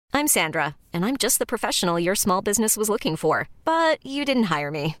I'm Sandra, and I'm just the professional your small business was looking for. But you didn't hire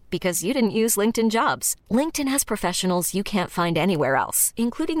me because you didn't use LinkedIn Jobs. LinkedIn has professionals you can't find anywhere else,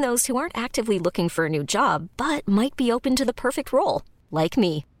 including those who aren't actively looking for a new job, but might be open to the perfect role, like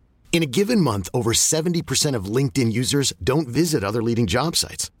me. In a given month, over 70% of LinkedIn users don't visit other leading job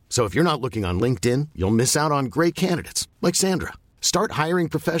sites. So if you're not looking on LinkedIn, you'll miss out on great candidates like Sandra. Start hiring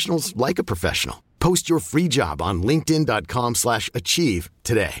professionals like a professional. Post your free job on linkedin.com/achieve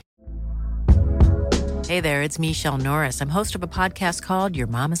today. Hey there, it's Michelle Norris. I'm host of a podcast called Your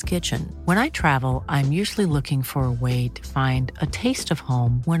Mama's Kitchen. When I travel, I'm usually looking for a way to find a taste of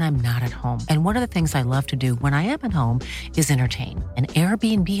home when I'm not at home. And one of the things I love to do when I am at home is entertain. And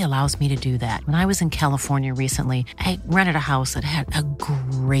Airbnb allows me to do that. When I was in California recently, I rented a house that had a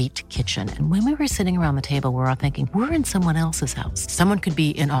great kitchen. And when we were sitting around the table, we're all thinking, we're in someone else's house. Someone could be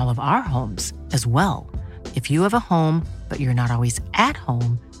in all of our homes as well. If you have a home, but you're not always at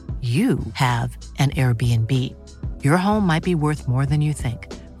home, you have an Airbnb. Your home might be worth more than you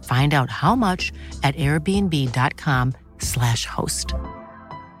think. Find out how much at airbnb.com/host.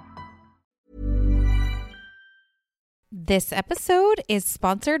 This episode is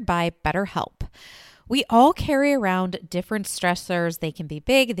sponsored by BetterHelp. We all carry around different stressors. They can be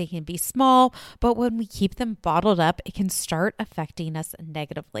big, they can be small, but when we keep them bottled up, it can start affecting us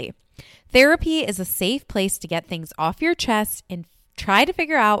negatively. Therapy is a safe place to get things off your chest and try to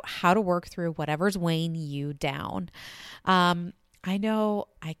figure out how to work through whatever's weighing you down. I know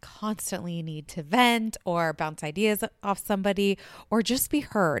I constantly need to vent or bounce ideas off somebody or just be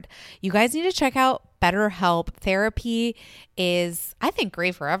heard. You guys need to check out BetterHelp. Therapy is, I think,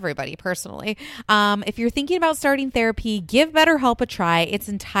 great for everybody personally. If you're thinking about starting therapy, give BetterHelp a try. It's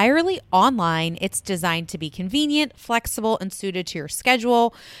entirely online. It's designed to be convenient, flexible, and suited to your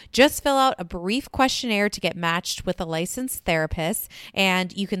schedule. Just fill out a brief questionnaire to get matched with a licensed therapist,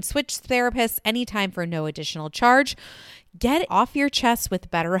 and you can switch therapists anytime for no additional charge. Get it off your chest with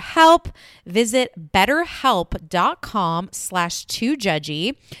BetterHelp. Visit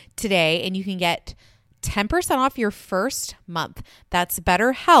betterhelp.com/2judgy today, and you can get 10% off your first month. That's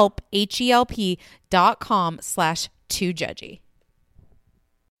BetterHelp, HELP.com/2judgy.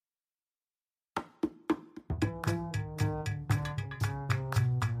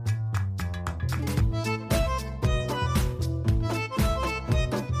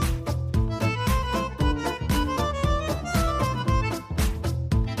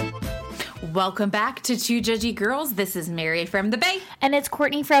 Welcome back to Two Judgy Girls. This is Mary from the Bay. And it's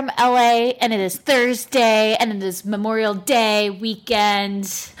Courtney from LA. And it is Thursday. And it is Memorial Day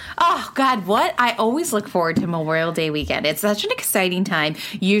weekend. Oh, God, what? I always look forward to Memorial Day weekend. It's such an exciting time.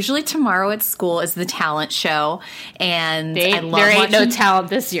 Usually tomorrow at school is the talent show. And I love there ain't no talent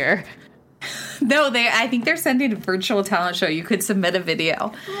this year. No, I think they're sending a virtual talent show. You could submit a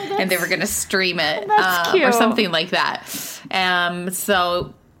video, and they were going to stream it. That's cute. Or something like that.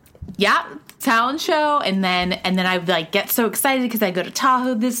 So... yeah, talent show, and then I like get so excited because I go to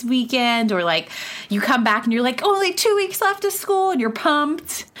Tahoe this weekend, or like you come back and you're like, oh, like 2 weeks left of school, and you're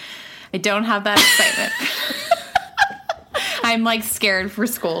pumped. I don't have that excitement. I'm like scared for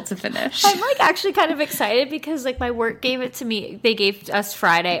school to finish. I'm like actually kind of excited because like my work gave it to me. They gave us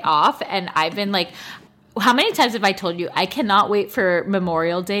Friday off, and I've been like, how many times have I told you I cannot wait for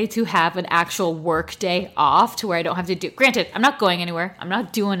Memorial Day to have an actual work day off to where I don't have to do, granted, I'm not going anywhere, I'm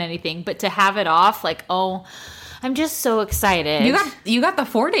not doing anything, but to have it off, like, oh, I'm just so excited. You got the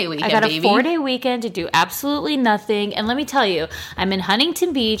 4-day weekend, I got a baby. 4-day weekend to do absolutely nothing. And let me tell you, I'm in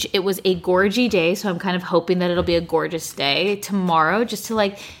Huntington Beach. It was a gorgy day, so I'm kind of hoping that it'll be a gorgeous day tomorrow just to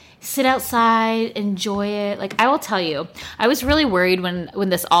like sit outside, enjoy it. Like, I will tell you, I was really worried when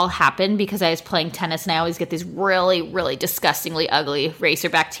this all happened because I was playing tennis and I always get these really, really disgustingly ugly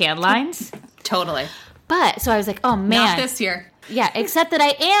racerback tan lines. Totally. But, so I was like, oh man. Not this year. Yeah, except that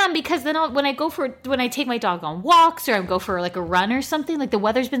I am, because then when I take my dog on walks or I go for like a run or something, like the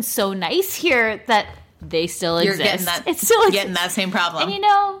weather's been so nice here that they still exist. You're getting that, it's still getting that same problem. And you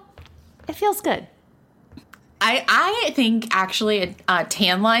know, it feels good. I think actually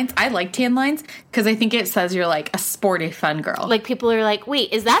tan lines, I like tan lines because I think it says you're like a sporty fun girl. Like people are like,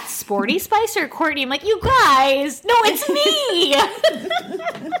 wait, is that Sporty Spice or Courtney? I'm like, you guys, no, it's me.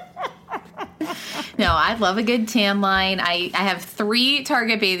 No, I love a good tan line. I have 3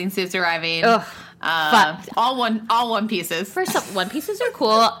 Target bathing suits arriving. Ugh. All one pieces. First up, one pieces are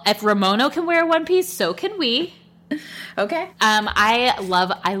cool. If Ramono can wear a one piece, so can we. Okay. I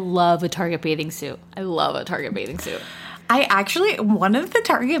love a Target bathing suit. I love a Target bathing suit. one of the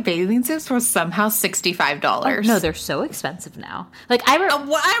Target bathing suits was somehow $65. Oh, no, they're so expensive now. Like I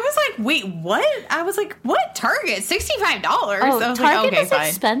was like, wait, what? I was like, what? Target $65? Oh, Target is fine.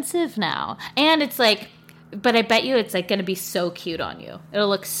 expensive now, and it's like, but I bet you it's like going to be so cute on you. It'll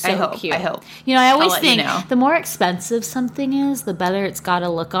look so cute. I hope. You know, I always think the more expensive something is, the better it's got to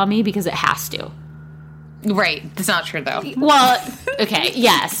look on me because it has to. Right. That's not true, though. Well, okay,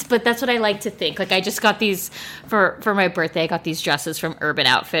 yes, but that's what I like to think. Like, I just got these, for my birthday, I got these dresses from Urban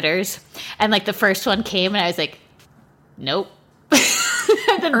Outfitters. And, like, the first one came, and I was like, nope.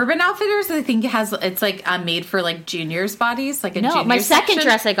 Urban Outfitters, I think, it's, like, made for, like, juniors' bodies, like a junior my second section.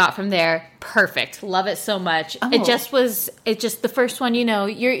 dress I got from there, perfect. Love it so much. Oh. It just the first one, you know,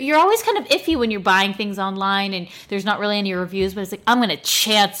 you're always kind of iffy when you're buying things online and there's not really any reviews, but it's like, I'm going to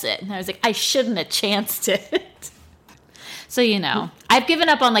chance it. And I was like, I shouldn't have chanced it. So, you know, I've given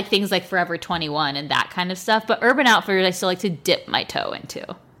up on, like, things like Forever 21 and that kind of stuff, but Urban Outfitters I still like to dip my toe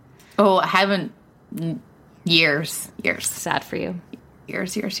into. Oh, I haven't years. Sad for you.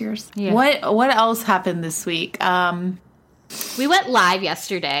 Years. Yeah. What else happened this week? We went live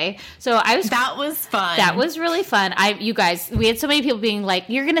yesterday, so that was fun. That was really fun. You guys, we had so many people being like,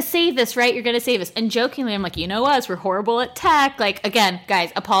 "You're gonna save this, right? You're gonna save this." And jokingly, I'm like, "You know us, we're horrible at tech." Like, again,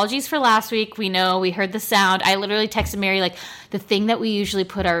 guys, apologies for last week. We know, we heard the sound. I literally texted Mary like, the thing that we usually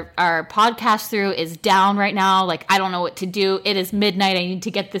put our podcast through is down right now. Like, I don't know what to do. It is midnight. I need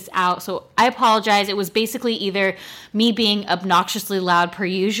to get this out. So I apologize. It was basically either me being obnoxiously loud per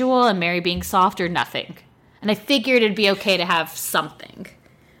usual and Mary being soft, or nothing. And I figured it'd be okay to have something.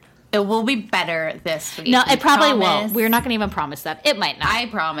 It will be better this week. No, it probably won't. We're not going to even promise that. It might not. I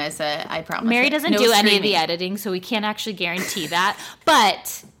promise it. Mary doesn't do any of the editing, so we can't actually guarantee that.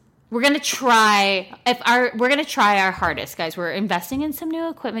 But we're going to try. We're going to try our hardest, guys. We're investing in some new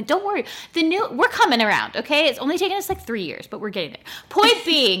equipment. Don't worry. We're coming around, okay? It's only taken us like 3 years, but we're getting there. Point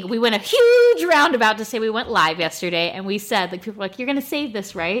being, we went a huge roundabout to say we went live yesterday, and we said, like, people were like, "You're going to save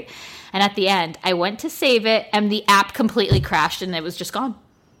this, right?" And at the end, I went to save it, and the app completely crashed, and it was just gone.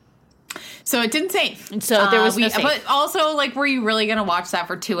 So it didn't save. And so there was no save. But also, like, were you really going to watch that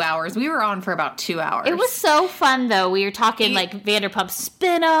for 2 hours? We were on for about 2 hours. It was so fun, though. We were talking, like, Vanderpump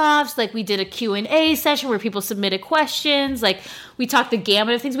spinoffs. Like, we did a Q&A session where people submitted questions. Like, we talked the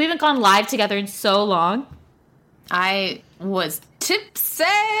gamut of things. We haven't gone live together in so long. I was tipsy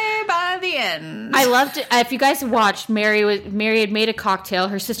by the end. I loved it. If you guys watched, Mary had made a cocktail.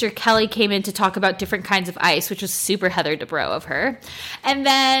 Her sister Kelly came in to talk about different kinds of ice, which was super Heather Dubrow of her. And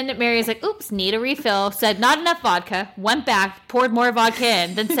then Mary was like, "Oops, need a refill." Said, "Not enough vodka." Went back, poured more vodka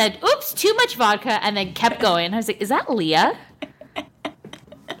in. Then said, "Oops, too much vodka." And then kept going. I was like, "Is that Leah?"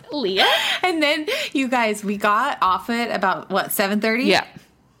 Leah? And then, you guys, we got off it about, 7:30? Yeah.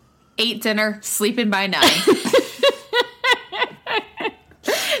 Ate dinner, sleeping by 9.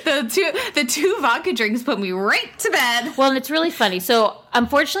 The two vodka drinks put me right to bed. Well, and it's really funny. So,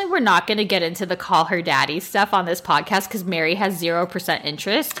 unfortunately, we're not going to get into the call her daddy stuff on this podcast because Mary has 0%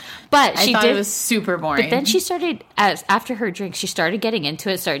 interest. But I thought it was super boring. But then she started, after her drink, she started getting into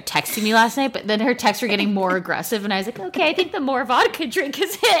it, started texting me last night. But then her texts were getting more aggressive. And I was like, okay, I think the more vodka drink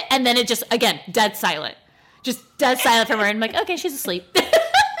is hit. And then it just, again, dead silent. Just dead silent from her. And I'm like, okay, she's asleep.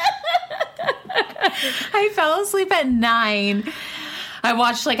 I fell asleep at 9. I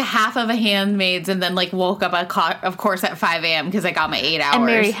watched like half of a Handmaid's and then like woke up, of course, at 5 a.m. because I got my 8 hours. And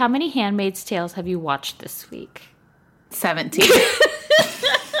Mary, how many Handmaid's Tales have you watched this week? 17.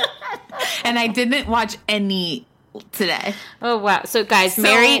 And I didn't watch any today. Oh, wow. So, guys,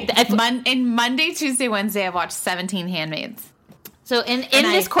 Mary... in Monday, Tuesday, Wednesday, I've watched 17 Handmaids. So, in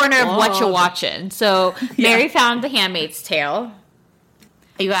this corner of what you're watching, so Mary found The Handmaid's Tale.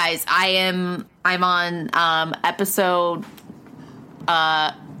 You guys, I'm on episode...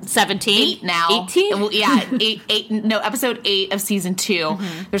 17 8 now. 18? Well, yeah, episode 8 of season 2.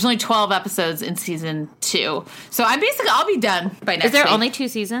 Mm-hmm. There's only 12 episodes in season 2. So I'll be done by next week. Is there only 2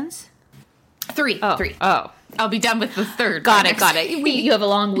 seasons? 3. Oh. 3. Oh. I'll be done with the 3rd. Got it. You have a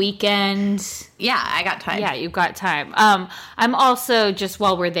long weekend. Yeah, I got time. Yeah, you've got time. I'm also, just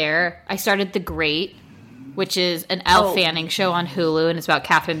while we're there, I started The Great, which is an Elle Fanning show on Hulu, and it's about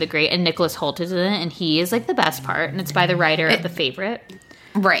Catherine the Great, and Nicholas Hoult is in it, and he is like the best part, and it's by the writer of The Favorite.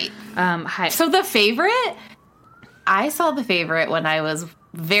 Right. So The Favorite, I saw The Favorite when I was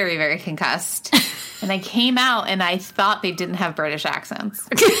very, very concussed, and I came out and I thought they didn't have British accents.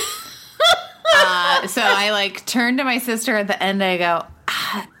 So I like turned to my sister at the end, and I go,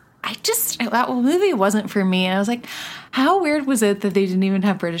 that movie wasn't for me. And I was like, how weird was it that they didn't even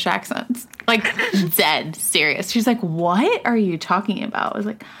have British accents? Like, dead serious. She's like, what are you talking about? I was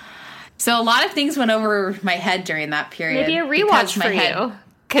like, So a lot of things went over my head during that period. Maybe a rewatch for you.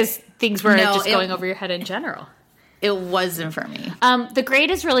 Because things were just going over your head in general. It wasn't for me. The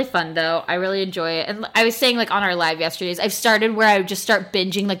grade is really fun, though. I really enjoy it. And I was saying, like, on our live yesterdays, I've started where I would just start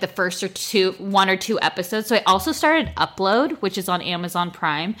binging, like, the first one or two episodes. So I also started Upload, which is on Amazon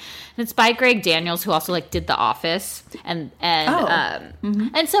Prime. And it's by Greg Daniels, who also, like, did The Office. And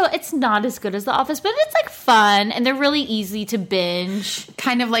so it's not as good as The Office, but it's, like, fun. And they're really easy to binge.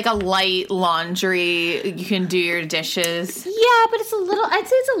 Kind of like a light laundry. You can do your dishes. Yeah, but I'd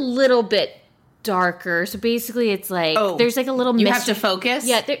say it's a little bit darker. So basically it's like there's like a little you have to focus.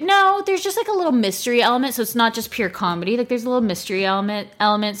 Yeah, there's just like a little mystery element, so it's not just pure comedy. Like there's a little mystery element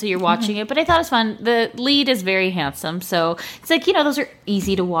so you're watching it. But I thought it was fun. The lead is very handsome, so it's like, those are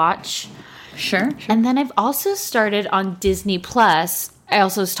easy to watch. Sure. And then I've also started on Disney Plus. I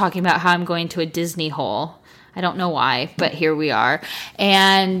also was talking about how I'm going to a Disney hole. I don't know why, but here we are.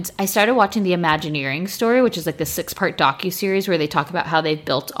 And I started watching the Imagineering Story, which is like the 6-part docuseries where they talk about how they've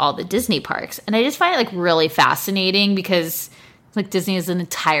built all the Disney parks. And I just find it like really fascinating because like Disney is an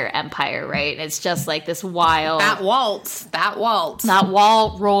entire empire, right? It's just like this wild... That Walt,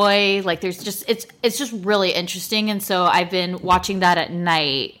 Roy, like there's just... It's just really interesting. And so I've been watching that at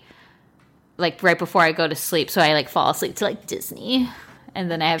night, like right before I go to sleep. So I like fall asleep to like Disney. And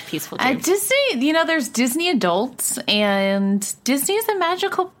then I have peaceful dreams. Disney, there's Disney adults, and Disney is a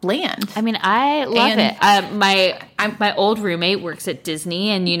magical land. I mean, I love it. My old roommate works at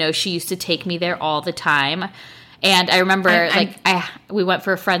Disney, and, she used to take me there all the time. And I remember, we went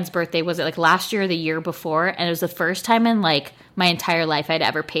for a friend's birthday, was it like last year or the year before? And it was the first time in like my entire life I'd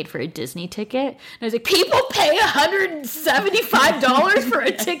ever paid for a Disney ticket. And I was like, people pay $175 for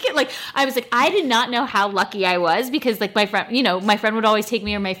a ticket? Like, I was like, I did not know how lucky I was because like my friend would always take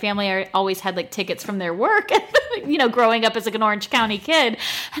me, or my family always had like tickets from their work, growing up as like an Orange County kid.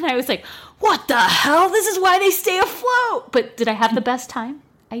 And I was like, what the hell? This is why they stay afloat. But did I have the best time?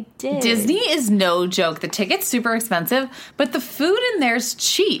 I did. Disney is no joke. The ticket's super expensive, but the food in there's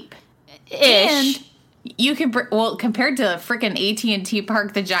cheap. Ish. And you can, compared to freaking AT&T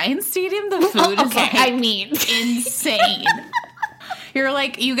Park, the Giants Stadium, the food is insane. You're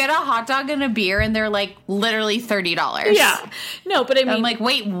like, you get a hot dog and a beer, and they're like literally $30. Yeah. No, but I mean, I'm like,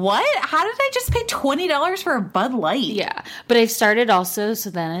 wait, what? How did I just pay $20 for a Bud Light? Yeah. But I've started also, so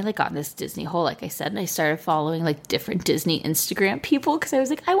then I like got in this Disney hole, like I said, and I started following like different Disney Instagram people because I was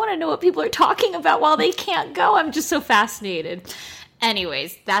like, I want to know what people are talking about while they can't go. I'm just so fascinated.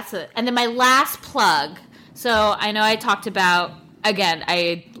 Anyways, that's it. And then my last plug. So I know I talked about, again,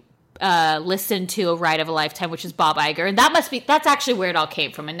 I listened to A Ride of a Lifetime, which is Bob Iger, and that's actually where it all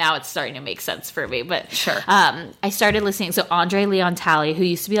came from, and now it's starting to make sense for me. But sure, I started listening. So Andre Leon Talley, who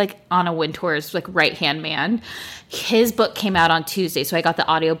used to be like Anna Wintour's like right hand man, his book came out on Tuesday, so I got the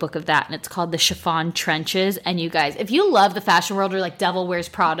audiobook of that, and it's called The Chiffon Trenches. And you guys, if you love the fashion world or like Devil Wears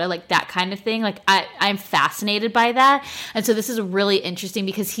Prada, like that kind of thing, like I'm fascinated by that. And so this is really interesting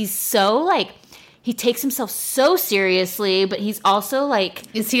because he's so like, he takes himself so seriously, but he's also like...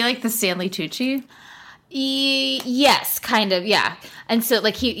 Is he like the Stanley Tucci? Yes, kind of, yeah. And so,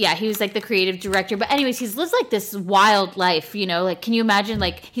 like, he was, like, the creative director. But anyways, he's lived, like, this wild life, Like, can you imagine,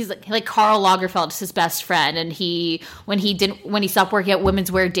 like, he's, like Karl Lagerfeld is his best friend. And when he stopped working at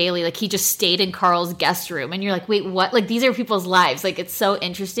Women's Wear Daily, like, he just stayed in Karl's guest room. And you're like, wait, what? Like, these are people's lives. Like, it's so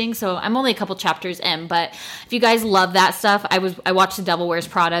interesting. So I'm only a couple chapters in. But if you guys love that stuff, I watched The Devil Wears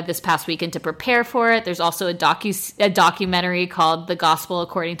Prada this past weekend to prepare for it. There's also a documentary called The Gospel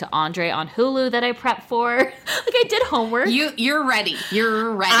According to Andre on Hulu that I prepped for. Like, I did homework. You're ready.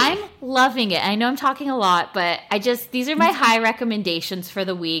 You're ready. I'm loving it. I know I'm talking a lot, but these are my high recommendations for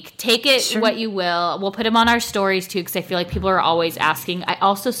the week. Take it what you will. We'll put them on our stories too, because I feel like people are always asking. I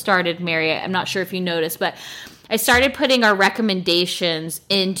also started, Mary, I'm not sure if you noticed, but I started putting our recommendations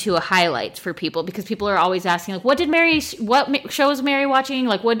into a highlights for people because people are always asking, like, what show is Mary watching?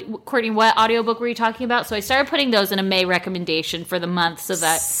 Like, Courtney, what audiobook were you talking about? So I started putting those in a May recommendation for the month so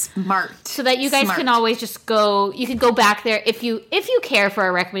that you guys can always just go, you can go back there if you care for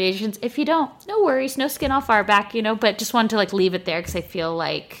our recommendations. If you don't, no worries, no skin off our back, but just wanted to like leave it there because I feel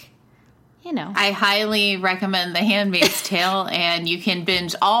like, I highly recommend The Handmaid's Tale, and you can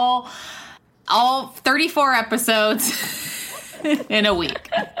binge all 34 episodes in a week.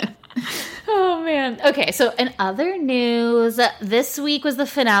 Oh, man. Okay, so in other news, this week was the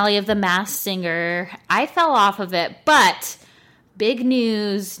finale of The Masked Singer. I fell off of it, but big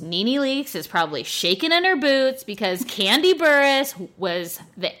news, Nene Leakes is probably shaking in her boots because Kandi Burruss was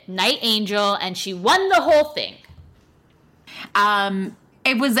the Night Angel, and she won the whole thing.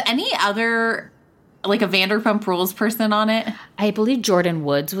 It was any other like a Vanderpump Rules person on it? I believe Jordan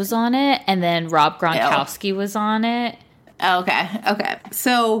Woods was on it, and then Rob Gronkowski was on it. Okay.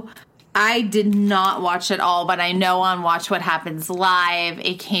 So I did not watch it all, but I know on Watch What Happens Live,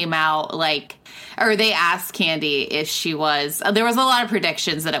 it came out like, or they asked Candy if she was, there was a lot of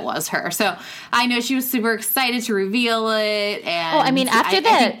predictions that it was her. So I know she was super excited to reveal it. And I mean,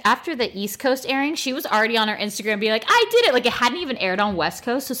 after the East Coast airing, she was already on her Instagram being like, I did it. Like, it hadn't even aired on West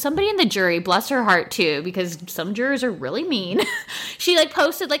Coast. So somebody in the jury, bless her heart too, because some jurors are really mean. She like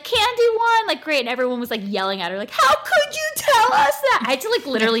posted like, Candy won, like great. And everyone was like yelling at her like, how could you tell us that? I had to like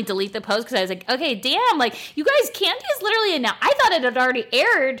literally delete the post because I was like, okay, damn, like you guys, Candy is literally in now. I thought it had already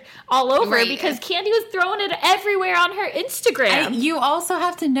aired all over because Candy was throwing it everywhere on her Instagram. You also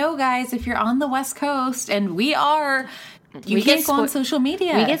have to know, guys, if you're on the West Coast, and we are, you can't go on social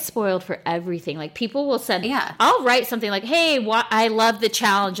media. We get spoiled for everything. Like, people will send, I'll write something like, hey, I love the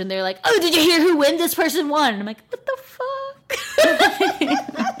challenge. And they're like, oh, did you hear who win? This person won. And I'm like, what the fuck?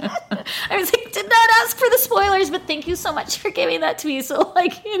 I was like, did not ask for the spoilers, but thank you so much for giving that to me. So,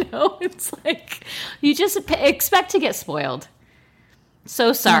 like, you know, it's like, you just expect to get spoiled.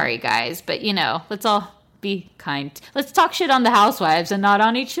 So sorry, guys, but you know, let's all be kind. Let's talk shit on the housewives and not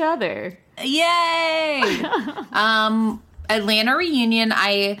on each other. Yay! Atlanta reunion.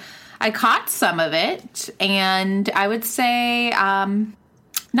 I caught some of it, and I would say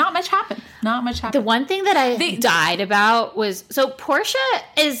not much happened. The one thing that I died about was, so Portia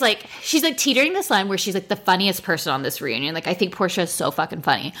is like, she's like teetering this line where she's like the funniest person on this reunion. Like, I think Portia is so fucking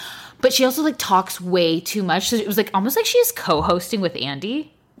funny. But she also, like, talks way too much. So it was, like, almost like she's co-hosting with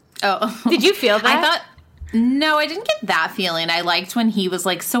Andy. Oh. Did you feel that? No, I didn't get that feeling. I liked when he was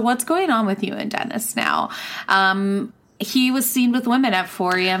like, so what's going on with you and Dennis now? He was seen with women at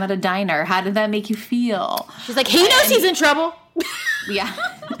 4 a.m. at a diner. How did that make you feel? She's like, he knows he's in trouble. Yeah.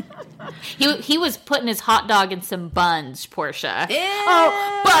 He was putting his hot dog in some buns, Portia. Ew.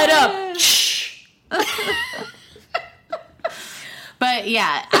 Oh, but But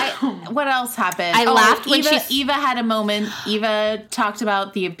yeah, what else happened? I laughed when Eva had a moment. Eva talked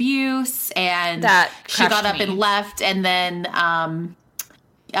about the abuse, and she got up and left, and then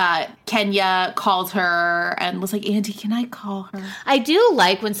Kenya called her and was like, Andy, can I call her? I do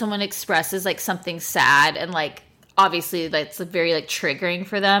like when someone expresses like something sad and like, obviously that's very like triggering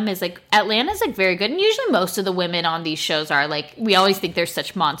for them. Is like, Atlanta's like very good, and usually most of the women on these shows are like, we always think they're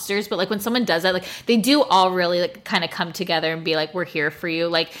such monsters, but like when someone does that, like they do all really like kind of come together and be like, we're here for you.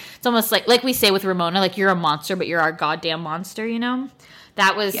 Like, it's almost like we say with Ramona, like, you're a monster but you're our goddamn monster, you know.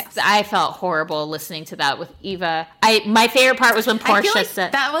 That was, yes. I felt horrible listening to that with Eva. My favorite part was when Portia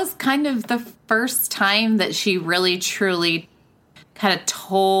said, that was kind of the first time that she really truly kind of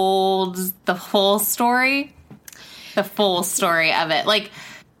told the full story. The full story of it. Like,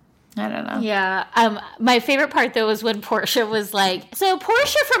 I don't know. Yeah. My favorite part, though, was when Portia was like, so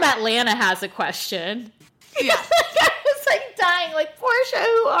Portia from Atlanta has a question. Yeah. I was like dying. Like, Portia,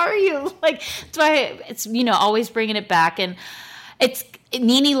 who are you? Like, that's why it's, you know, always bringing it back. And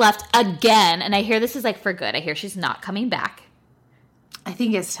Nene left again. And I hear this is like for good. I hear she's not coming back. I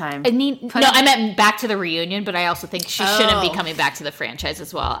think it's time. I meant back to the reunion, but I also think she shouldn't be coming back to the franchise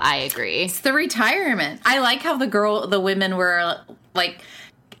as well. I agree. It's the retirement. I like how the women were like,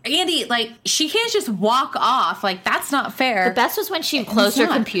 Andy, like, she can't just walk off. Like, that's not fair. The best was when she closed her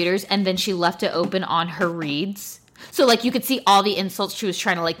computers and then she left it open on her reads. So, like, you could see all the insults she was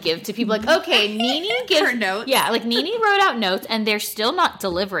trying to, like, give to people. Like, okay, Nene gives her notes. Yeah, like, Nene wrote out notes, and they're still not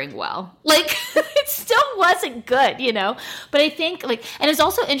delivering well. Like, it still wasn't good, you know? But I think, like, and it's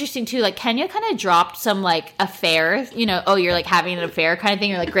also interesting, too, like, Kenya kind of dropped some, like, affair, you know, oh, you're, like, having an affair kind of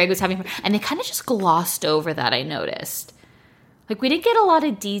thing, or, like, Greg was having, and they kind of just glossed over that, I noticed. Like, we didn't get a lot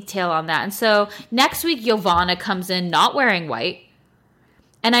of detail on that. And so, next week, Giovanna comes in not wearing white.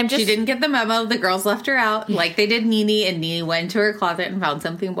 And she didn't get the memo. The girls left her out like they did Nene, and Nene went to her closet and found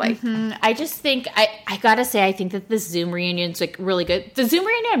something white. Mm-hmm. I just think, I gotta say, I think that the Zoom reunion's like really good. The Zoom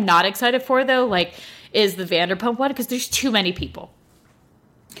reunion I'm not excited for, though, like, is the Vanderpump one, because there's too many people.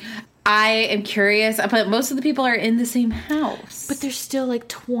 I am curious, but most of the people are in the same house. But there's still like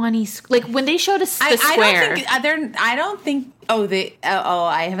 20. Like, when they showed us the square, I don't think.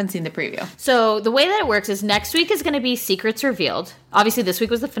 I haven't seen the preview. So the way that it works is next week is going to be Secrets Revealed. Obviously, this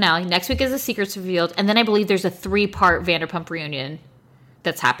week was the finale. Next week is the Secrets Revealed, and then I believe there's a 3-part Vanderpump reunion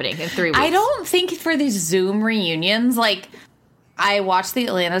that's happening in 3 weeks. I don't think for these Zoom reunions, like, I watched the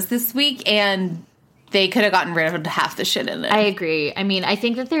Atlantas this week, and they could have gotten rid of half the shit in it. I agree. I mean, I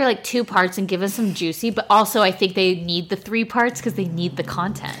think that they're like 2 parts and give us some juicy, but also I think they need the 3 parts because they need the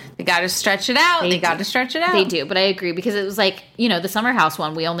content. They got to stretch it out. They got to stretch it out. They do, but I agree because it was like, you know, the Summer House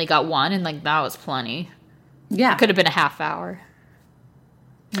one, we only got 1 and like that was plenty. Yeah. It could have been a half hour.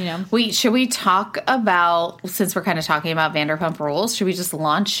 You know? Should we talk about, since we're kind of talking about Vanderpump Rules, should we just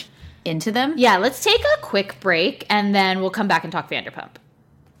launch into them? Yeah, let's take a quick break and then we'll come back and talk Vanderpump.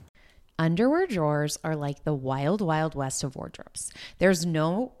 Underwear drawers are like the wild, wild west of wardrobes. There's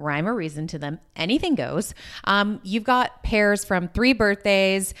no rhyme or reason to them. Anything goes. You've got pairs from 3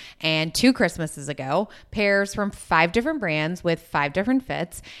 birthdays and 2 Christmases ago, pairs from 5 different brands with 5 different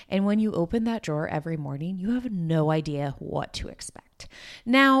fits. And when you open that drawer every morning, you have no idea what to expect.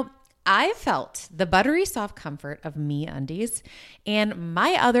 Now, I felt the buttery soft comfort of MeUndies, and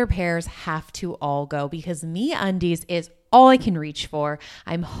my other pairs have to all go because MeUndies is all I can reach for.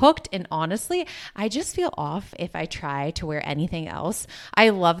 I'm hooked, and honestly, I just feel off if I try to wear anything else. I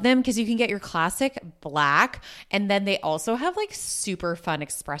love them because you can get your classic black, and then they also have like super fun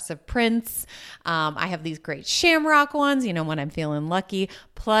expressive prints. I have these great shamrock ones, you know, when I'm feeling lucky.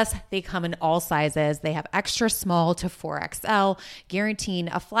 Plus, they come in all sizes. They have extra small to 4XL, guaranteeing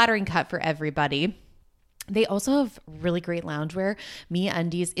a flattering cut for everybody. They also have really great loungewear.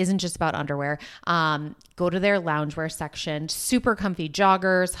 MeUndies isn't just about underwear. Go to their loungewear section. Super comfy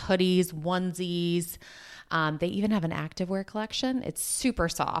joggers, hoodies, onesies. They even have an activewear collection. It's super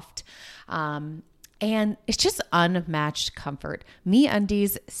soft. And it's just unmatched comfort.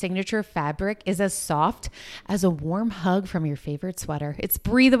 MeUndies' signature fabric is as soft as a warm hug from your favorite sweater. It's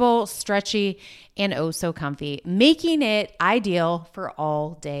breathable, stretchy, and oh so comfy, making it ideal for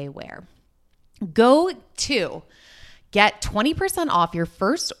all day wear. Go to get 20% off your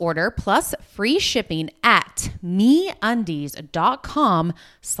first order plus free shipping at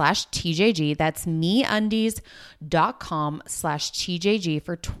MeUndies.com/TJG. That's MeUndies.com/TJG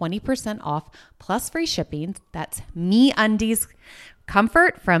for 20% off plus free shipping. That's MeUndies,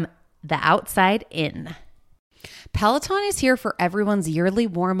 comfort from the outside in. Peloton is here for everyone's yearly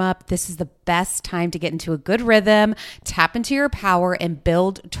warm-up. This is the best time to get into a good rhythm, tap into your power, and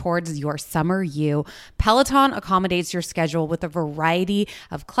build towards your summer you. Peloton accommodates your schedule with a variety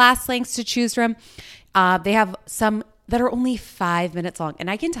of class lengths to choose from. They have some that are only 5 minutes long.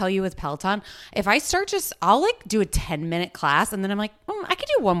 And I can tell you with Peloton, if I start I'll like do a 10-minute class and then I'm like, I could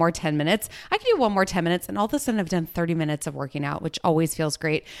do one more 10 minutes. I could do one more 10 minutes. And all of a sudden I've done 30 minutes of working out, which always feels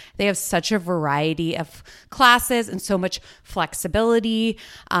great. They have such a variety of classes and so much flexibility.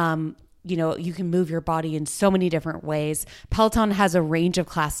 You know, you can move your body in so many different ways. Peloton has a range of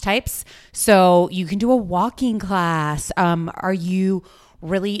class types. So you can do a walking class. Are you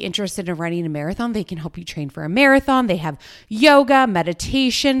really interested in running a marathon? They can help you train for a marathon. They have yoga,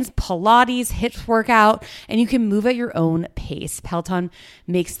 meditations, Pilates, HIIT workout, and you can move at your own pace. Peloton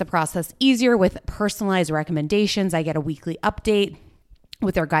makes the process easier with personalized recommendations. I get a weekly update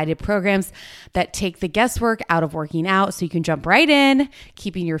with their guided programs that take the guesswork out of working out so you can jump right in,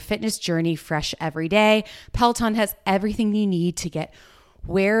 keeping your fitness journey fresh every day. Peloton has everything you need to get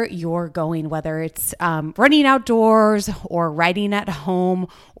where you're going, whether it's running outdoors or riding at home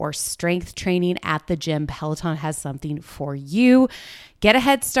or strength training at the gym. Peloton has something for you. Get a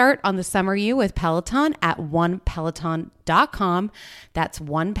head start on the summer you with Peloton at onepeloton.com. That's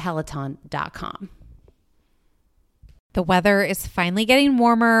onepeloton.com. The weather is finally getting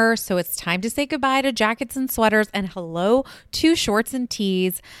warmer, so it's time to say goodbye to jackets and sweaters and hello to shorts and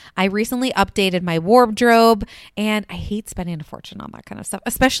tees. I recently updated my wardrobe and I hate spending a fortune on that kind of stuff,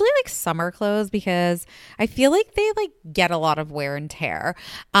 especially like summer clothes because I feel like they like get a lot of wear and tear.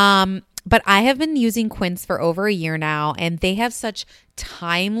 But I have been using Quince for over a year now, and they have such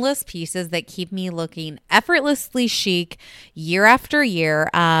timeless pieces that keep me looking effortlessly chic year after year.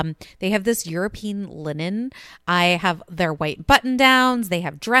 They have this European linen. I have their white button downs. They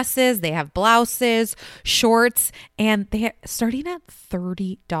have dresses. They have blouses, shorts, and they are starting at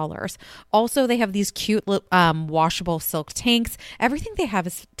 $30. Also, they have these cute washable silk tanks. Everything they have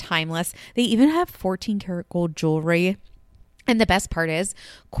is timeless. They even have 14 karat gold jewelry. And the best part is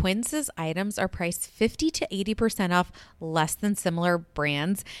Quince's items are priced 50 to 80% off less than similar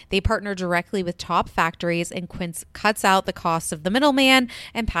brands. They partner directly with top factories, and Quince cuts out the cost of the middleman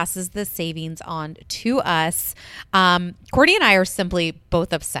and passes the savings on to us. Courtney and I are simply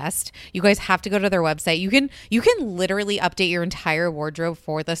both obsessed. You guys have to go to their website. You can literally update your entire wardrobe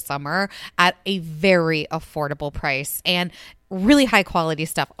for the summer at a very affordable price and really high quality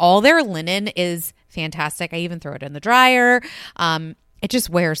stuff. All their linen is fantastic. I even throw it in the dryer. It just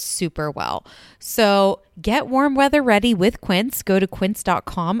wears super well. So get warm weather ready with Quince. Go to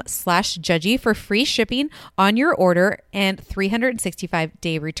quince.com/judgy for free shipping on your order and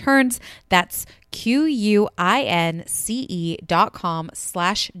 365-day returns. That's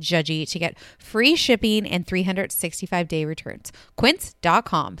QUINCE.com/judgy to get free shipping and 365-day returns.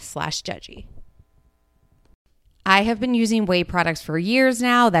 Quince.com/judgy. I have been using Ouai products for years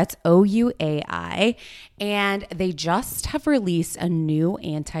now. That's OUAI. And they just have released a new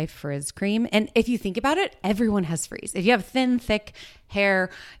anti-frizz cream. And if you think about it, everyone has frizz. If you have thin, thick hair,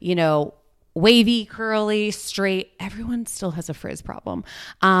 wavy, curly, straight, everyone still has a frizz problem.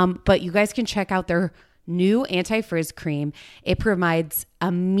 But you guys can check out their new anti-frizz cream. It provides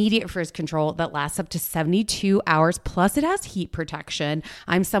immediate frizz control that lasts up to 72 hours. Plus it has heat protection.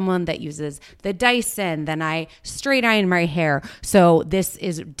 I'm someone that uses the Dyson, then I straight iron my hair. So this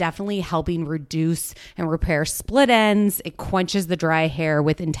is definitely helping reduce and repair split ends. It quenches the dry hair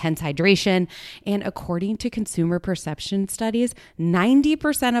with intense hydration. And according to consumer perception studies,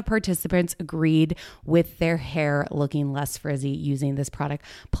 90% of participants agreed with their hair looking less frizzy using this product.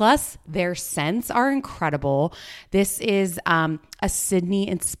 Plus their scents are incredible. This is a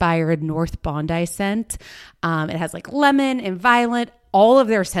Sydney-inspired North Bondi scent. It has like lemon and violet. All of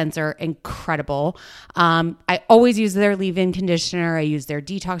their scents are incredible. I always use their leave-in conditioner. I use their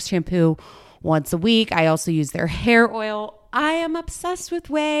detox shampoo once a week. I also use their hair oil. I am obsessed with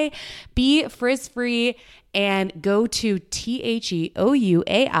Ouai. Be frizz-free and go to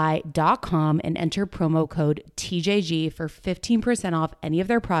THEOUAI.com and enter promo code TJG for 15% off any of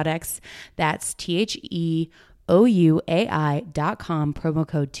their products. That's THEOUAI.com, promo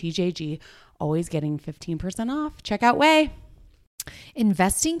code TJG. Always getting 15% off. Check out Ouai.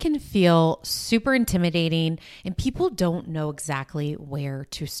 Investing can feel super intimidating and people don't know exactly where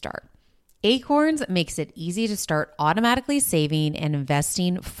to start. Acorns makes it easy to start automatically saving and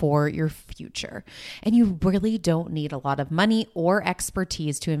investing for your future. And you really don't need a lot of money or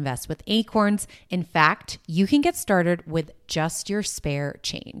expertise to invest with Acorns. In fact, you can get started with just your spare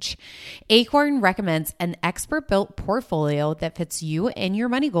change. Acorn recommends an expert-built portfolio that fits you and your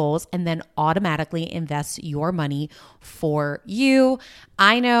money goals and then automatically invests your money for you.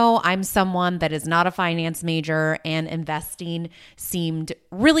 I know I'm someone that is not a finance major and investing seemed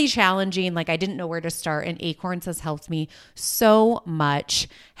really challenging. Like I didn't know where to start, and Acorns has helped me so much.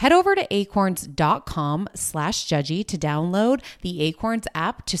 Head over to acorns.com/judgy to download the Acorns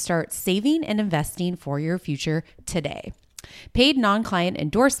app to start saving and investing for your future today. Paid non-client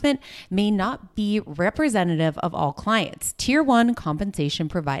endorsement may not be representative of all clients. Tier 1 compensation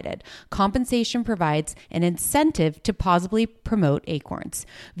provided. Compensation provides an incentive to positively promote Acorns.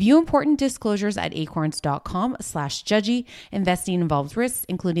 View important disclosures at acorns.com/judgy. Investing involves risks,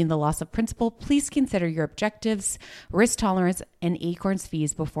 including the loss of principal. Please consider your objectives, risk tolerance, and Acorns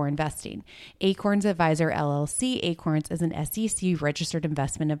fees before investing. Acorns Advisor LLC. Acorns is an SEC registered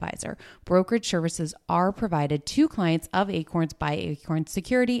investment advisor. Brokerage services are provided to clients of Acorns by Acorns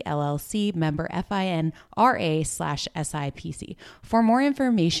Security LLC, member FINRA/SIPC. For more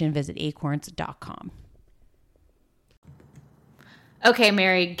information, visit acorns.com. Okay,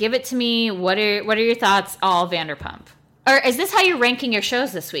 Mary, give it to me. What are your thoughts? All Vanderpump, or is this how you're ranking your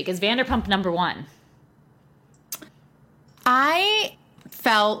shows this week? Is Vanderpump number one? I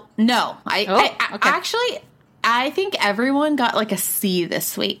think everyone got like a C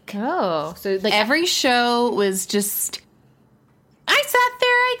this week. Oh, so like every show was just. I sat there,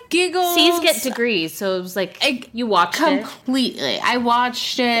 I giggled. C's get degrees, so it was like you watched completely. I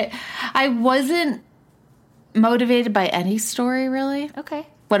watched it. I wasn't motivated by any story, really. Okay.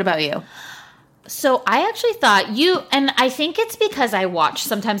 What about you? So I actually thought and I think it's because I watch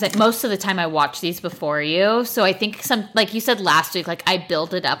sometimes, like most of the time I watch these before you. So I think like you said last week, like I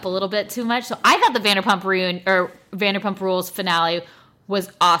build it up a little bit too much. So I thought the Vanderpump Rules finale was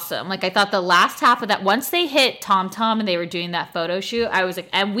awesome. Like I thought the last half of that, once they hit Tom and they were doing that photo shoot, I was like,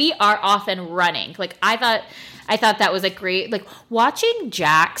 and we are off and running. Like I thought that was like great. Like watching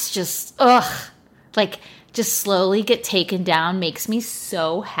Jax just slowly get taken down makes me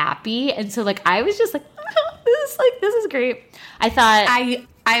so happy. And so like I was just like, this is great. I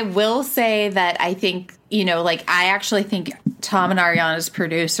will say that I think, I actually think Tom and Ariana's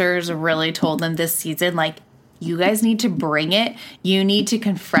producers really told them this season, like, you guys need to bring it. You need to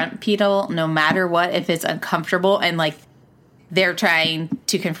confront people no matter what, if it's uncomfortable. And like they're trying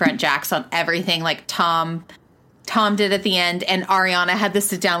to confront Jax on everything, like Tom did at the end, and Ariana had to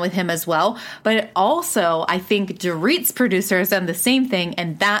sit down with him as well. But also, I think Dorit's producer has done the same thing,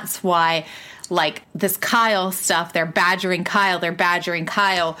 and that's why, like, this Kyle stuff, they're badgering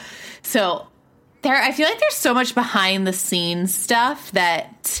Kyle. So I feel like there's so much behind the scenes stuff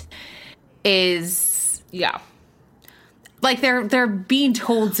that is like they're being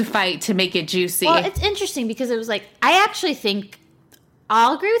told to fight to make it juicy. Well, it's interesting because it was like, I actually think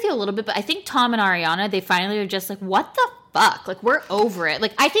I'll agree with you a little bit, but I think Tom and Ariana, they finally are just like, what the fuck? Like, we're over it.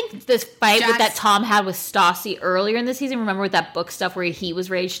 Like, I think this fight that Tom had with Stassi earlier in the season, remember with that book stuff where he was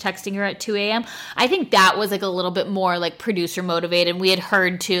rage texting her at 2 a.m.? I think that was like a little bit more like producer motivated. We had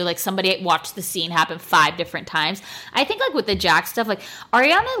heard too, like somebody watched the scene happen 5 different times. I think like with the Jax stuff, like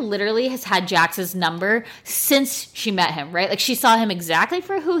Ariana literally has had Jax's number since she met him, right? Like she saw him exactly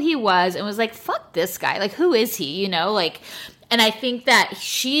for who he was and was like, fuck this guy. Like, who is he? You know, like... And I think that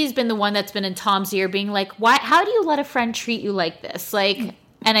she's been the one that's been in Tom's ear being like, why? How do you let a friend treat you like this? Like,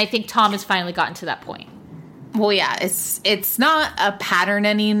 and I think Tom has finally gotten to that point. Well, yeah, it's not a pattern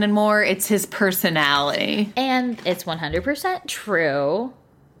anymore. It's his personality. And it's 100% true.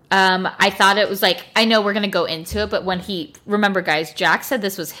 I thought it was like, I know we're going to go into it, but when remember guys, Jax said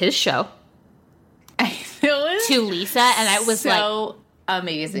this was his show. I know it. To Lisa, and I was so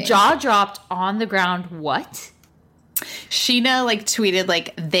amazing. Jaw dropped on the ground. What? Sheena like tweeted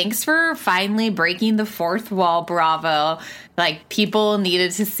like, thanks for finally breaking the fourth wall, bravo. Like people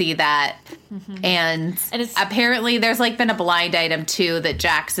needed to see that. Mm-hmm. And it's, apparently there's like been a blind item too that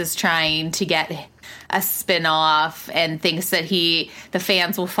Jax is trying to get a spinoff and thinks that the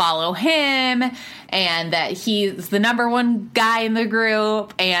fans will follow him and that he's the number one guy in the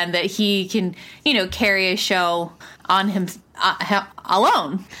group and that he can, you know, carry a show on him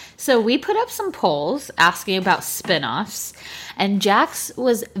alone. So we put up some polls asking about spinoffs, and Jax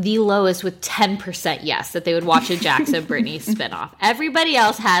was the lowest with 10% yes, that they would watch a Jax and Brittany spinoff. Everybody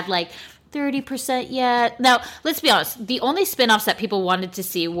else had like 30% yet. Now, let's be honest. The only spinoffs that people wanted to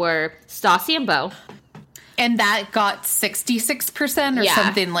see were Stassi and Beau. And that got 66% or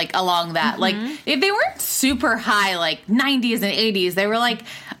something like along that. Mm-hmm. Like if they weren't super high, like 90s and 80s, they were like,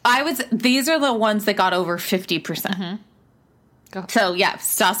 these are the ones that got over 50%. Mm-hmm. So, yeah,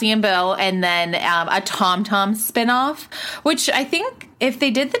 Stassi and Beau, and then a Tom spinoff, which I think if they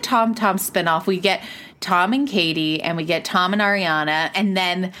did the Tom spinoff, we get Tom and Katie, and we get Tom and Ariana, and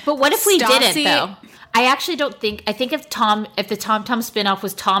then But what if we didn't, though? I actually don't think... I think if the Tom spinoff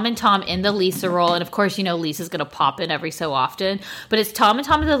was Tom and Tom in the Lisa role, and of course, you know, Lisa's going to pop in every so often, but it's Tom and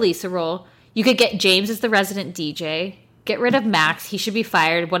Tom in the Lisa role. You could get James as the resident DJ. Get rid of Max. He should be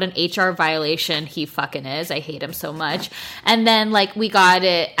fired. What an HR violation he fucking is. I hate him so much. And then, like, we got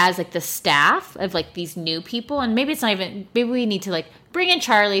it as, like, the staff of, like, these new people. And maybe it's not even... Maybe we need to, like, bring in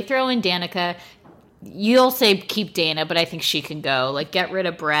Charlie, throw in Danica. You'll say keep Dana, but I think she can go. Like, get rid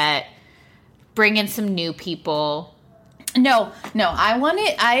of Brett. Bring in some new people. No.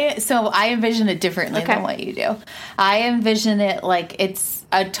 I envision it differently than what you do. I envision it like it's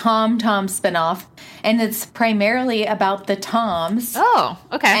a Tom spinoff, and it's primarily about the Toms. Oh,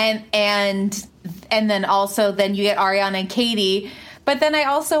 okay. And then also then you get Ariana and Katie, but then I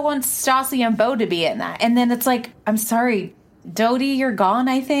also want Stassi and Beau to be in that. And then it's like, I'm sorry, Dodie, you're gone,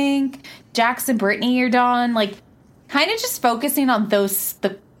 I think. Jax and Brittany, you're done. Like, kind of just focusing on those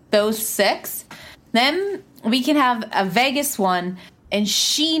 6. Then we can have a Vegas one, and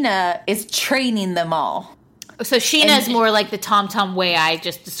Sheena is training them all. So Sheena is more like the Tom way I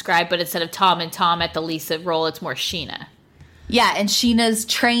just described, but instead of Tom and Tom at the Lisa role, it's more Sheena. Yeah, and Sheena's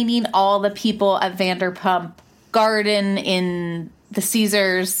training all the people at Vanderpump Garden in the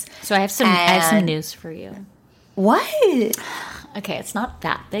Caesars. So I have some news for you. What? Okay, it's not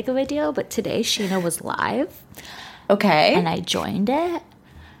that big of a deal, but today Sheena was live. Okay. And I joined it.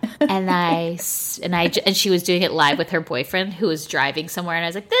 And she was doing it live with her boyfriend who was driving somewhere, and I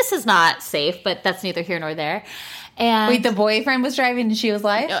was like, this is not safe, but that's neither here nor there. And wait, the boyfriend was driving and she was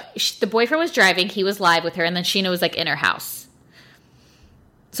live? The boyfriend was driving, he was live with her, and then Sheena was like in her house.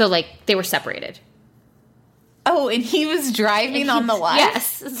 So like they were separated. Oh, and he was driving on the live?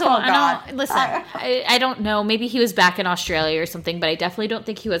 Yes. So I don't know. Maybe he was back in Australia or something, but I definitely don't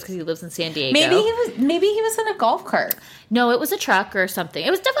think he was because he lives in San Diego. Maybe he was in a golf cart. No, it was a truck or something.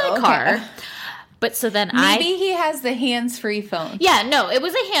 It was definitely a car. But so then maybe he has the hands-free phone. Yeah, no, it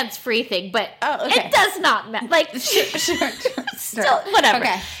was a hands-free thing, but it does not matter. Like, sure. Still, whatever.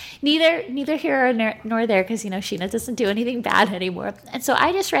 Okay. Neither here nor there because, you know, Sheena doesn't do anything bad anymore. And so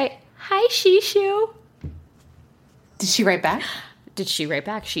I just write, hi, Shishu. Did she write back?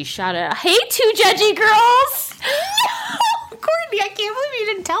 She shot it. Hey, 2 judgy girls. Courtney, I can't believe you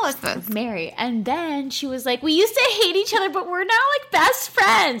didn't tell us this. Mary. And then she was like, we used to hate each other, but we're now like best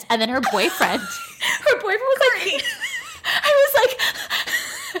friends. And then her boyfriend was Courtney. Like, I was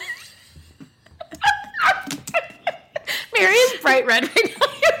like, Mary is bright red right now,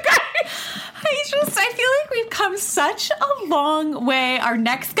 you guys. I just such a long way. Our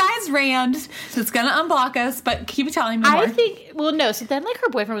next guy's Rand, so it's going to unblock us, but keep telling me more. I think, well, no. So then, like, her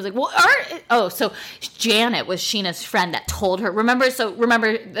boyfriend was like, well, so Janet was Sheena's friend that told her. Remember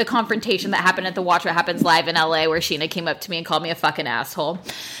the confrontation that happened at the Watch What Happens Live in LA where Sheena came up to me and called me a fucking asshole?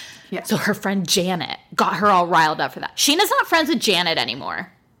 Yeah. So her friend Janet got her all riled up for that. Sheena's not friends with Janet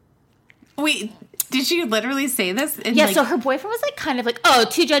anymore. Wait, did she literally say this? Yeah, so her boyfriend was like kind of like, oh,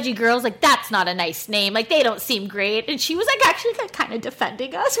 two judgy girls, like that's not a nice name. Like they don't seem great. And she was like actually like kind of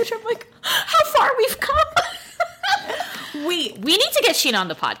defending us, which I'm like, how far we've come. Wait, we need to get Sheena on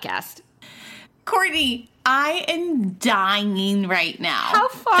the podcast. Courtney, I am dying right now. How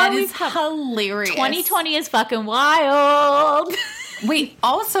far we've come. That is hilarious. 2020 is fucking wild. Wait,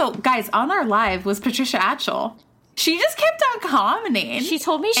 also, guys, on our live was Patricia Atchell. She just kept on commenting. She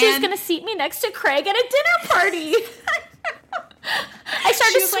told me she was going to seat me next to Craig at a dinner party. I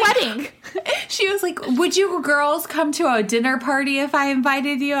started sweating. She was like, would you girls come to a dinner party if I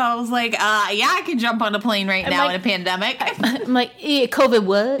invited you? I was like, yeah, I can jump on a plane right now in a pandemic. I'm like, COVID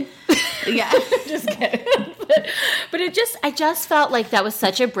what? Yeah. Just kidding. But I just felt like that was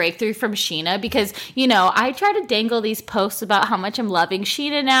such a breakthrough from Sheena because, you know, I try to dangle these posts about how much I'm loving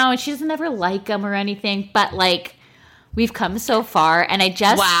Sheena now and she doesn't ever like them or anything, but like we've come so far and I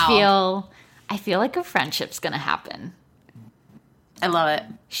just feel like a friendship's going to happen. I love it.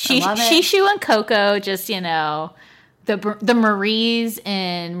 Shishu and Coco, just, you know, the Maries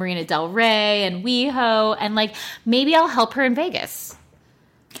in Marina Del Rey and WeHo, and like maybe I'll help her in Vegas.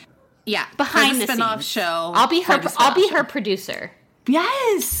 Yeah, behind the spin-off scenes. Show. I'll be her producer.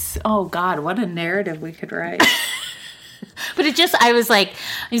 Yes. Oh God, what a narrative we could write. But I was like,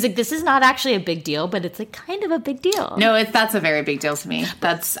 this is not actually a big deal, but it's like kind of a big deal. No, that's a very big deal to me.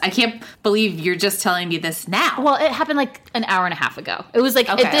 I can't believe you're just telling me this now. Well, it happened like an hour and a half ago. It was like,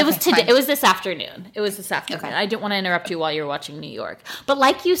 it was today. Fine. It was this afternoon. Okay. I didn't want to interrupt you while you were watching New York. But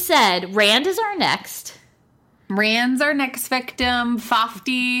like you said, Rand is our next. Rand's our next victim.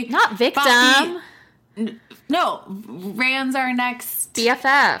 Fafty. Not victim. Fafty, no, Rand's our next.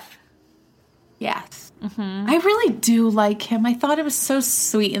 BFF. Yes. Mm-hmm. I really do like him. I thought it was so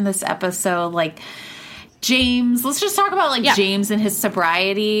sweet in this episode. Like, James, let's just talk about James and his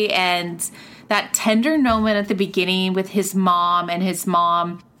sobriety and that tender moment at the beginning with his mom and his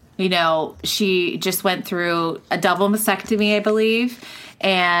mom. You know, she just went through a double mastectomy, I believe.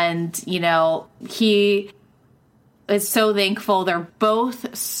 And, you know, he is so thankful. They're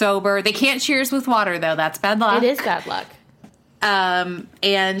both sober. They can't cheers with water, though. That's bad luck. It is bad luck. And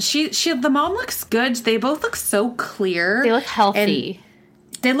the mom looks good. They both look so clear. They look healthy.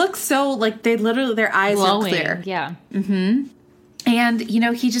 They look so, like, their eyes glowing, are clear. Yeah. Mm-hmm. And, you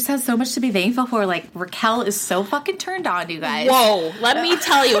know, he just has so much to be thankful for. Like, Raquel is so fucking turned on, you guys. Whoa, let me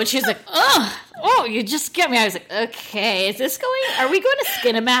tell you. And she's like, oh, you just get me. I was like, okay, are we going to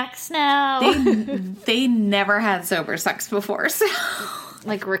Skinamax now? They never had sober sex before, so...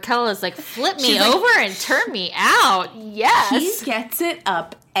 Like, Raquel is like, flip me over and turn me out. Yes. He gets it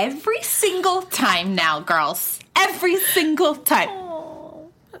up every single time now, girls. Every single time. Oh,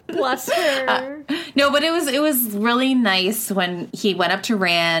 bless her. No, but it was really nice when he went up to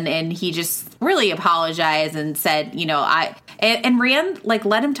Rand and he just really apologized and said, you know, and Rand, like,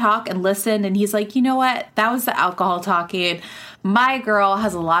 let him talk and listen. And he's like, you know what? That was the alcohol talking. My girl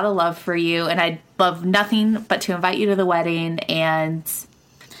has a lot of love for you. And I'd love nothing but to invite you to the wedding. And...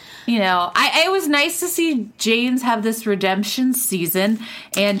 you know, it was nice to see James have this redemption season,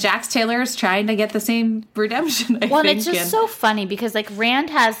 and Jax Taylor is trying to get the same redemption, I think. It's just so funny because, like,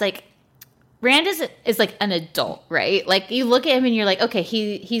 Rand is like an adult, right? Like, you look at him and you're like, okay,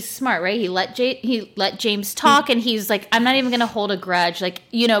 he's smart, right? He let James talk, and he's like, I'm not even going to hold a grudge, like,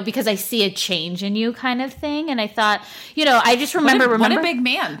 you know, because I see a change in you, kind of thing. And I thought, you know, I just remember what a big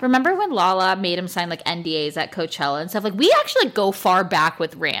man. Remember when Lala made him sign like NDAs at Coachella and stuff? Like, we actually go far back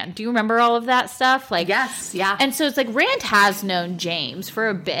with Rand. Do you remember all of that stuff? Like, yes, yeah. And so it's like Rand has known James for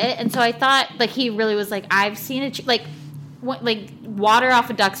a bit, and so I thought, like, he really was like, I've seen it, like water off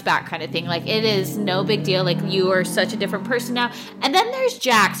a duck's back kind of thing. Like, it is no big deal. Like, you are such a different person now. And then there's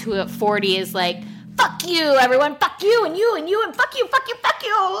Jax, who at 40 is like, fuck you, everyone, fuck you, and fuck you, fuck you, fuck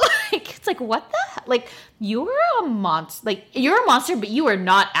you. Like, it's like, what the hell? Like, you're a monster. Like, you're a monster, but you are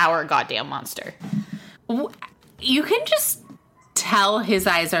not our goddamn monster. You can just tell his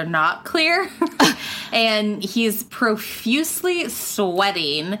eyes are not clear. And he's profusely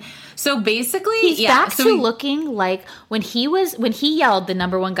sweating. So basically, he's back to looking like when he yelled the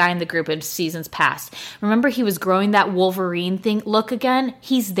number one guy in the group in seasons past. Remember, he was growing that Wolverine look again?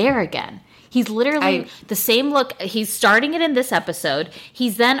 He's there again. He's literally the same look. He's starting it in this episode.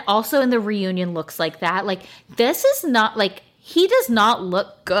 He's then also in the reunion looks like that. Like, this is not, like, he does not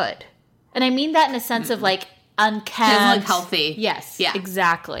look good. And I mean that in a sense of, like, unkempt. He doesn't look healthy. Yes, yeah,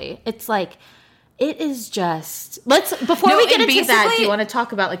 exactly. It's like, it is just, before we get into that, do you want to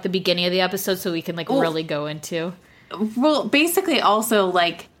talk about, like, the beginning of the episode so we can, like, really go into? Well, basically also,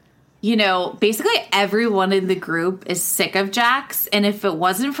 like, you know, basically everyone in the group is sick of Jax, and if it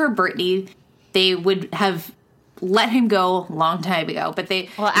wasn't for Brittany, they would have let him go a long time ago. But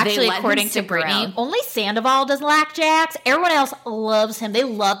actually, according to Brittany, only Sandoval doesn't like Jax. Everyone else loves him. They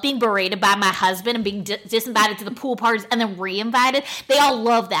love being berated by my husband and being disinvited to the pool parties and then re-invited. They all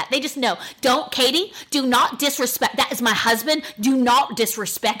love that. They just know, Katie, do not disrespect. That is my husband. Do not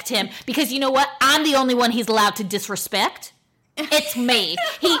disrespect him, because you know what? I'm the only one he's allowed to disrespect. It's me.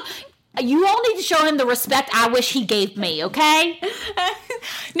 You all need to show him the respect I wish he gave me, okay?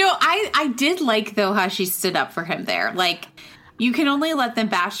 No, I did like, though, how she stood up for him there. Like, you can only let them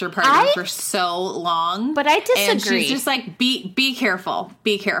bash your partner for so long. But I disagree. And she's just like, be careful.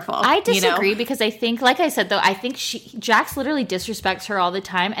 Be careful. I disagree, because I think, like I said, though, I think Jax literally disrespects her all the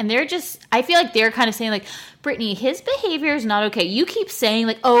time. And I feel like they're kind of saying, like, Brittany, his behavior is not okay. You keep saying,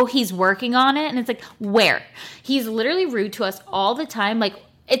 like, oh, he's working on it. And it's like, where? He's literally rude to us all the time. Like,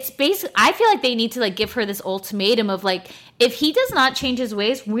 it's basically, I feel like they need to, like, give her this ultimatum of, like, if he does not change his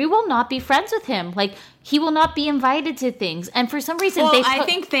ways, we will not be friends with him. Like, he will not be invited to things. And for some reason, I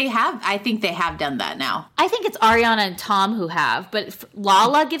think they have done that now. I think it's Ariana and Tom who have, but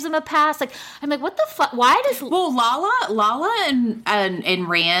Lala gives him a pass. Like, I'm like, what the fuck? Why does Lala and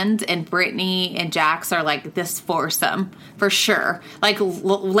Rand and Brittany and Jax are like this foursome for sure. Like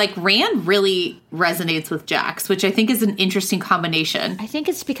Rand really resonates with Jax, which I think is an interesting combination. I think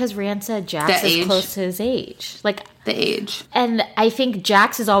it's because Rand said Jax is close to his age. Like, the age. And I think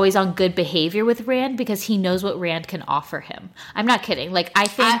Jax is always on good behavior with Rand because he knows what Rand can offer him. I'm not kidding. Like, I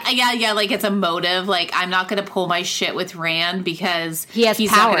think... yeah, like it's a motive. Like, I'm not going to pull my shit with Rand because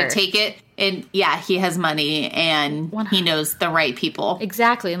he's power. Not going to take it. And yeah, he has money and he knows the right people.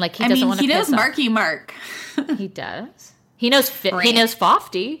 Exactly. And like, he doesn't want to he knows Marky Mark. He does. He knows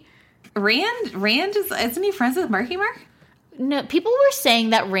Fofty. Rand isn't he friends with Marky Mark? No, people were saying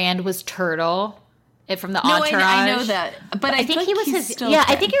that Rand was Turtle. From the Entourage. I know that, but I think he was his. Yeah,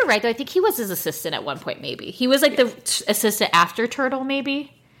 I think you're right. Though I think he was his assistant at one point. Maybe he was like the assistant after Turtle.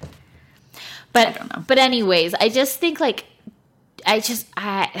 Maybe, but I don't know. But anyways, I just think like okay.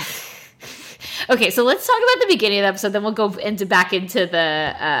 So let's talk about the beginning of the episode. Then we'll go back into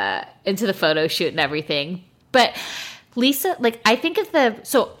the photo shoot and everything. But Lisa, like, I think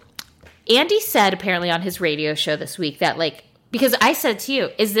Andy said apparently on his radio show this week that, like, because I said to you,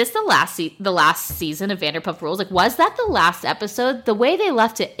 is this the last season of Vanderpump Rules? Like, was that the last episode? The way they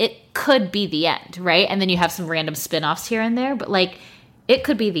left it, it could be the end, right? And then you have some random spinoffs here and there, but, like, it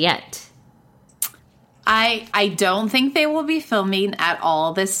could be the end. I don't think they will be filming at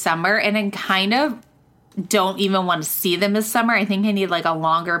all this summer, and I kind of don't even want to see them this summer. I think I need, like, a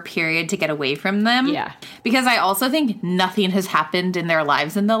longer period to get away from them. Yeah. Because I also think nothing has happened in their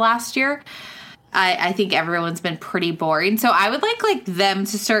lives in the last year. I think everyone's been pretty boring. So I would like them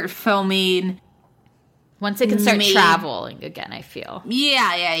to start filming. Once they can start traveling again, I feel.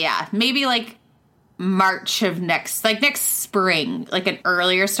 Yeah. Maybe like March of next spring. Like an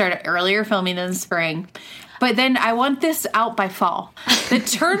earlier filming in the spring. But then I want this out by fall. The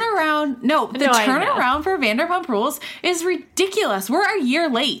turnaround, turnaround for Vanderpump Rules is ridiculous. We're a year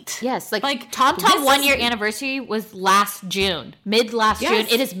late. Yes, like Tom 1 year anniversary was last June, June.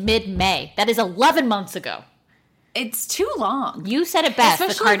 It is mid-May. That is 11 months ago. It's too long. You said it best.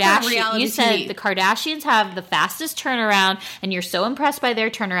 Especially the Kardashians have the fastest turnaround, and you're so impressed by their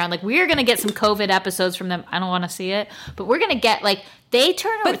turnaround. Like, we're going to get some COVID episodes from them. I don't want to see it, but we're going to get, like, they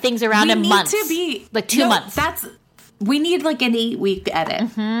turn things around in months. Like 2 months. We need like an 8-week edit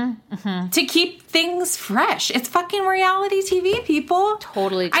to keep things fresh. It's fucking reality TV, people.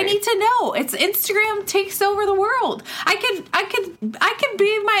 Totally agree. I need to know. It's Instagram takes over the world. I could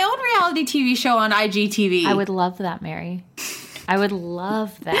be my own reality TV show on IGTV. I would love that, Mary. I would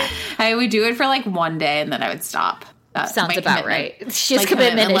love that. I would do it for like one day and then I would stop. Sounds about right. She has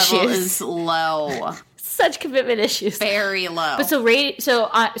commitment issues. Level is low. Such commitment issues. Very low. But so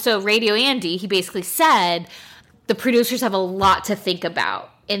Radio Andy, he basically said the producers have a lot to think about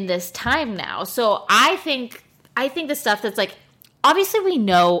in this time now. So I think the stuff that's like, obviously we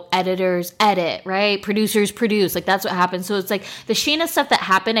know editors edit, right? Producers produce, like that's what happens. So it's like the Sheena stuff that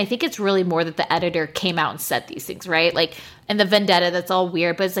happened, I think it's really more that the editor came out and said these things, right? Like, and the vendetta, that's all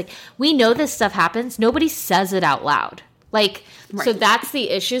weird. But it's like, we know this stuff happens. Nobody says it out loud. Like, so that's the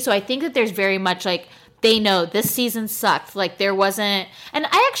issue. So I think that there's very much like, they know this season sucked. Like, there wasn't, and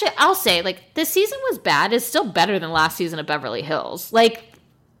I'll say, like, this season was bad. It's still better than last season of Beverly Hills. Like,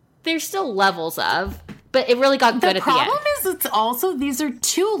 there's still levels of, but it really got good at the end. The problem is it's also, these are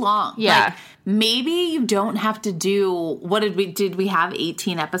too long. Yeah. Like, maybe you don't have to do, what did we have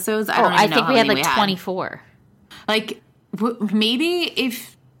 18 episodes? I think we had like 24. Like, maybe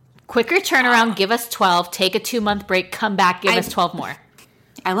if... Quicker turnaround, give us 12, take a 2-month break, come back, give us 12 more.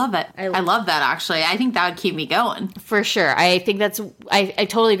 I love it. I love that, actually. I think that would keep me going. For sure. I think that's, I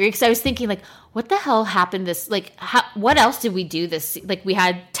totally agree. Because I was thinking, like, what the hell happened what else did we do this? Like, we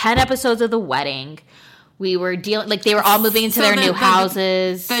had 10 episodes of The Wedding. We were dealing, like, they were all moving into their new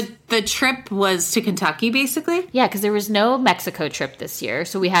houses. The trip was to Kentucky, basically? Yeah, because there was no Mexico trip this year.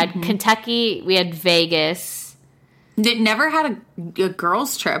 So we had Kentucky, we had Vegas. It never had a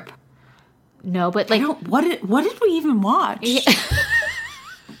girls' trip. No, but, like... What did we even watch? Yeah.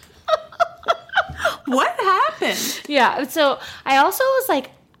 What happened? Yeah, so I also was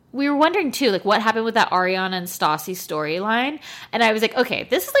like, we were wondering too, like, what happened with that Ariana and Stassi storyline? And I was like, okay,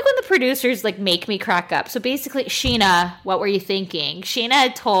 this is like when the producers like make me crack up. So basically, Sheena, what were you thinking? Sheena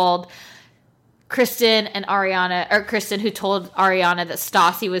had told Kristen and Ariana, or Kristen who told Ariana that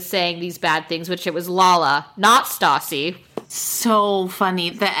Stassi was saying these bad things, which it was Lala, not Stassi. So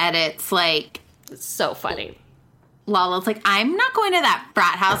funny. The edits, like, so funny. Lala's like, I'm not going to that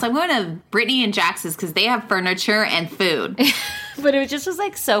frat house. I'm going to Brittany and Jax's because they have furniture and food. But it just was,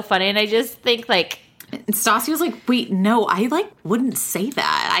 like, so funny. And I just think, like... And Stassi was like, wait, no, I, like, wouldn't say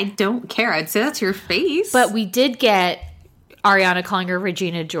that. I don't care. I'd say that to your face. But we did get Ariana calling her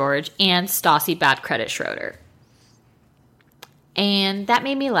Regina George and Stassi bad credit Schroeder. And that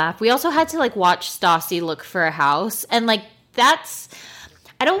made me laugh. We also had to, like, watch Stassi look for a house. And, like, that's...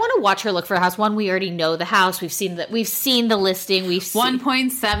 I don't want to watch her look for a house. One, we already know the house. We've seen the listing. We've seen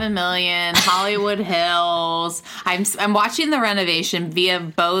 1.7 million, Hollywood Hills. I'm watching the renovation via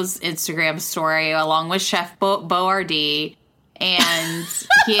Beau's Instagram story along with Chef Boyardee. And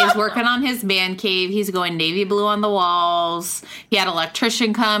he is working on his man cave. He's going navy blue on the walls. He had an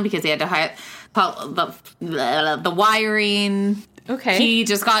electrician come because he had to hire the wiring. Okay. He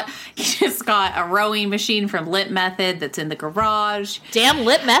just got a rowing machine from Lit Method that's in the garage. Damn,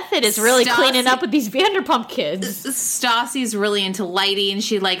 Lit Method is really cleaning up with these Vanderpump kids. Stassi's really into lighting.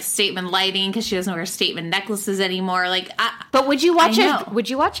 She likes statement lighting because she doesn't wear statement necklaces anymore. But would you watch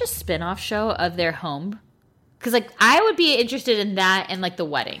a spin-off show of their home? Because, like, I would be interested in that and, like, The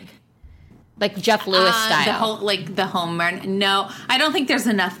Wedding. Like Jeff Lewis style. The home. No, I don't think there's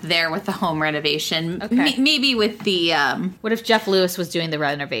enough there with the home renovation. Okay. Maybe with the... what if Jeff Lewis was doing the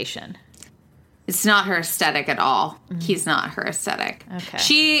renovation? It's not her aesthetic at all. Mm-hmm. He's not her aesthetic. Okay.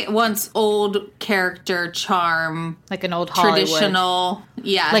 She wants old character charm. Like an old Hollywood. Traditional.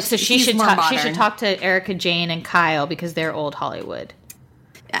 Yeah. Like, so she should talk to Erica Jane and Kyle because they're old Hollywood.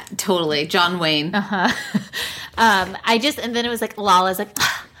 Yeah, totally. John Wayne. Uh-huh. And then it was like, Lala's like...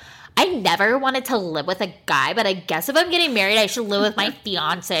 I never wanted to live with a guy, but I guess if I'm getting married, I should live with my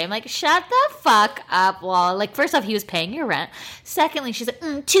fiance. I'm like, shut the fuck up, Lala. Like, first off, he was paying your rent. Secondly, she's like,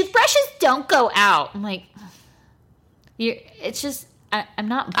 toothbrushes don't go out. I'm like, it's just, I'm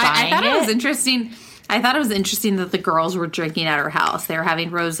not buying it. I thought it was interesting. I thought it was interesting that the girls were drinking at her house. They were having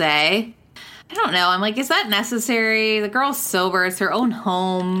rosé. I don't know. I'm like, is that necessary? The girl's sober. It's her own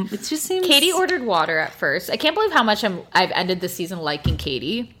home. It just seems... Katie ordered water at first. I can't believe how much I've ended the season liking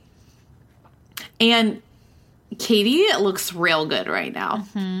Katie. And Katie looks real good right now.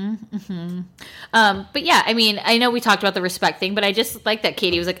 Mm-hmm, mm-hmm. But yeah, I mean, I know we talked about the respect thing, but I just like that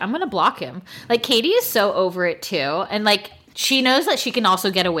Katie was like, I'm going to block him. Like, Katie is so over it too. And like, she knows that she can also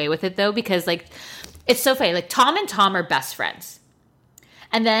get away with it though, because like, it's so funny. Like, Tom and Tom are best friends.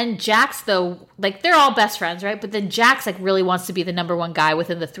 And then Jax, though, like, they're all best friends, right? But then Jax, like, really wants to be the number one guy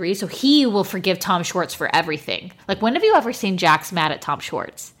within the three, so he will forgive Tom Schwartz for everything. Like, when have you ever seen Jax mad at Tom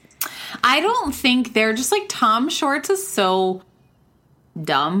Schwartz? I don't think they're just, like, Tom Schwartz is so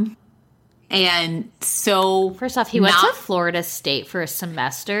dumb and so... First off, he went to Florida State for a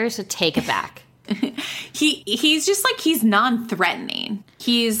semester, so take it back. He's just, like, he's non-threatening.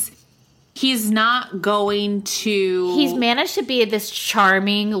 He's not going to... He's managed to be this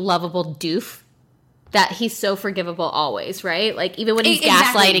charming, lovable doof that he's so forgivable always, right? Like, even when he's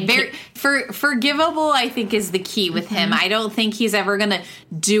gaslighting... Forgivable, I think, is the key with him. I don't think he's ever going to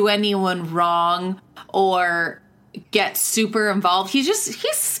do anyone wrong or get super involved. He's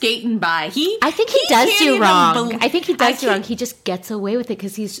skating by. I think he does do wrong. I think he does do wrong. He just gets away with it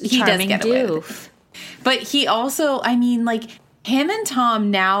because he's a charming doof. But he also, I mean, like... Him and Tom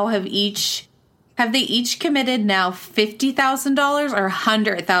now have Have they each committed now $50,000 or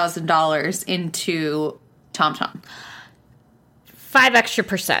 $100,000 into TomTom? 5%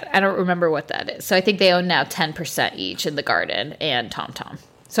 extra. I don't remember what that is. So I think they own now 10% each in the Garden and TomTom.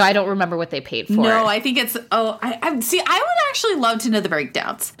 So I don't remember what they paid for. No, I think it's, I would actually love to know the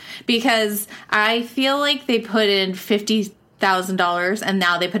breakdowns, because I feel like they put in $50,000 and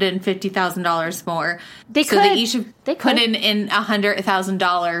now they put in $50,000 more. They each put in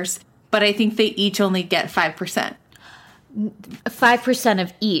 $100,000, but I think they each only get 5%. 5%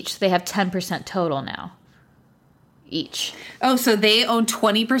 of each. They have 10% total now. Each. Oh, so they own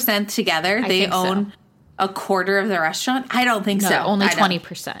 20% together? They own a quarter of the restaurant? I don't think so. Only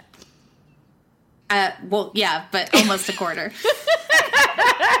 20%. Well, yeah, but almost a quarter.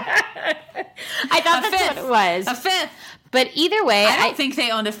 I thought that's what it was. A fifth. But either way, I don't think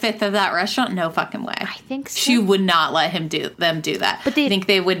they owned a fifth of that restaurant. No fucking way. I think so. She would not let them do that. But I think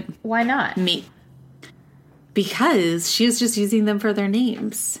they would. Why not? Because she was just using them for their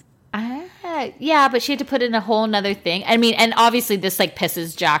names. Yeah, but she had to put in a whole nother thing. I mean, and obviously this like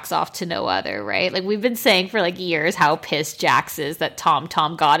pisses Jax off to no other, right? Like we've been saying for like years how pissed Jax is that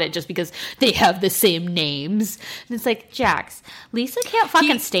TomTom got it just because they have the same names. And it's like, Jax, Lisa can't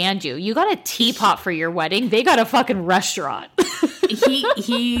fucking stand you. You got a teapot for your wedding. They got a fucking restaurant.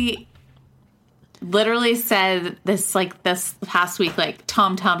 He literally said this past week, like,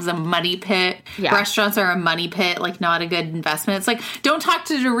 TomTom's a money pit. Yeah. Restaurants are a money pit, like, not a good investment. It's like, don't talk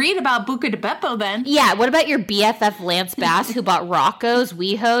to Dorit about Buca de Beppo then. Yeah, what about your BFF Lance Bass who bought Rocco's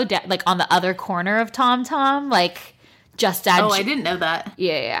WeHo, like, on the other corner of TomTom? Like, just add... Oh, I didn't know that.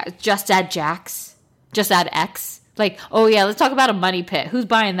 Yeah. Just add Jax. Just add X. Like, oh, yeah, let's talk about a money pit. Who's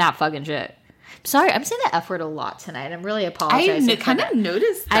buying that fucking shit? Sorry, I'm saying the F word a lot tonight. I'm really apologizing. I kind of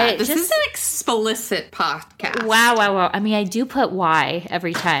noticed that. This is an explicit podcast. Wow. I mean, I do put Y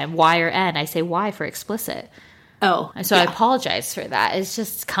every time. Y or N. I say Y for explicit. Oh. And so I apologize for that. It's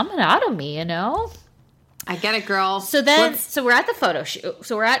just coming out of me, you know? I get it, girl. So then, so we're at the photo shoot.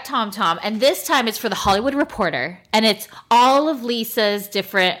 So we're at TomTom. And this time it's for the Hollywood Reporter. And it's all of Lisa's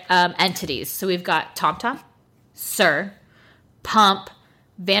different entities. So we've got TomTom, Sir, Pump,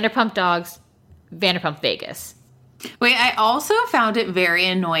 Vanderpump Dogs, Vanderpump Vegas. Wait, I also found it very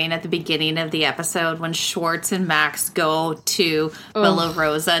annoying at the beginning of the episode when Schwartz and Max go to Villa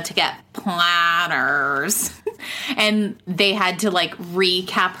Rosa to get platters. And they had to, like,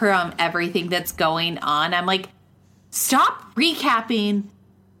 recap her on everything that's going on. I'm like, stop recapping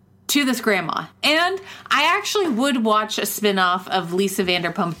to this grandma. And I actually would watch a spinoff of Lisa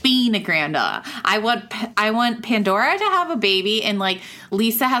Vanderpump being a grandma. I want Pandora to have a baby, and like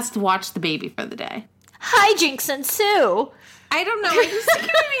Lisa has to watch the baby for the day. Hi, Jinx and Sue. I don't know. I just think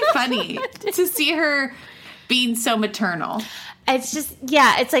it would be funny to see her being so maternal. It's just,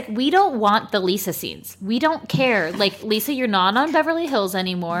 yeah, it's like we don't want the Lisa scenes. We don't care. Like, Lisa, you're not on Beverly Hills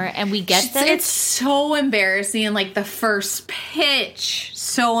anymore, and we get that. It's so embarrassing. Like, the first pitch,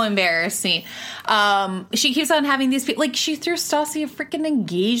 so embarrassing. She keeps on having these people. Like, she threw Stassi a freaking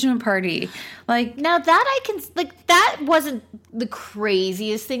engagement party. Like, now that I can, like, that wasn't the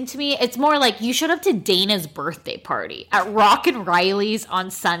craziest thing to me. It's more like you showed up to Dana's birthday party at Rock and Riley's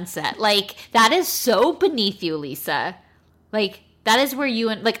on Sunset. Like, that is so beneath you, Lisa. Like, that is where you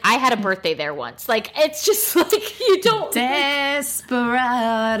and, like, I had a birthday there once. Like, it's just like, you don't. Desperado.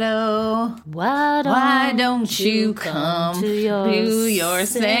 Why don't you come to your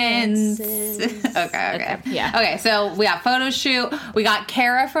senses? Okay. Yeah. Okay, so we got photo shoot. We got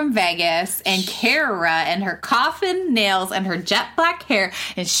Kara from Vegas, and Kara and her coffin nails and her jet black hair.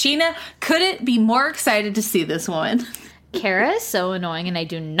 And Sheena couldn't be more excited to see this woman. Kara is so annoying, and I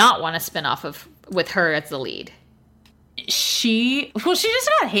do not want to spin off with her as the lead. She just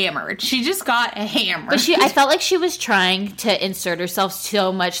got hammered. She just got hammered. But I felt like she was trying to insert herself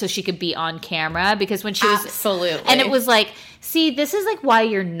so much so she could be on camera, because when she was... Absolutely. And it was like, see, this is like why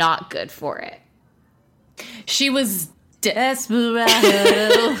you're not good for it. She was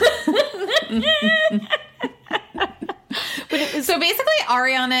desperado. So basically,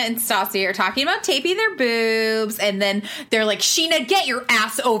 Ariana and Stassi are talking about taping their boobs, and then they're like, Sheena, get your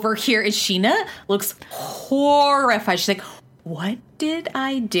ass over here. And Sheena looks horrified. She's like, what did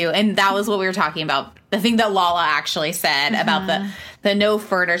I do? And that was what we were talking about. The thing that Lala actually said about the no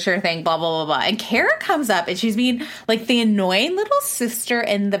furniture thing, blah, blah, blah, blah. And Kara comes up, and she's being like the annoying little sister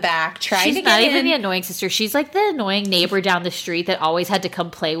in the back trying to get in. She's not even the annoying sister. She's like the annoying neighbor down the street that always had to come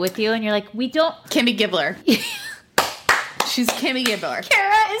play with you. And you're like, we don't... Kimmy Gibbler. She's Kimmy Gibbler.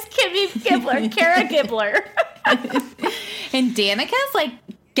 Kara is Kimmy Gibbler. Kara Gibbler. And Danica's like,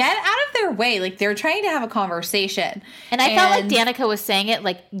 get out of their way. Like, they're trying to have a conversation. And I felt like Danica was saying it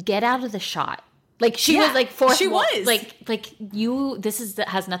like, get out of the shot. Like she was like fourth. She was like you.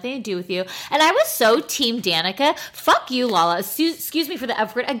 Has nothing to do with you. And I was so team Danica. Fuck you, Lala. Excuse me for the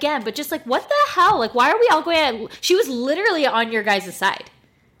F word again, but just like what the hell? Like why are we all going? She was literally on your guys' side.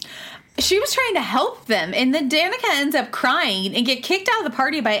 She was trying to help them, and then Danica ends up crying and get kicked out of the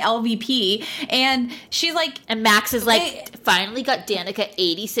party by LVP, and she's like... And Max is like, finally got Danica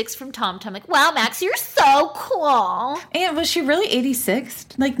 86 from Tom Tom. Like, wow, Max, you're so cool. And was she really 86?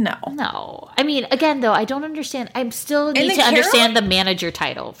 Like, no. No. I mean, again, though, I don't understand. I still need to understand the manager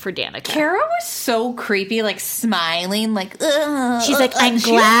title for Danica. Kara was so creepy, like, smiling, like, ugh. She's like, I'm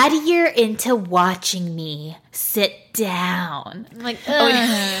glad you're into watching me. Sit down. I'm like,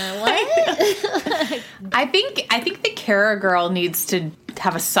 what? I think the Kara girl needs to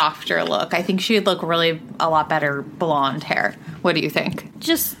have a softer look. I think she'd look really a lot better blonde hair. What do you think?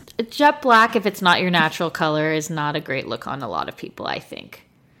 Just jet black, if it's not your natural color, is not a great look on a lot of people, I think.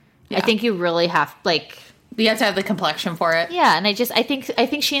 Yeah. I think you really have, like... You have to have the complexion for it. Yeah, and I think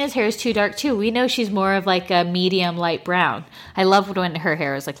Sheena's hair is too dark too. We know she's more of like a medium light brown. I love when her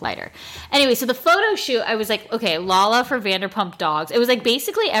hair is like lighter. Anyway, so the photo shoot, I was like, okay, Lala for Vanderpump Dogs. It was like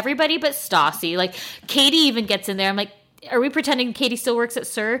basically everybody but Stassi. Like Katie even gets in there. I'm like, are we pretending Katie still works at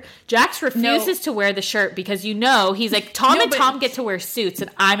SUR? Jax refuses to wear the shirt because he's like, Tom and Tom get to wear suits and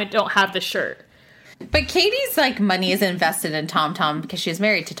I don't have the shirt. But Katie's like money is invested in Tom Tom because she's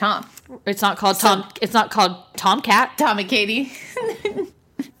married to Tom. It's not called Tom. It's not called Tomcat. Tom and Katie.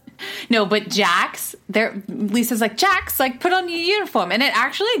 No, but Jax, Lisa's like, Jax, like put on your uniform, and it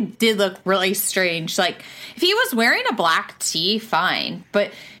actually did look really strange. Like if he was wearing a black tee, fine,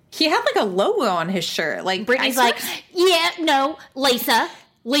 but he had like a logo on his shirt. Like Brittany's like, yeah, no, Lisa,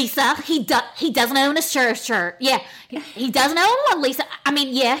 he doesn't own a shirt. Yeah, he doesn't own one, Lisa. I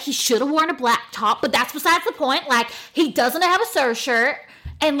mean, yeah, he should have worn a black top, but that's besides the point. Like, he doesn't have a SUR shirt,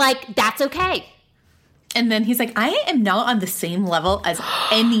 and, like, that's okay. And then he's like, I am not on the same level as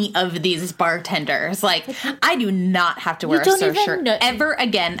any of these bartenders. Like, I do not have to wear a SUR shirt ever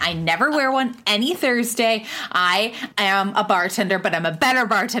again. I never wear one any Thursday. I am a bartender, but I'm a better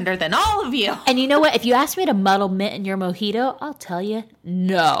bartender than all of you. And you know what? If you ask me to muddle mint in your mojito, I'll tell you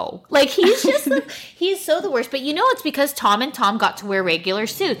no. Like, he's just, he's so the worst. But you know it's because Tom and Tom got to wear regular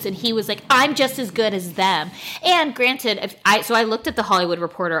suits. And he was like, I'm just as good as them. And granted, I looked at the Hollywood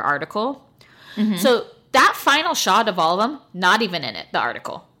Reporter article. Mm-hmm. So that final shot of all of them, not even in it, the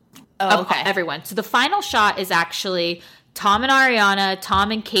article. Oh, okay. Everyone. So the final shot is actually Tom and Ariana,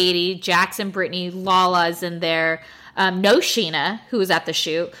 Tom and Katie, Jax and Brittany, Lala's in there. No Sheena, who was at the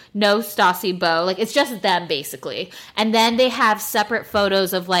shoot. No Stassi Bo. Like, it's just them, basically. And then they have separate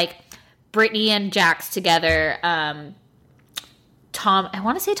photos of, like, Brittany and Jax together. Tom, I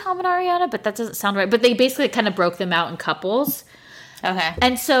want to say Tom and Ariana, but that doesn't sound right. But they basically kind of broke them out in couples. Okay.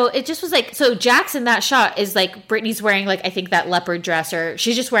 And so it just was like, so Jax in that shot is like, Brittany's wearing like, I think that leopard dress, or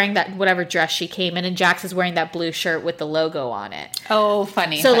she's just wearing that whatever dress she came in, and Jax is wearing that blue shirt with the logo on it. Oh,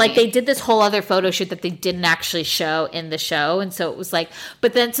 funny. So like they did this whole other photo shoot that they didn't actually show in the show. And so it was like,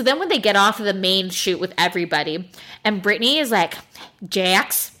 but then when they get off of the main shoot with everybody, and Brittany is like,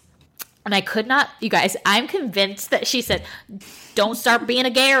 Jax, and I could not, you guys, I'm convinced that she said, don't start being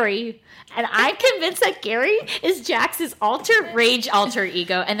a Gary. And I'm convinced that Gary is Jax's alter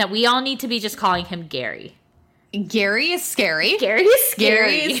ego, and that we all need to be just calling him Gary. Gary is scary. Gary is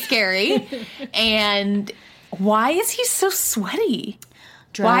scary. Gary is scary. And why is he so sweaty?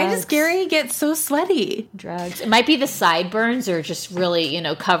 Drugs. Why does Gary get so sweaty? Drugs. It might be the sideburns, or just really,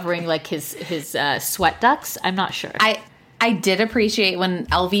 covering like his sweat ducts. I'm not sure. I did appreciate when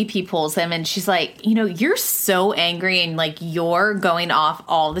LVP pulls him and she's like, you're so angry and like you're going off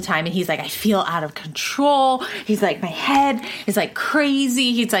all the time. And he's like, I feel out of control. He's like, my head is like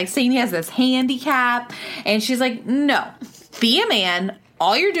crazy. He's like saying he has this handicap. And she's like, no, be a man.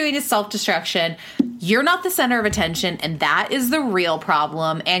 All you're doing is self-destruction. You're not the center of attention, and that is the real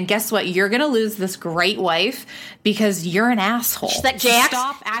problem. And guess what? You're going to lose this great wife because you're an asshole. She's like, Jax,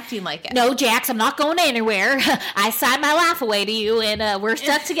 stop acting like it. No, Jax, I'm not going anywhere. I signed my life away to you, and we're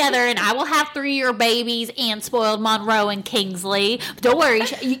stuck together, and I will have 3 of your babies and spoiled Monroe and Kingsley. Don't worry,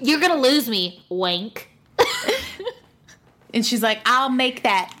 you're going to lose me. Wink. And she's like, I'll make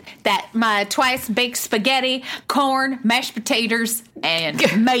that my twice baked spaghetti, corn, mashed potatoes,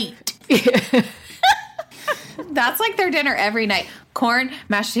 and meat. That's like their dinner every night. Corn,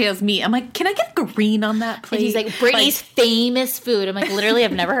 mashed potatoes, meat. I'm like, can I get green on that plate? And he's like, Brittany's famous food. I'm like, literally,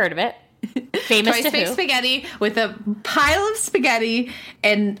 I've never heard of it. Famous twice to baked who? Spaghetti with a pile of spaghetti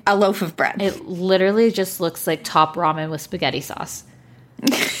and a loaf of bread. It literally just looks like top ramen with spaghetti sauce.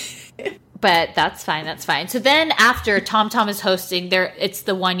 But that's fine. That's fine. So then after Tom is hosting it's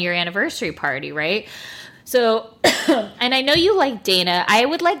the 1 year anniversary party, right? So, and I know you like Dana. I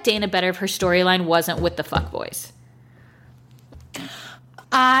would like Dana better if her storyline wasn't with the fuckboys.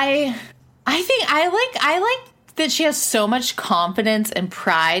 I think I like that she has so much confidence and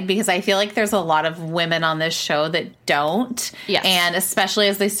pride, because I feel like there's a lot of women on this show that don't. Yes. And especially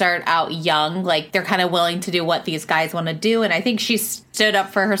as they start out young, like they're kind of willing to do what these guys want to do. And I think she stood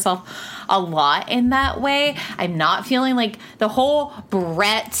up for herself a lot in that way. I'm not feeling like the whole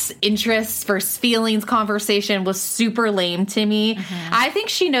Brett's interests versus feelings conversation was super lame to me. Mm-hmm. I think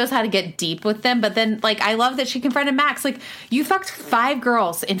she knows how to get deep with them. But then, like, I love that she confronted Max. Like, you fucked 5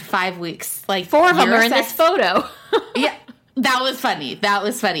 girls in 5 weeks. Like, 4 of them are in this photo. Yeah, that was funny. That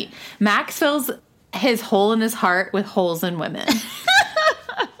was funny. Max fills his hole in his heart with holes in women.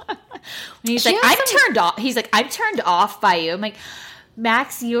 He's like, I'm turned off. He's like, I'm turned off by you. I'm like,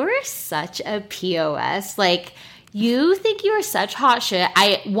 Max, you're such a POS. Like, you think you are such hot shit.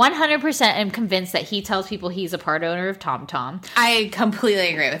 I 100% am convinced that he tells people he's a part owner of TomTom. I completely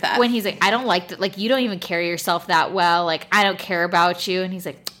agree with that. When he's like, I don't like that. Like, you don't even carry yourself that well. Like, I don't care about you. And he's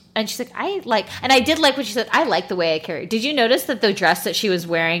like, and she's like, and I did like what she said. I like the way I carry. Did you notice that the dress that she was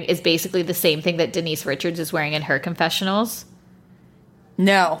wearing is basically the same thing that Denise Richards is wearing in her confessionals?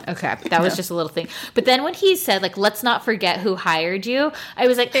 No. Okay. That was just a little thing. But then when he said, like, let's not forget who hired you, I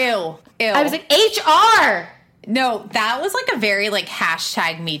was like, ew. I was like, HR. No, that was like a very like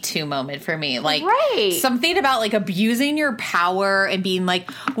hashtag Me Too moment for me. Like, right. Something about like abusing your power and being like,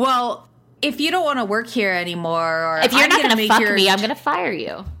 well, if you don't want to work here anymore, or if you're not going to fuck me, I'm going to fire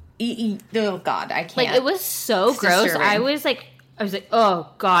you. Oh God, I can't. Like, it was so it's gross. Disturbing. I was like,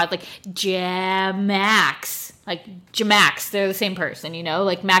 oh God, like Max, like Max, they're the same person, you know?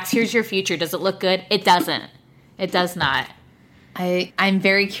 Like, Max, here's your future. Does it look good? It doesn't. It does not. I'm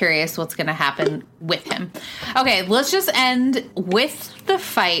very curious what's going to happen with him. Okay, let's just end with the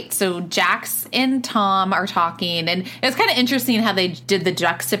fight. So Jax and Tom are talking, and it's kind of interesting how they did the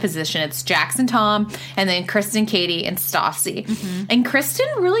juxtaposition. It's Jax and Tom, and then Kristen, Katie, and Stassi. Mm-hmm. And Kristen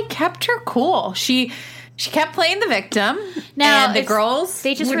really kept her cool. She kept playing the victim. Now, and the girls,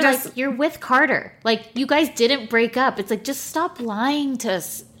 they just were like, you're with Carter. Like, you guys didn't break up. It's like, just stop lying to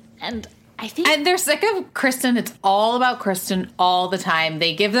us. And they're sick of Kristen. It's all about Kristen all the time.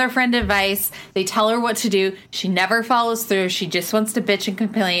 They give their friend advice. They tell her what to do. She never follows through. She just wants to bitch and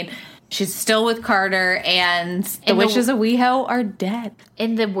complain. She's still with Carter, and the witches of WeHo are dead.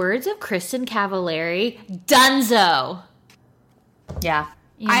 In the words of Kristen Cavallari, dunzo. Yeah.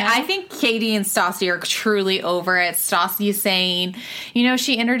 You know? I think Katie and Stassi are truly over it. Stassi saying, you know,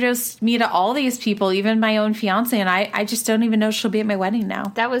 she introduced me to all these people, even my own fiance, and I just don't even know she'll be at my wedding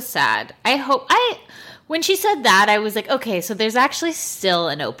now. That was sad. When she said that, I was like, okay, so there's actually still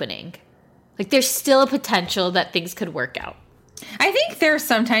an opening. Like, there's still a potential that things could work out. I think there's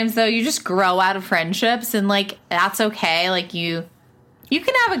sometimes, though, you just grow out of friendships, and, like, that's okay. Like, you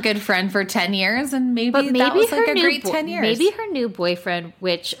can have a good friend for 10 years, and maybe that was like a great 10 years. Maybe her new boyfriend,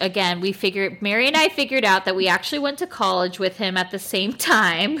 which, again, Mary and I figured out that we actually went to college with him at the same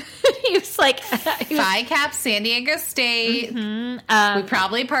time. He was like... Phi Cap, San Diego State. Mm-hmm. We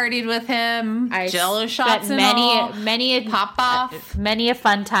probably partied with him. Jello shots and many a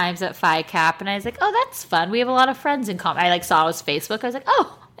fun times at Phi Cap. And I was like, oh, that's fun. We have a lot of friends in common. I, saw his Facebook. I was like,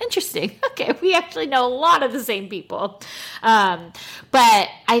 oh, interesting. Okay, we actually know a lot of the same people. But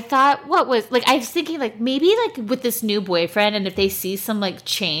I thought, I was thinking, maybe, with this new boyfriend, and if they see some,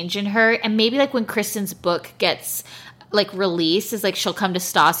 change in her, and maybe, when Kristen's book gets, released, is, she'll come to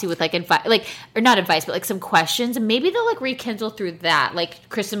Stassi with, advice, or not advice, but, some questions, and maybe they'll, rekindle through that.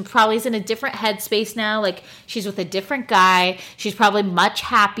 Kristen probably is in a different headspace now. She's with a different guy. She's probably much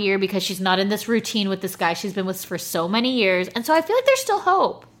happier because she's not in this routine with this guy she's been with for so many years. And so I feel like there's still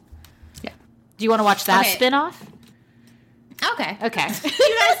hope. Yeah. Do you want to watch that spinoff? Okay. You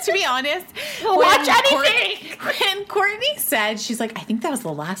guys, to be honest, we'll watch anything. When Courtney said, she's like, I think that was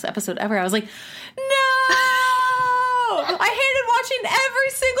the last episode ever. I was like, no. I hated watching every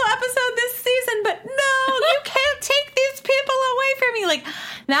single episode this season, but no, you can't take these people away from me.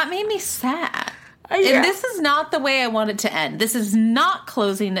 That made me sad. Yeah. And this is not the way I want it to end. This is not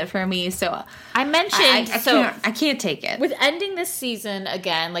closing it for me. So I mentioned, I can't take it. With ending this season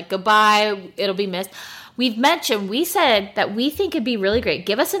again, goodbye, it'll be missed. We said that we think it'd be really great.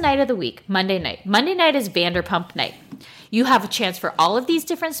 Give us a night of the week, Monday night. Monday night is Vanderpump night. You have a chance for all of these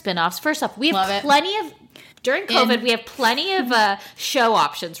different spinoffs. First off, we have plenty of During COVID, we have plenty of show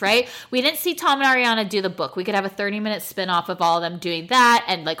options, right? We didn't see Tom and Ariana do the book. We could have a 30-minute spin-off of all of them doing that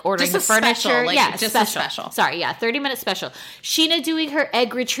and like ordering the furniture. Special, yeah, just special. a special. Sorry, yeah, 30-minute special. Sheena doing her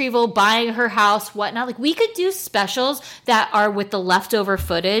egg retrieval, buying her house, whatnot. Like we could do specials that are with the leftover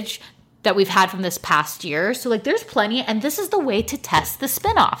footage that we've had from this past year. So like there's plenty, and this is the way to test the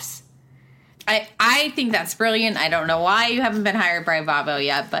spin-offs. I think that's brilliant. I don't know why you haven't been hired by Bravo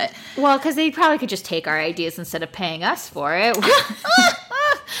yet, but... Well, because they probably could just take our ideas instead of paying us for it.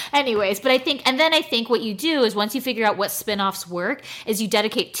 Anyways, but I think what you do is once you figure out what spin-offs work is you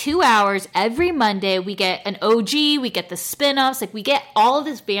dedicate 2 hours every Monday. We get an OG, we get the spin-offs, like we get all of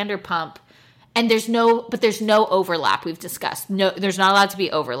this Vanderpump, and there's no overlap. We've discussed. No, there's not allowed to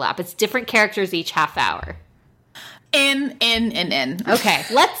be overlap. It's different characters each half hour. In. Okay,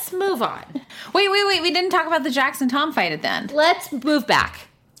 let's move on. Wait. We didn't talk about the Jax and Tom fight at the end. Let's move back.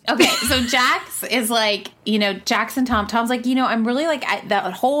 Okay, so Jax is like, Jax and Tom's like, I'm really like,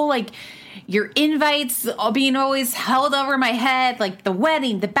 that whole like, your invites all being always held over my head, like the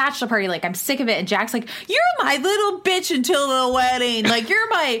wedding, the bachelor party, like I'm sick of it. And Jack's like, you're my little bitch until the wedding. Like you're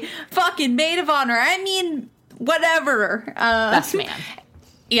my fucking maid of honor. I mean, whatever. Best man.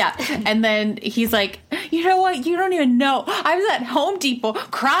 Yeah. And then he's like, you know what? You don't even know. I was at Home Depot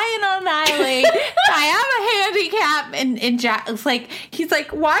crying on an island. I have a handicap. And Jack's like, he's like,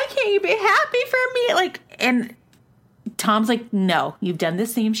 why can't you be happy for me? Like, and Tom's like, no, you've done the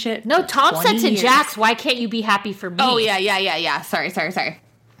same shit. No, Tom said to Jax, why can't you be happy for me? Oh, yeah. Sorry.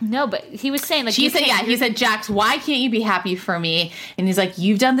 No, but he was saying like he said, Jax, why can't you be happy for me? And he's like,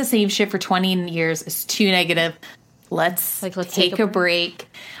 you've done the same shit for 20 years. It's too negative. Let's take a break.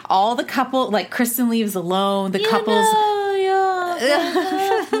 All the couple, like Kristen leaves alone. The couples.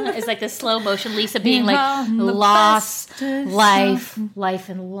 It's like the slow motion Lisa being like, lost, life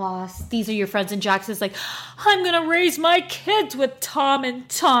and loss. These are your friends. And Jax is like, I'm going to raise my kids with Tom and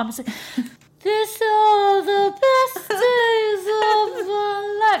Tom. It's like, this are the best days of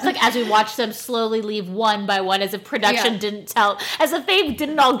my life. It's like as we watch them slowly leave one by one, as if production didn't tell, as if they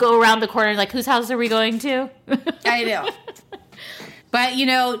didn't all go around the corner like, whose house are we going to? I know. But,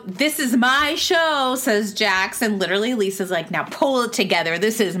 this is my show, says Jax. And literally Lisa's like, now pull it together.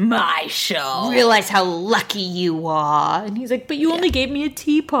 This is my show. Realize how lucky you are. And he's like, but you only gave me a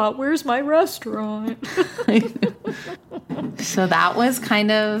teapot. Where's my restaurant? So that was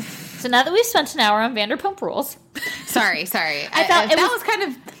kind of... So now that we've spent an hour on Vanderpump Rules. Sorry. I thought that was kind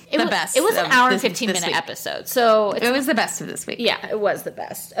of the best. It was an hour and 15-minute episode. So it was the best of this week. Yeah, it was the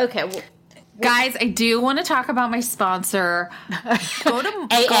best. Okay, well... Guys, I do want to talk about my sponsor. Go to more.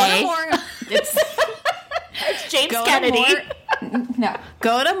 It's James Kennedy.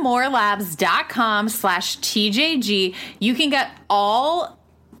 Go to morelabs.com/TJG. You can get all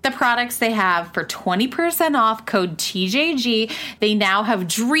the products they have for 20% off, code TJG. They now have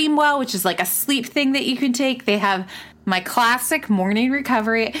Dreamwell, which is like a sleep thing that you can take. They have my classic morning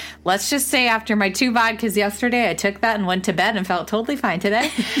recovery. Let's just say after my 2 vodkas yesterday, I took that and went to bed and felt totally fine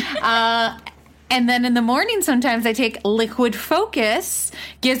today. And then in the morning, sometimes I take Liquid Focus.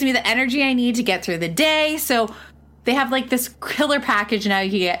 Gives me the energy I need to get through the day. So they have like this killer package now.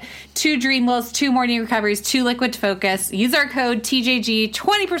 You can get 2 Dreamwells, 2 morning recoveries, 2 Liquid Focus. Use our code TJG,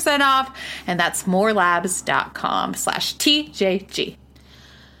 20% off. And that's morelabs.com/TJG.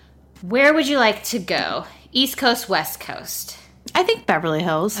 Where would you like to go? East Coast, West Coast? I think Beverly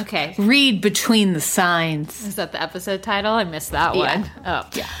Hills. Okay. Read between the signs. Is that the episode title? I missed that one. Yeah. Oh.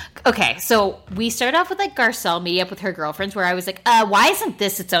 Yeah. Okay, so we started off with like Garcelle meeting up with her girlfriends where I was like, why isn't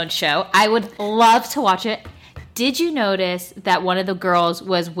this its own show? I would love to watch it. Did you notice that one of the girls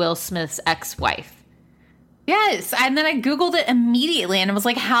was Will Smith's ex-wife? Yes, and then I Googled it immediately, and I was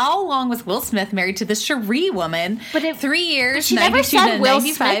like, how long was Will Smith married to this Cherie woman? But 3 years, but she never said Will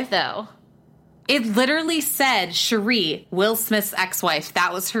Smith, though. It literally said Cherie, Will Smith's ex-wife.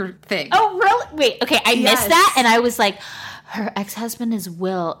 That was her thing. Oh, really? Wait, okay, I missed that, and I was like, her ex-husband is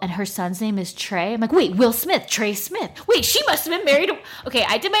Will, and her son's name is Trey. I'm like, wait, Will Smith, Trey Smith. Wait, she must have been married to... Okay,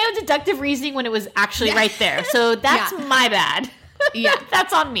 I did my own deductive reasoning when it was actually right there. So that's my bad. Yeah.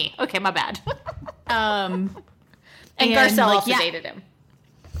 That's on me. Okay, my bad. And Garcelle also dated him.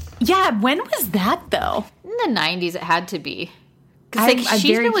 Yeah, when was that, though? In the 90s, it had to be. Because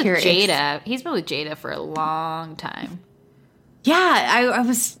she's been with Jada. He's been with Jada for a long time. Yeah, I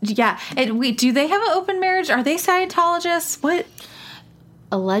was, And wait, do they have an open marriage? Are they Scientologists? What?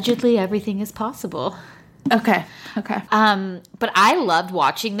 Allegedly, everything is possible. Okay. But I loved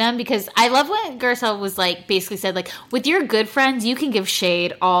watching them because I love when Garcelle was like, basically said like, with your good friends, you can give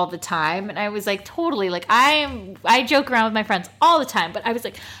shade all the time. And I was like, totally. Like I joke around with my friends all the time, but I was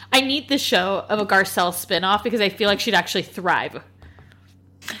like, I need the show of a Garcelle spinoff because I feel like she'd actually thrive.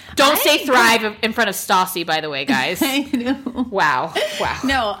 Don't say thrive in front of Stassi, by the way, guys. I know. Wow.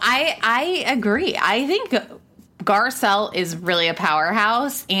 No, I agree. I think Garcelle is really a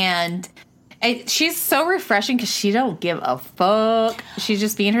powerhouse, and she's so refreshing because she don't give a fuck. She's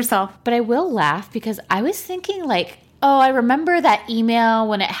just being herself. But I will laugh because I was thinking like, oh, I remember that email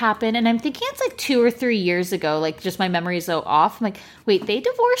when it happened, and I'm thinking it's like 2 or 3 years ago. Like, just my memory is so off. I'm like, wait, they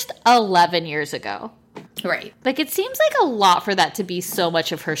divorced 11 years ago. Right. Like, it seems like a lot for that to be so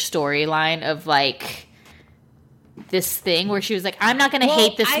much of her storyline of, like, this thing where she was like, I'm not going to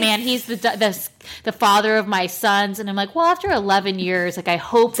hate this man. He's the father of my sons. And I'm like, well, after 11 years, like, I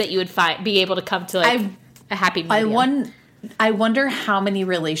hope that you would be able to come to, like, a happy medium. I wonder how many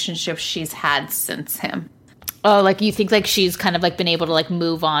relationships she's had since him. Oh, like, you think, like, she's kind of, like, been able to, like,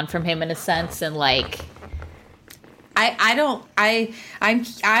 move on from him in a sense and, like...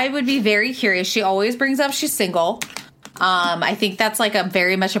 I would be very curious. She always brings up she's single. I think that's like a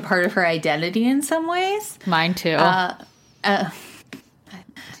very much a part of her identity in some ways. Mine too. I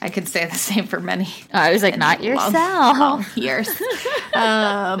could say the same for many. I was like, not yourself. Long years.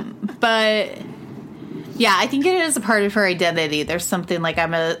 But yeah, I think it is a part of her identity. There's something like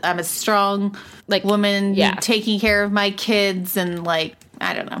I'm a strong like woman taking care of my kids and like.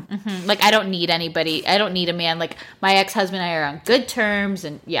 I don't know. Mm-hmm. Like, I don't need anybody. I don't need a man. Like, my ex-husband and I are on good terms.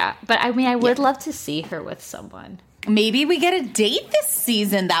 And, yeah. But, I mean, I would love to see her with someone. Maybe we get a date this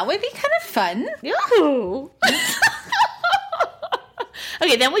season. That would be kind of fun. Ooh.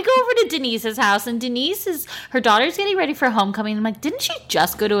 Okay, then we go over to Denise's house. And her daughter's getting ready for homecoming. I'm like, didn't she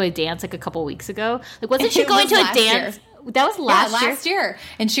just go to a dance, like, a couple weeks ago? Like, wasn't she going to a dance? Year. That was last year.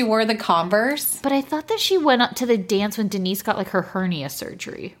 And she wore the Converse. But I thought that she went up to the dance when Denise got, like, her hernia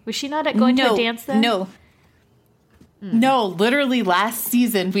surgery. Was she not going to a dance then? No. No, literally last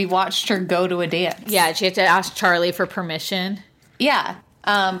season we watched her go to a dance. Yeah, she had to ask Charlie for permission. Yeah.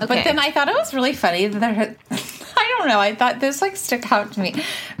 But then I thought it was really funny that I don't know. I thought this, like, stuck out to me.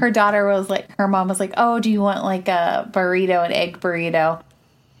 Her mom was like, oh, do you want, like, a burrito, an egg burrito?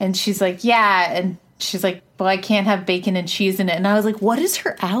 And she's like, yeah. And she's like, well, I can't have bacon and cheese in it. And I was like, what is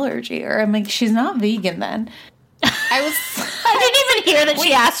her allergy? Or I'm like, she's not vegan then. I didn't even hear that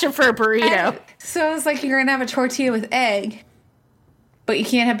she asked her for a burrito. So I was like, you're going to have a tortilla with egg, but you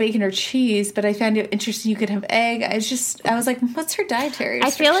can't have bacon or cheese. But I found it interesting you could have egg. I was like, what's her dietary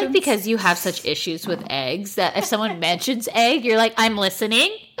restrictions? I feel like because you have such issues with eggs that if someone mentions egg, you're like, I'm listening.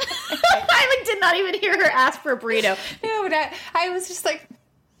 I like did not even hear her ask for a burrito. No, but I was just like,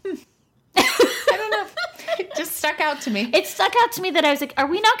 I don't know. It just stuck out to me. It stuck out to me that I was like, are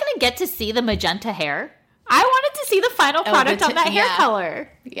we not going to get to see the magenta hair? I wanted to see the final product on that hair color.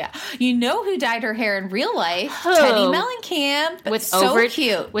 Yeah. You know who dyed her hair in real life? Teddy Mellencamp. With so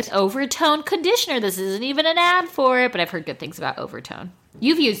cute. With Overtone conditioner. This isn't even an ad for it, but I've heard good things about Overtone.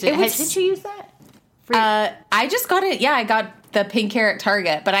 You've used it. Didn't you use that? I just got it. Yeah, I got the pink hair at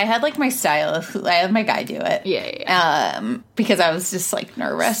Target, but I had like my stylist. I had my guy do it. Yeah. Because I was just like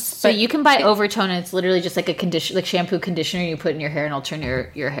nervous. So you can buy Overtone, and it's literally just like a like shampoo conditioner you put in your hair, and it'll turn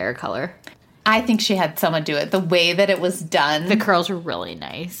your hair color. I think she had someone do it. The way that it was done, the curls were really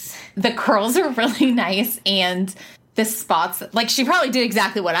nice. The curls are really nice, and the spots. Like she probably did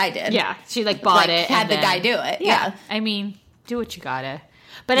exactly what I did. Yeah, she like bought it. Had the guy do it. Yeah. I mean, do what you gotta.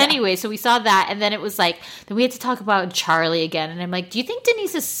 But anyway, so we saw that, and then it was like, then we had to talk about Charlie again, and I'm like, do you think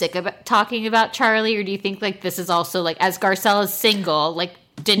Denise is sick of talking about Charlie, or do you think, like, this is also, like, as Garcelle is single, like,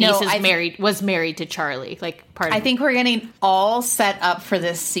 Denise was married to Charlie, like, I think we're getting all set up for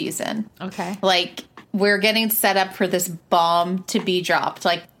this season. Okay. Like, we're getting set up for this bomb to be dropped.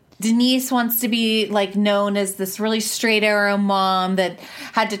 Like, Denise wants to be, like, known as this really straight arrow mom that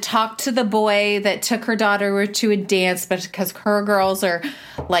had to talk to the boy that took her daughter to a dance, but because her girls are,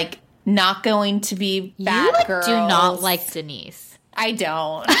 like, not going to be bad girls. You do not like Denise. I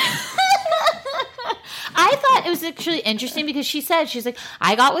don't. I thought it was actually interesting because she's like,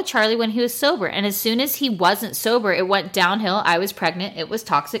 I got with Charlie when he was sober, and as soon as he wasn't sober, it went downhill. I was pregnant. It was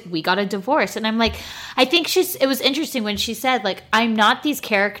toxic. We got a divorce. And I'm like, I think it was interesting when she said, like, I'm not these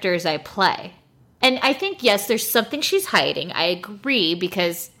characters I play. And I think, yes, there's something she's hiding. I agree,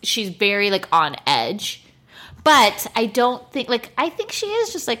 because she's very, like, on edge. But I don't think, like, I think she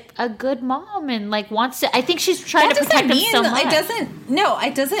is just, like, a good mom and, like, wants to, I think she's trying to protect him so much.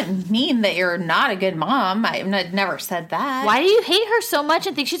 It doesn't mean that you're not a good mom. I've never said that. Why do you hate her so much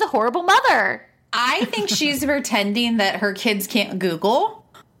and think she's a horrible mother? I think she's pretending that her kids can't Google.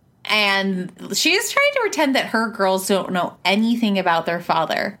 And she's trying to pretend that her girls don't know anything about their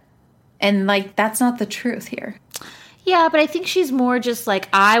father. And, like, that's not the truth here. Yeah, but I think she's more just like,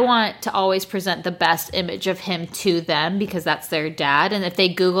 I want to always present the best image of him to them because that's their dad. And if they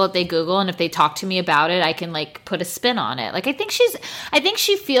Google it, they Google. And if they talk to me about it, I can, like, put a spin on it. Like, I think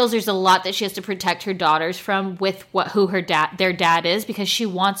she feels there's a lot that she has to protect her daughters from with who their dad is, because she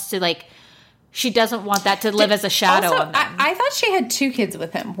wants to, like, she doesn't want that to live as a shadow also, on them. I thought she had 2 kids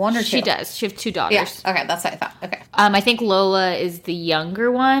with him. 1 or 2. She does. She has 2 daughters. Yeah. Okay, that's what I thought. Okay. I think Lola is the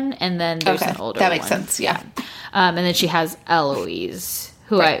younger one, and then there's an older one. That makes sense, yeah. And then she has Eloise,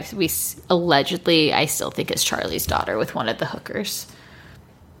 who right. we allegedly, I still think is Charlie's daughter with one of the hookers.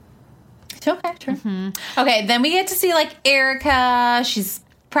 Okay, true. Mm-hmm. Okay, then we get to see, like, Erica. She's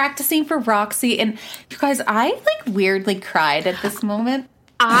practicing for Roxy. And, you guys, I, like, weirdly cried at this moment.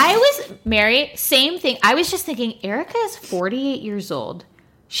 Mary, same thing. I was just thinking, Erica is 48 years old.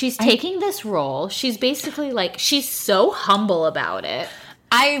 She's taking this role. She's basically, like, she's so humble about it.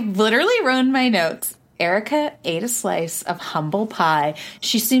 I literally wrote in my notes, Erica ate a slice of humble pie.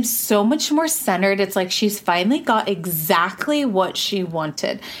 She seems so much more centered. It's like she's finally got exactly what she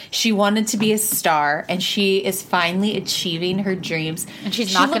wanted. She wanted to be a star, and she is finally achieving her dreams. And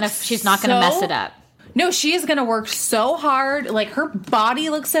she's not gonna mess it up. No, she is gonna work so hard. Like, her body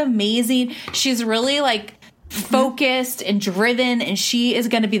looks amazing. She's really, like, focused and driven, and she is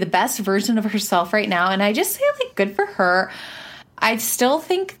gonna be the best version of herself right now. And I just say, like, good for her. I still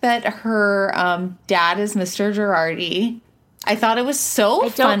think that her dad is Mr. Girardi. I thought it was so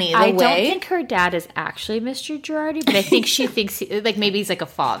funny. I don't think her dad is actually Mr. Girardi, but I think she thinks like maybe he's like a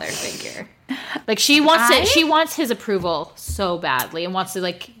father figure. Like, she wants his approval so badly, and wants to,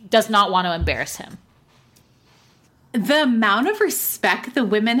 like, does not want to embarrass him. The amount of respect the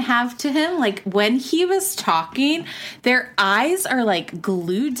women have to him, like, when he was talking, their eyes are, like,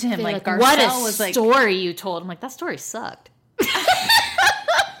 glued to him. Like, what a story you told. I'm like, that story sucked.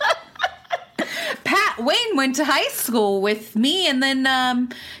 Pat Wayne went to high school with me, and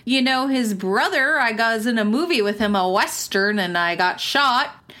then, his brother, I was in a movie with him, a Western, and I got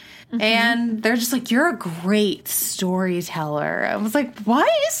shot. Mm-hmm. And they're just like, you're a great storyteller. I was like, why are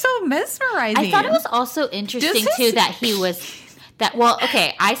you so mesmerizing? I thought it was also interesting, too, that he was...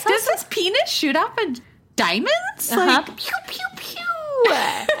 I saw... Does his penis shoot up in diamonds? Uh-huh. Like, pew, pew, pew.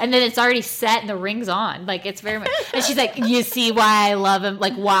 And then it's already set and the ring's on. Like, it's very much... And she's like, you see why I love him?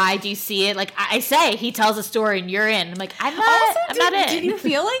 Like, why do you see it? Like, I say, he tells a story and you're in. I'm like, I'm not in. Did you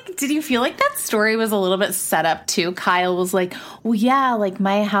feel like that story was a little bit set up too? Kyle was like, well, yeah, like,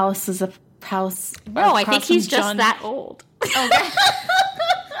 my house is a house. No, I think he's just that old. Okay. I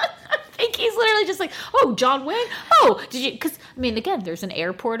think he's literally just like, oh, John Wayne? Oh, did you... Because, I mean, again, there's an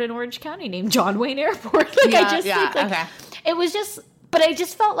airport in Orange County named John Wayne Airport. Like, okay. It was just... But I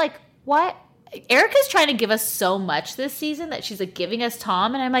just felt like, what? Erica's trying to give us so much this season that she's, like, giving us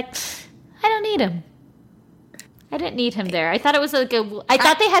Tom, and I'm like, I don't need him. I didn't need him there. I thought it was like I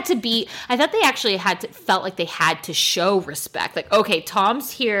thought they actually felt like they had to show respect. Like, okay, Tom's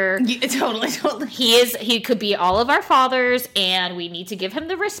here. Yeah, totally. He could be all of our fathers, and we need to give him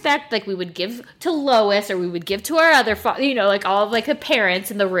the respect like we would give to Lois, or we would give to our other like all of, like, the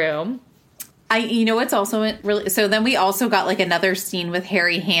parents in the room. It's also really... So then we also got, like, another scene with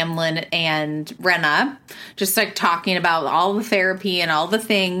Harry Hamlin and Renna, just, like, talking about all the therapy and all the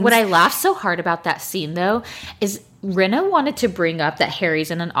things. What I laughed so hard about that scene, though, is Renna wanted to bring up that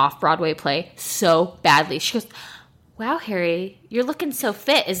Harry's in an off-Broadway play so badly. She goes, wow, Harry, you're looking so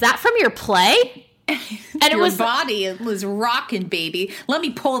fit. Is that from your play? And your body was rocking, baby. Let me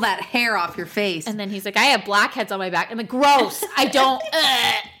pull that hair off your face. And then he's like, I have blackheads on my back. I'm like, gross. I don't...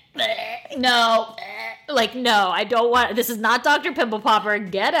 No, like, no, I don't want, this is not Dr. Pimple Popper,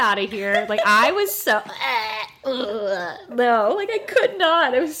 get out of here. Like, I was so, no, like, I could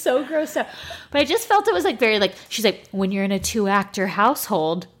not, it was so gross out. But I just felt it was, like, very, like, she's like, when you're in a 2-actor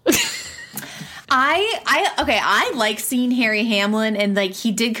household. I like seeing Harry Hamlin, and, like,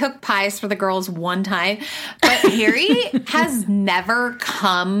 he did cook pies for the girls one time, but Harry has never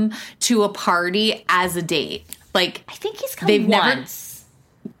come to a party as a date. Like, I think he's come once.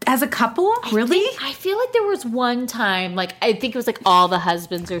 As a couple? Really? I feel like there was one time, like, I think it was, like, all the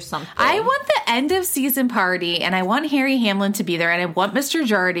husbands or something. I want the end of season party, and I want Harry Hamlin to be there, and I want Mr.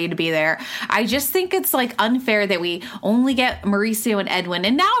 Girardi to be there. I just think it's, like, unfair that we only get Mauricio and Edwin,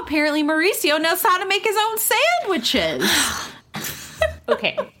 and now apparently Mauricio knows how to make his own sandwiches.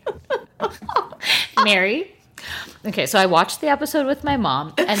 Okay. Mary. Okay, so I watched the episode with my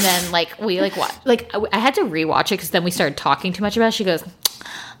mom, and then, like, we, like, what? Like, I had to rewatch it because then we started talking too much about it. She goes...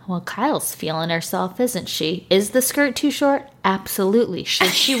 Well, Kyle's feeling herself, isn't she? Is the skirt too short? Absolutely.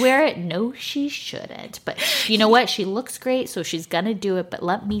 Should she wear it? No, she shouldn't. But you know what? She looks great, so she's going to do it. But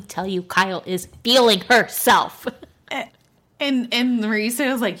let me tell you, Kyle is feeling herself. And Marisa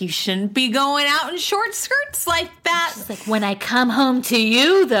was like, you shouldn't be going out in short skirts like that. She's like, when I come home to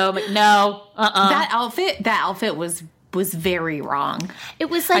you, though. I'm like, no, That outfit was very wrong. It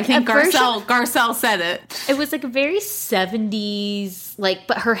was like, I think Garcelle said it. It was like a very 70s, like,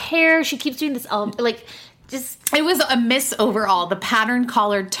 but her hair, she keeps doing this, like, just. It was a miss overall. The pattern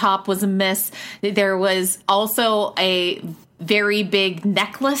collared top was a miss. There was also a very big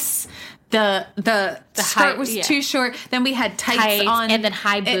necklace. The skirt was too short. Then we had tights on. And then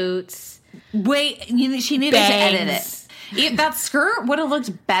high boots. Wait, she needed to edit it. That skirt would have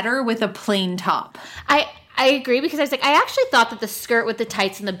looked better with a plain top. I agree, because I was like, I actually thought that the skirt with the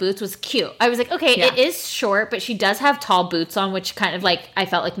tights and the boots was cute. I was like, okay, It is short, but she does have tall boots on, which kind of like, I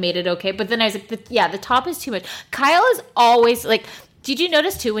felt like made it okay. But then I was like, the top is too much. Kyle is always like, did you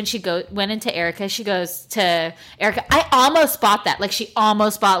notice too when she went into Erica, she goes to Erica, I almost bought that. Like, she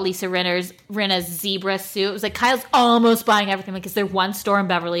almost bought Lisa Rinna's zebra suit. It was like, Kyle's almost buying everything. Like, is there one store in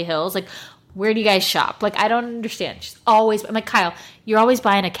Beverly Hills? Like, where do you guys shop? Like, I don't understand. She's always, I'm like, Kyle, you're always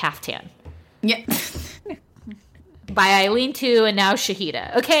buying a caftan. Yeah. By Eileen too, and now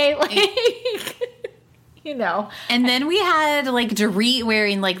Shahida. Okay, like, you know. And then we had like Dorit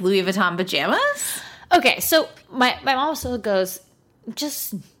wearing like Louis Vuitton pajamas. Okay, so my mom also goes,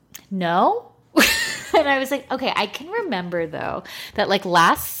 just no. And I was like, okay, I can remember though that like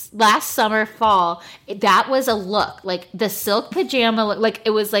last summer, fall, that was a look, like the silk pajama look, like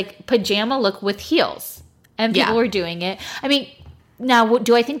it was like pajama look with heels, and people were doing it. I mean. Now,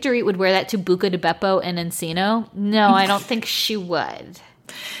 do I think Dorit would wear that to Buca di Beppo and Encino? No, I don't think she would.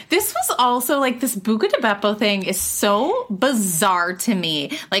 This was also like this Buca di Beppo thing is so bizarre to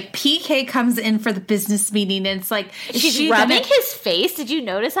me. Like PK comes in for the business meeting and it's like she's rubbing his face. Did you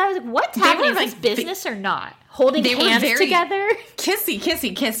notice? I was like, what's happening? Is this business or not? Holding hands together,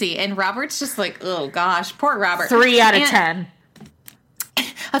 kissy, and Robert's just like, oh gosh, poor Robert. 3 out of 10,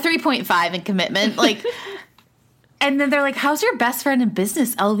 a 3.5 in commitment, like. And then they're like, how's your best friend in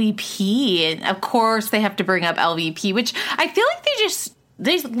business, LVP? And of course they have to bring up LVP, which I feel like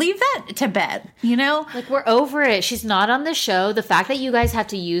they leave that to bed, you know? Like, we're over it. She's not on the show. The fact that you guys have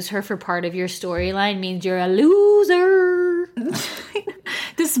to use her for part of your storyline means you're a loser.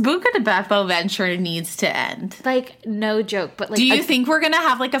 This Buca di Beppo venture needs to end. Like, no joke. But like, do you think we're going to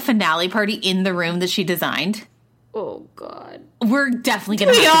have like a finale party in the room that she designed? Oh, God. We're definitely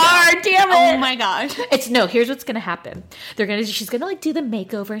going to We are, damn it. Oh, my gosh. Here's what's going to happen. She's going to, like, do the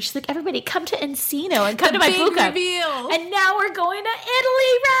makeover, and she's like, everybody, come to Encino and come to my Buca. Reveal. And now we're going to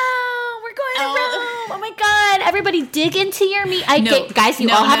Italy, Rome. We're going to Rome. Oh, my God. Everybody, dig into your meat. Guys, you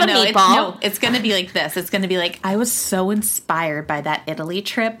all have a meatball. It's going to be like this. It's going to be like, I was so inspired by that Italy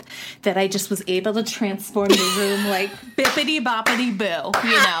trip that I just was able to transform the room like bippity-boppity-boo,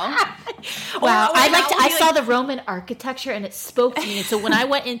 you know? Wow. I saw the Roman architecture and it spoke to me. And so when I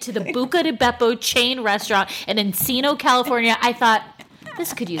went into the Buca di Beppo chain restaurant in Encino, California, I thought,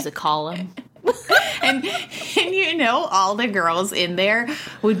 this could use a column. and you know, all the girls in there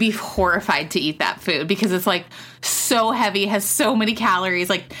would be horrified to eat that food because it's like so heavy, has so many calories.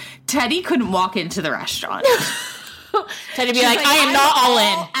 Like Teddy couldn't walk into the restaurant. Teddy be like, I am not all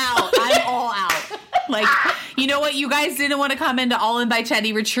in. I'm all out. Like, you know what? You guys didn't want to come into All In by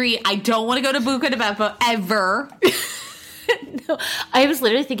Teddy retreat. I don't want to go to Buca di Beppo ever. No, I was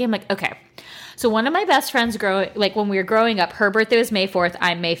literally thinking, like, okay. So one of my best friends, when we were growing up, her birthday was May 4th.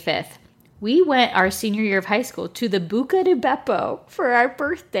 I'm May 5th. We went our senior year of high school to the Buca di Beppo for our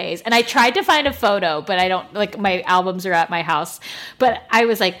birthdays. And I tried to find a photo, but I don't, like, my albums are at my house. But I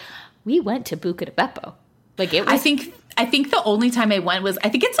was like, we went to Buca di Beppo. Like, it was. I think the only time I went was, I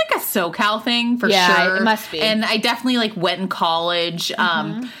think it's like a SoCal thing for sure. Yeah, it must be. And I definitely like went in college.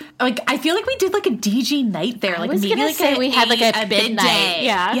 Like, I feel like we did like a DG night there. Like, I was maybe like say we had like a bid night.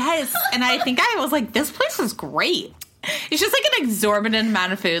 Yeah. Yes. And I think I was like, this place is great. It's just like an exorbitant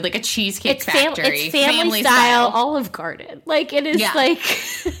amount of food, like a cheesecake factory. It's family style Olive Garden. Like, it is like,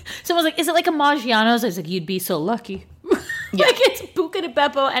 someone's like, is it like a Maggiano's? I was like, you'd be so lucky. Yeah. Like, it's Buca di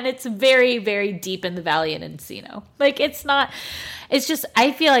Beppo, and it's very, very deep in the valley in Encino. Like, it's not, it's just,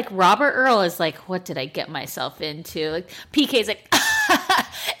 I feel like Robert Earl is like, what did I get myself into? Like, PK's like,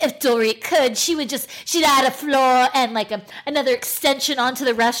 if Dorit could, she'd add a floor and like another extension onto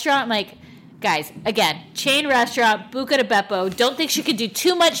the restaurant. I'm like, guys, again, chain restaurant, Buca di Beppo. Don't think she could do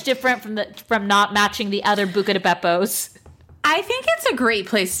too much different from not matching the other Buca di Beppos. I think it's a great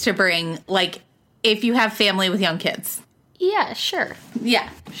place to bring, like, if you have family with young kids. Yeah, sure. Yeah.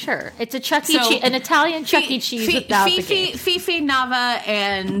 Sure. It's a Chuck E. Cheese, an Italian Chuck E. Cheese without the game. Fifi, Nava,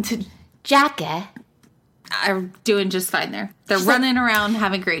 and Jacka are doing just fine there. They're running around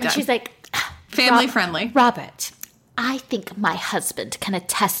having a great time. She's like, family friendly. Robert, I think my husband can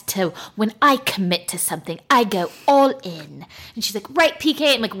attest to when I commit to something, I go all in. And she's like, right, PK?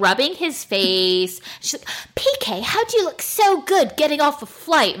 And like rubbing his face. She's like, PK, how do you look so good getting off a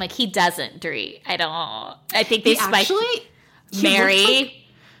flight? I'm like, he doesn't, Dorit. I think they spiked. Actually, Mary.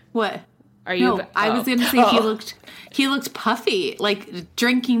 What? Are you? No, I was going to say he looked puffy, like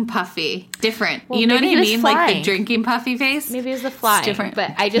drinking puffy. Different. Well, you know what I mean? flying. Like the drinking puffy face. Maybe it was the flying. Different.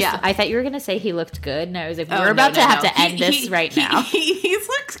 But I thought you were going to say he looked good. And I was like, we're to have to end this right now. He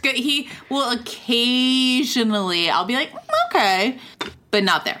looks good. He will occasionally, I'll be like, okay. But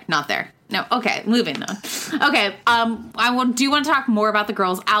not there. Not there. No. Okay. Moving on. Okay. Do want to talk more about the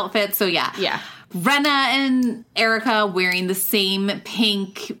girls' outfits. So yeah. Yeah. Rinna and Erica wearing the same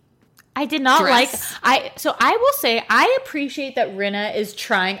pink I did not dress. So I will say I appreciate that Rinna is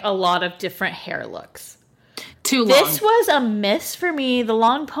trying a lot of different hair looks. Too long. This was a miss for me. The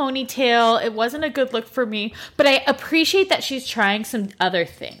long ponytail, it wasn't a good look for me. But I appreciate that she's trying some other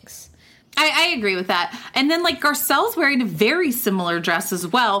things. I agree with that. And then like Garcelle's wearing a very similar dress as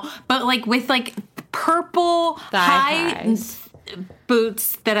well, but like with like purple high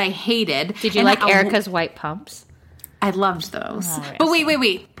boots that I hated. Did you like Erica's white pumps? I loved those. Oh, yes. But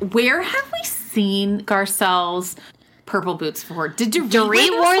wait. Where have we seen Garcelle's purple boots before? Did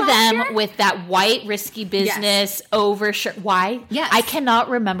Dorit wore them with that white risky business overshirt. Why? Yes. I cannot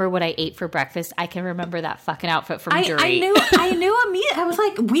remember what I ate for breakfast. I can remember that fucking outfit from Dorit. I knew immediately. I was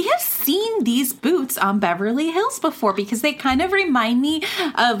like, we have seen these boots on Beverly Hills before because they kind of remind me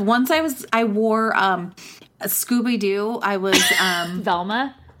of once I wore Scooby-Doo. I was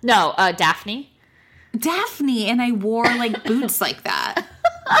Velma? No, Daphne, and I wore like boots like that.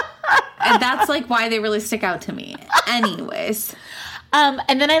 And that's like why they really stick out to me. Anyways.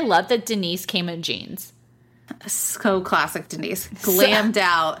 And then I love that Denise came in jeans. So classic Denise. Glammed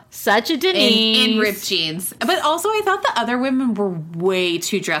out. Such a Denise. In ripped jeans. But also I thought the other women were way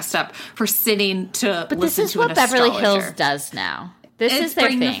too dressed up for sitting to But listen this is to what an Beverly astrologer. Hills does now. This It's is their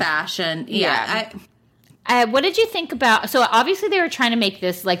bring thing. the fashion. Yeah. What did you think about... So obviously they were trying to make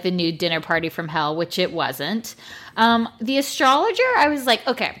this like the new Dinner Party from Hell, which it wasn't. The astrologer, I was like,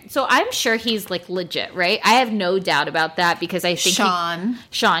 okay, so I'm sure he's like legit, right? I have no doubt about that because I think...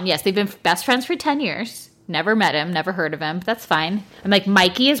 Sean, yes. They've been best friends for 10 years. Never met him, never heard of him. But that's fine. I'm like,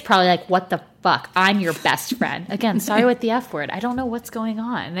 Mikey is probably like, what the fuck? I'm your best friend. Again, sorry with the F word. I don't know what's going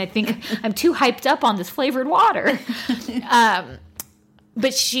on. And I think I'm too hyped up on this flavored water.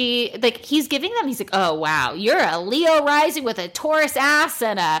 But he's giving them, he's like, oh, wow, you're a Leo rising with a Taurus ass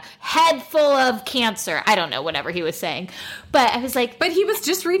and a head full of Cancer. I don't know, whatever he was saying. But I was like... But he was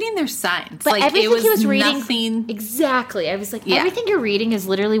just reading their signs. But like, everything he was reading... Nothing... Exactly. I was like, everything you're reading is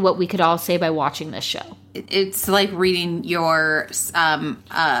literally what we could all say by watching this show. It's like reading your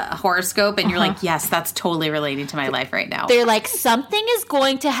horoscope and you're like, yes, that's totally relating to my life right now. They're like, something is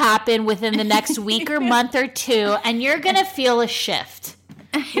going to happen within the next week or month or two, and you're going to feel a shift.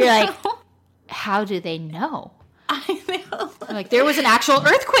 You're like, how do they know? I know. I'm like, there was an actual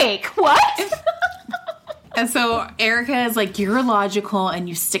earthquake. What? And so Erica is like, you're logical and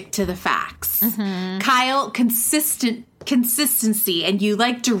you stick to the facts. Mm-hmm. Kyle, consistency, and you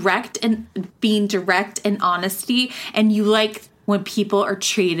like being direct and honesty, and you like when people are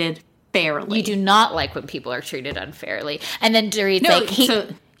treated fairly. You do not like when people are treated unfairly. And then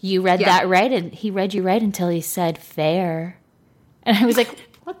Dorit's you read that right, and he read you right until he said fair. And I was like,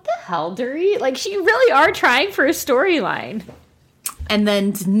 what the hell, Dorit? Like, you really are trying for a storyline. And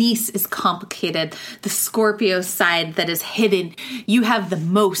then Denise is complicated. The Scorpio side that is hidden. You have the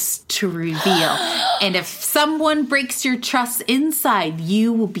most to reveal. And if someone breaks your trust inside,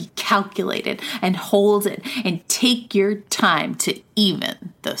 you will be calculated and hold it and take your time to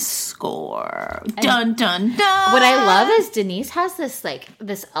even the score. Dun, dun, dun. What I love is Denise has this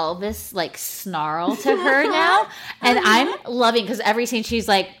Elvis like snarl to her now. And I'm loving because every scene she's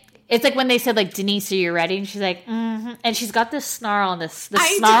like, it's like when they said, like, Denise, are you ready? And she's like, mm-hmm. And she's got this snarl and this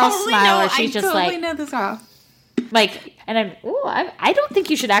snarl smile where she's just like... I totally know this snarl. Like, and I don't think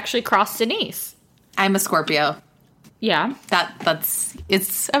you should actually cross Denise. I'm a Scorpio. Yeah.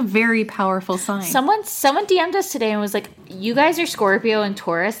 It's a very powerful sign. Someone DM'd us today and was like, you guys are Scorpio and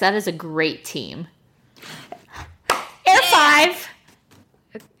Taurus. That is a great team. Air 5.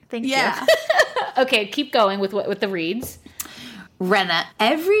 Thank you. Okay, keep going with the reads. Rinna,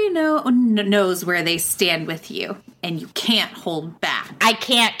 everyone knows where they stand with you, and you can't hold back. I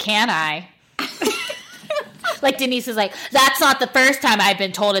can't, can I? Like Denise is like, that's not the first time I've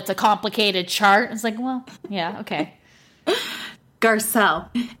been told it's a complicated chart. It's like, well, yeah, okay. Garcelle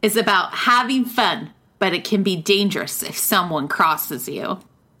is about having fun, but it can be dangerous if someone crosses you.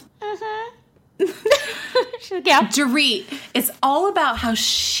 Yeah. Dorit is all about how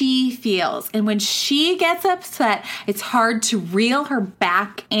she feels, and when she gets upset, it's hard to reel her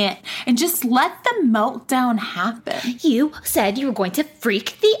back in and just let the meltdown happen. You said you were going to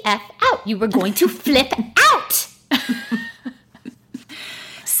freak the F out. You were going to flip out.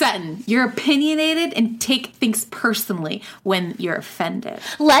 Sutton, you're opinionated and take things personally when you're offended.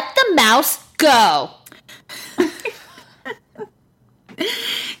 Let the mouse go.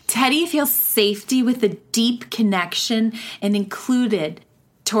 Teddy feels safety with a deep connection and included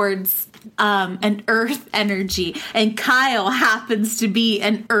towards an earth energy, and Kyle happens to be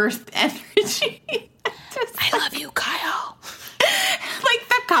an earth energy. I love you, Kyle. Like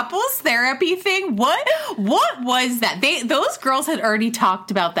the couples therapy thing. What was that? Those girls had already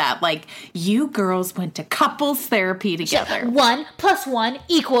talked about that. Like, you girls went to couples therapy together. 1 + 1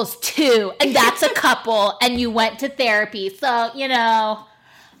 = 2, and that's a couple, and you went to therapy. So, you know,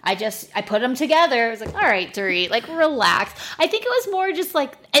 I put them together. I was like, all right, Dorit, like, relax. I think it was more just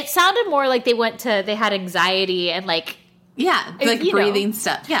like, it sounded more like they had anxiety and like, yeah, like breathing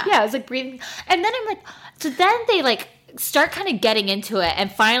stuff. Yeah. Yeah, it was like breathing. And then I'm like, so then they like start kind of getting into it.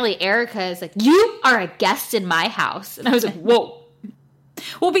 And finally, Erica is like, you are a guest in my house. And I was like, whoa.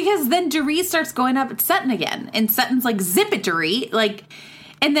 Well, because then Dorit starts going up at Sutton again. And Sutton's like, zip it, Dorit. Like,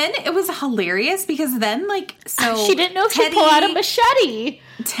 and then it was hilarious because then, like, so she didn't know if she'd pull out a machete.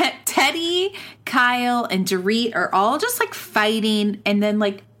 Teddy, Kyle, and Dorit are all just like fighting. And then,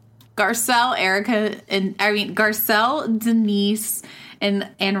 like, Garcelle, Garcelle, Denise, and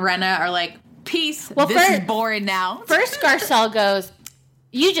Renna are like, peace. Well, this is boring now. First, Garcelle goes,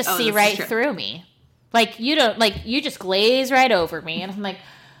 you just see right through me. Like, you don't, like, you just glaze right over me. And I'm like,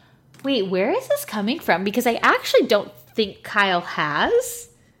 wait, where is this coming from? Because I actually don't think Kyle has.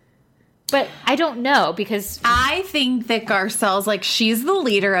 But I don't know, because I think that Garcelle's like, she's the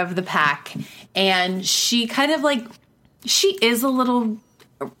leader of the pack. And she kind of like, she is a little...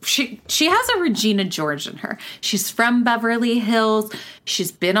 She has a Regina George in her. She's from Beverly Hills.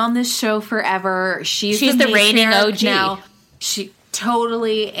 She's been on this show forever. She's the reigning OG now. She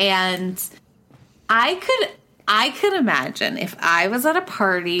totally. And I could imagine if I was at a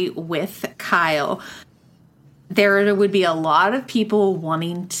party with Kyle, there would be a lot of people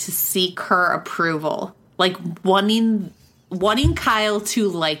wanting to seek her approval, like wanting Kyle to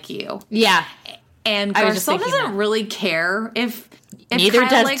like you. Yeah. And Garcelle doesn't really care if neither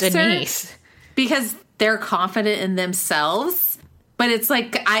Kyle does Denise, because they're confident in themselves. But it's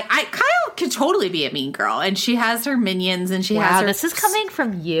like Kyle could totally be a mean girl, and she has her minions, and she has her. This is coming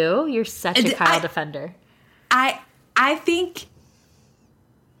from you. You're such a Kyle defender. I think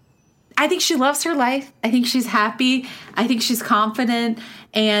she loves her life. I think she's happy. I think she's confident,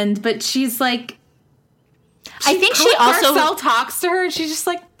 but she's like. I think she also Garcelle talks to her, and she's just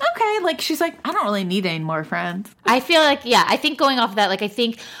like, okay, like she's like, I don't really need any more friends. I feel like, yeah, I think going off of that, like I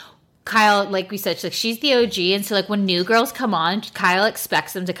think Kyle, like we said, she's the OG, and so like when new girls come on, Kyle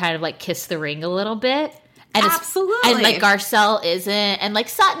expects them to kind of like kiss the ring a little bit. And absolutely. And like Garcelle isn't, and like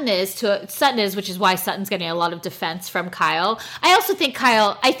Sutton is, which is why Sutton's getting a lot of defense from Kyle. I think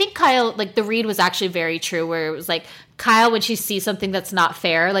Kyle, like the read was actually very true, where it was like, Kyle, when she sees something that's not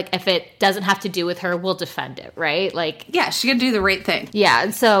fair, like if it doesn't have to do with her, will defend it, right? Like, yeah, she's gonna do the right thing. Yeah,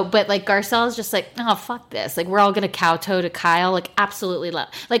 and so, but like Garcelle is just like, oh, fuck this. Like, we're all gonna kowtow to Kyle. Like, absolutely love.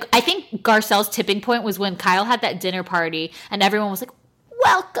 Like, I think Garcelle's tipping point was when Kyle had that dinner party and everyone was like,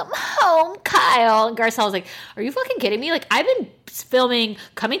 welcome home, Kyle. And Garcelle was like, are you fucking kidding me? Like, I've been filming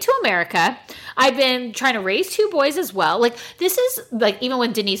Coming to America. I've been trying to raise 2 boys as well. Like, this is, like, even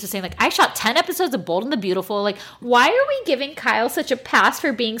when Denise was saying, like, I shot 10 episodes of Bold and the Beautiful. Like, why are we giving Kyle such a pass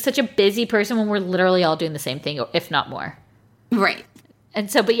for being such a busy person when we're literally all doing the same thing, if not more? Right. And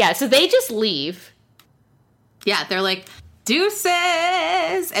so, but yeah, so they just leave. Yeah, they're like,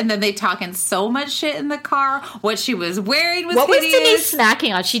 deuces, and then they talking so much shit in the car. What she was wearing was hideous. Was Denise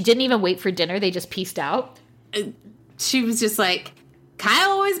snacking on? She didn't even wait for dinner. They just pieced out. She was just like, Kyle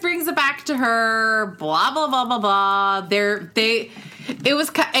always brings it back to her. Blah blah blah blah blah. It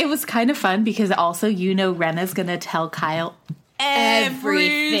was kind of fun because also Renna's gonna tell Kyle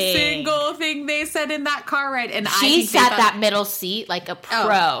every single thing they said in that car ride, and she sat that middle seat like a pro.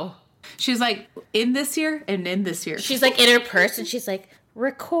 Oh. She's like, in this year and in this year. She's like in her purse and she's like,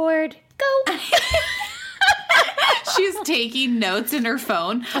 record, go. She's taking notes in her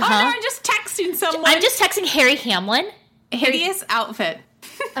phone. Oh, no, I'm just texting someone. I'm just texting Harry Hamlin. Hideous outfit.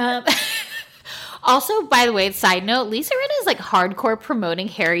 Also, by the way, side note, Lisa Rinna is like hardcore promoting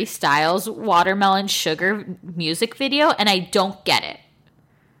Harry Styles' Watermelon Sugar music video, and I don't get it.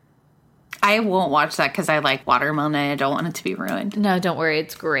 I won't watch that because I like watermelon and I don't want it to be ruined. No, don't worry.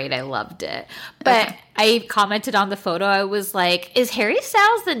 It's great. I loved it. But okay. I commented on the photo. I was like, is Harry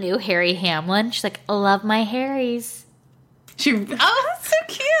Styles the new Harry Hamlin? She's like, I love my Harrys. That's so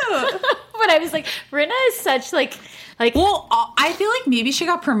cute. But I was like, Rinna is such like. Well, I feel like maybe she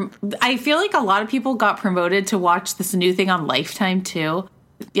got I feel like a lot of people got promoted to watch this new thing on Lifetime too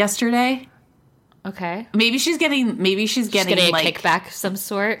yesterday. Okay. Maybe she's getting a like, kickback of some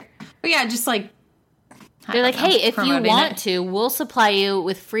sort. But yeah, just like they're like, hey, if you want to, we'll supply you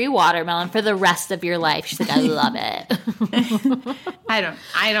with free watermelon for the rest of your life. She's like, I love it.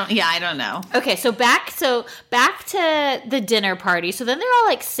 I don't know. Okay, so back to the dinner party. So then they're all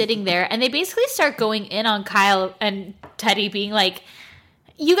like sitting there and they basically start going in on Kyle and Teddy being like,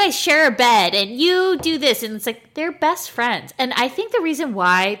 you guys share a bed and you do this. And it's like, they're best friends. And I think the reason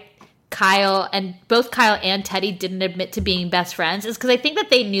why both Kyle and Teddy didn't admit to being best friends is because I think that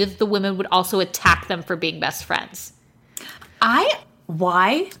they knew that the women would also attack them for being best friends.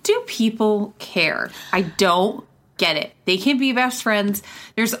 Why do people care? I don't get it. They can be best friends.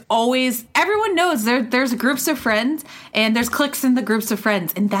 Everyone knows there's groups of friends and there's cliques in the groups of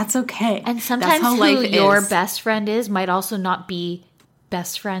friends, and that's okay. And sometimes who your best friend is might also not be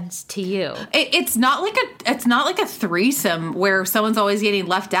best friends to you. It's not like a threesome where someone's always getting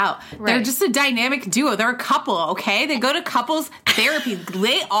left out. Right. They're just a dynamic duo. They're a couple, okay? They go to couples therapy.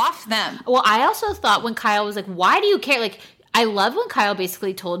 Lay off them. Well, I also thought when Kyle was like, why do you care? Like, I love when Kyle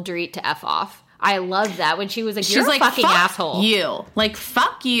basically told Dorit to F off. I love that when she was like, you're a fucking asshole. You. Like,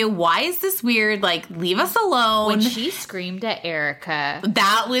 fuck you. Why is this weird? Like, leave us alone. When she screamed at Erica.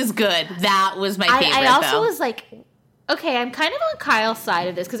 That was good. That was my favorite, I also was like, okay, I'm kind of on Kyle's side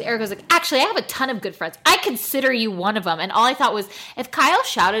of this because Erica was like, actually, I have a ton of good friends. I consider you one of them. And all I thought was, if Kyle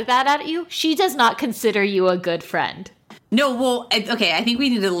shouted that at you, she does not consider you a good friend. No, well, okay, I think we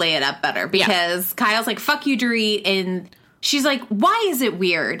need to lay it up better because Kyle's like, fuck you, Dorit, and she's like, why is it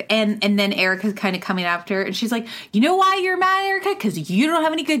weird? And then Erica's kind of coming after her, and she's like, you know why you're mad, Erica? Because you don't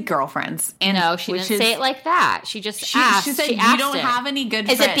have any good girlfriends. And no, she didn't say it like that. She just asked. She said, you don't have any good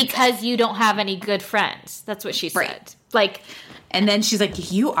friends. Is it because you don't have any good friends? That's what she said. Right. Like, and then she's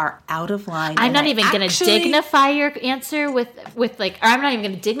like, you are out of line. I'm not even going to dignify your answer with like, or I'm not even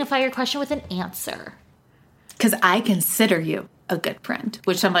going to dignify your question with an answer. Because I consider you a good friend,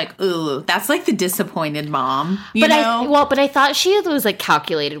 which I'm like, ooh, that's like the disappointed mom, you know? But I thought she was like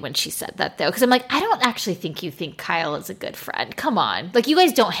calculated when she said that though. Because I'm like, I don't actually think you think Kyle is a good friend. Come on. Like, you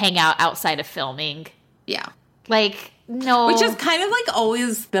guys don't hang out outside of filming. Yeah. Like, no. Which is kind of like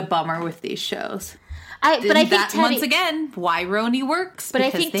always the bummer with these shows. I think Teddy, once again, why Roni works. But I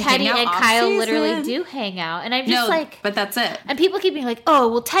think Teddy and Kyle literally do hang out, and I'm just like, but that's it. And people keep being like, "Oh,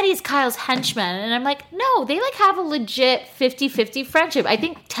 well, Teddy's Kyle's henchman," and I'm like, "No, they like have a legit 50-50 friendship." I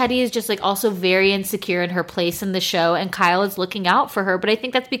think Teddy is just like also very insecure in her place in the show, and Kyle is looking out for her. But I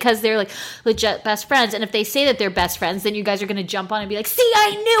think that's because they're like legit best friends, and if they say that they're best friends, then you guys are going to jump on and be like, "See,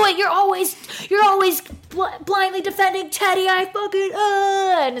 I knew it. You're always blindly defending Teddy. I fucking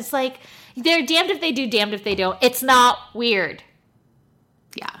and it's like. They're damned if they do, damned if they don't. It's not weird.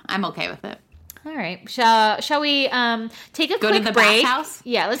 Yeah, I'm okay with it. All right. Shall we take a quick break? Go to the bathhouse?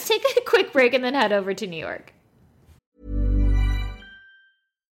 Yeah, let's take a quick break and then head over to New York.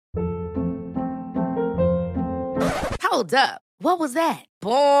 Hold up. What was that?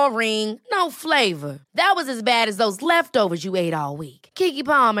 Boring. No flavor. That was as bad as those leftovers you ate all week. Keke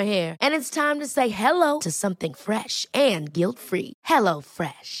Palmer here, and it's time to say hello to something fresh and guilt-free.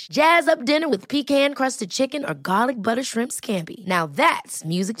 HelloFresh. Jazz up dinner with pecan-crusted chicken or garlic butter shrimp scampi. Now that's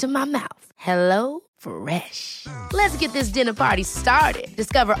music to my mouth. HelloFresh. Let's get this dinner party started.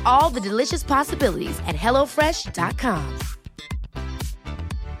 Discover all the delicious possibilities at HelloFresh.com.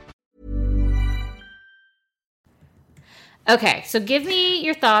 Okay, so give me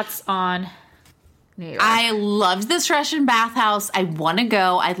your thoughts on New York. I loved this Russian bathhouse. I want to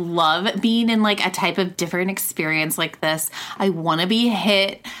go. I love being in like a type of different experience like this. I want to be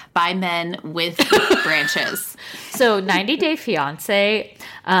hit by men with branches. So 90 Day Fiance,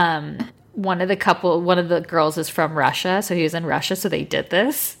 one of the girls is from Russia, so he was in Russia, so they did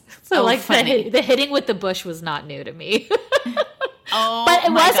this. So the hitting with the bush was not new to me. Oh, but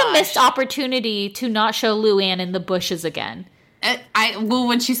it was a missed opportunity to not show Luann in the bushes again.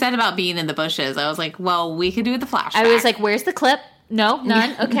 When she said about being in the bushes, I was like, well, we could do the flashback. I was like, where's the clip? No,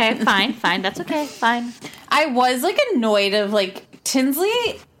 none. Okay, fine. That's okay. Fine. I was like annoyed of like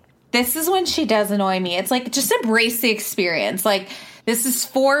Tinsley. This is when she does annoy me. It's like, just embrace the experience. Like, This is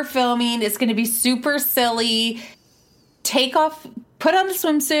for filming. It's going to be super silly. Take off, put on the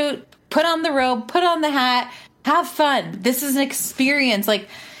swimsuit, put on the robe, put on the hat, have fun. This is an experience. Like,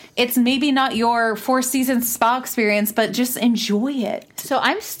 it's maybe not your Four Seasons spa experience, but just enjoy it. So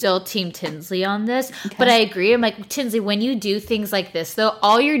I'm still Team Tinsley on this, but I agree. I'm like, Tinsley, when you do things like this, though,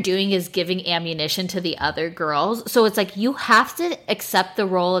 all you're doing is giving ammunition to the other girls. So it's like you have to accept the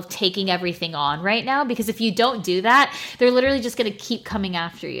role of taking everything on right now, because if you don't do that, they're literally just going to keep coming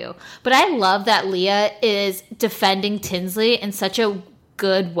after you. But I love that Leah is defending Tinsley in such a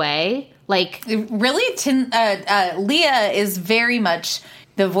good way. Like, really, Leah is very much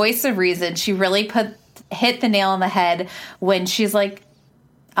the voice of reason. She really hit the nail on the head when she's like,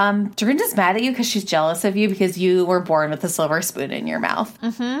 Dorinda's mad at you because she's jealous of you because you were born with a silver spoon in your mouth.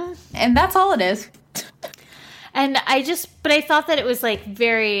 Mm-hmm. And that's all it is. And but I thought that it was like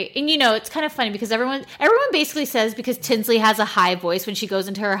very, and it's kind of funny because everyone basically says, because Tinsley has a high voice, when she goes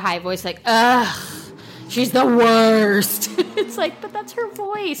into her high voice, like, ugh, she's the worst. It's like, but that's her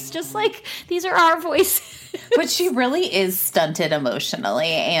voice. Just like, these are our voices. But she really is stunted emotionally.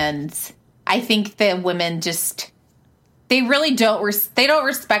 And I think that women they really don't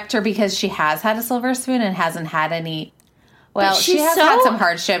respect her because she has had a silver spoon and hasn't had any. Well, she has had some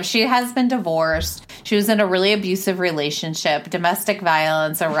hardship. She has been divorced. She was in a really abusive relationship, domestic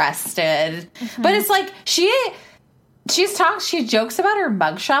violence, arrested. Mm-hmm. But it's like, she jokes about her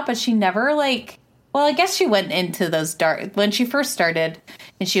mugshot, but she never well, I guess she went into those dark, when she first started,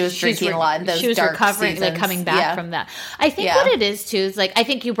 and she was drinking a lot in those dark seasons. She was recovering, like coming back from that. I think what it is, too, is like, I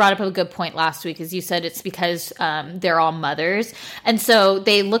think you brought up a good point last week, as you said, it's because they're all mothers. And so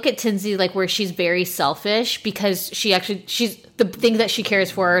they look at Tinsley like where she's very selfish because she's the thing that she cares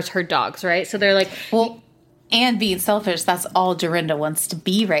for is her dogs, right? So they're like, well, and being selfish, that's all Dorinda wants to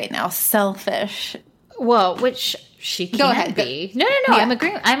be right now, selfish. Well, which she can't be. No.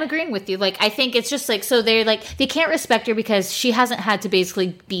 Yeah. I'm agreeing with you. Like, I think it's just like, so they're like, they can't respect her because she hasn't had to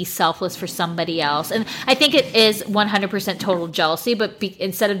basically be selfless for somebody else. And I think it is 100% total jealousy, but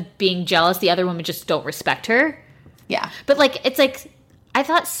instead of being jealous, the other women just don't respect her. Yeah. But like, it's like, I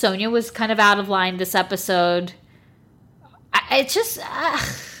thought Sonia was kind of out of line this episode. It's just,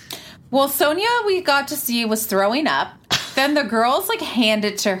 Well, Sonia, we got to see, was throwing up. Then the girls hand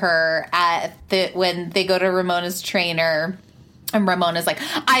it to her when they go to Ramona's trainer, and Ramona's like,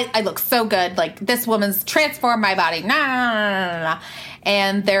 I look so good. Like, this woman's transformed my body. Nah.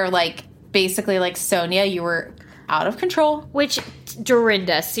 And they're like, basically like, Sonia, you were out of control. Which,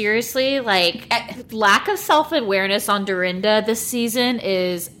 Dorinda, seriously, like, lack of self-awareness on Dorinda this season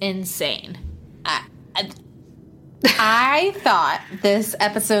is insane. I thought this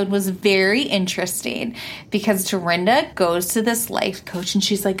episode was very interesting because Dorinda goes to this life coach and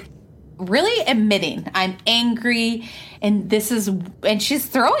she's like really admitting, I'm angry, and she's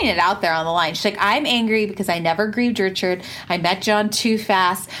throwing it out there on the line. She's like, I'm angry because I never grieved Richard. I met John too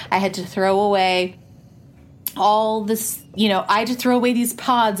fast. I had to throw away all this, I had to throw away these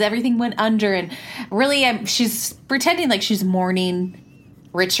pods. Everything went under, and really she's pretending like she's mourning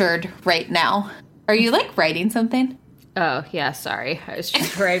Richard right now. Are you writing something? Oh, yeah, sorry. I was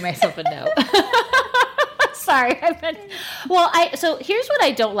just writing myself a note. Sorry. So here's what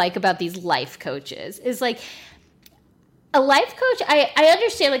I don't like about these life coaches is like, a life coach, I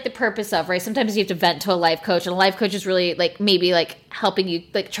understand the purpose of, right? Sometimes you have to vent to a life coach, and a life coach is really maybe helping you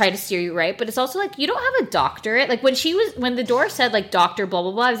try to steer you right. But it's also you don't have a doctorate. When the door said doctor blah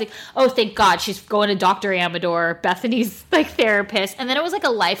blah blah, I was like, oh, thank God she's going to Dr. Amador, Bethany's therapist. And then it was a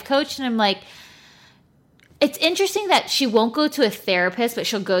life coach, and I'm like, it's interesting that she won't go to a therapist, but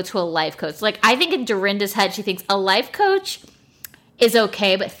she'll go to a life coach. I think in Dorinda's head, she thinks a life coach is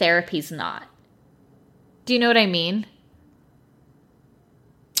okay, but therapy's not. Do you know what I mean?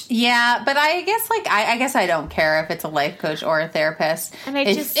 Yeah, but I guess I guess I don't care if it's a life coach or a therapist. And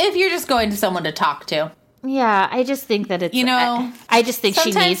if you're just going to someone to talk to. Yeah, I just think that it's I just think she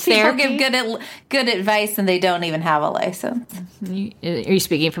needs therapy. Sometimes people give good advice and they don't even have a license. Are you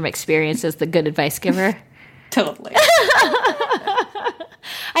speaking from experience as the good advice giver? Totally.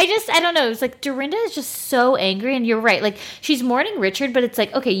 I don't know. It's Dorinda is just so angry, and you're right. She's mourning Richard, but it's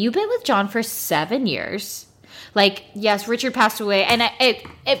okay, you've been with John for 7 years. Yes, Richard passed away, and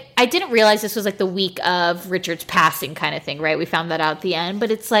I didn't realize this was the week of Richard's passing kind of thing, right? We found that out at the end, but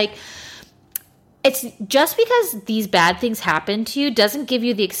it's it's just because these bad things happen to you doesn't give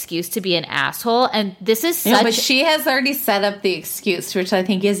you the excuse to be an asshole, and this is such... but she has already set up the excuse, which I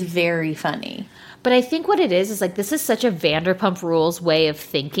think is very funny. But I think what it is like, this is such a Vanderpump Rules way of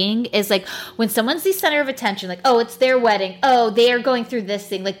thinking, is like when someone's the center of attention, like, oh, it's their wedding. Oh, they are going through this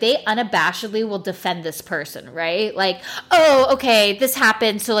thing. Like they unabashedly will defend this person, right? Like, oh, okay, this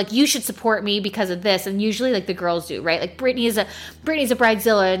happened. So like, you should support me because of this. And usually like the girls do, right? Like Brittany's a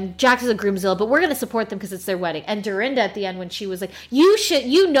bridezilla and Jax is a groomzilla, but we're going to support them because it's their wedding. And Dorinda at the end, when she was like,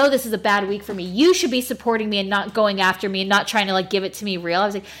 you know, this is a bad week for me. You should be supporting me and not going after me and not trying to like give it to me real. I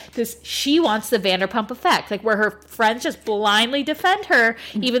was like, because she wants the Vanderpump effect, like where her friends just blindly defend her,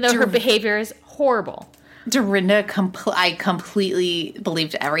 even though her behavior is horrible. Dorinda, I completely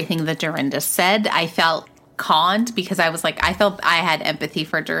believed everything that Dorinda said. I felt conned because I was like, I felt I had empathy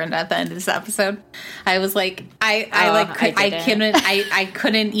for Dorinda at the end of this episode. I was like, I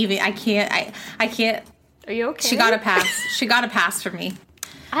can't. Are you okay? She got a pass. She got a pass for me.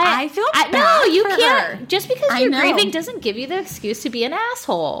 I feel bad. No, you can't. Her. Just because you're grieving doesn't give you the excuse to be an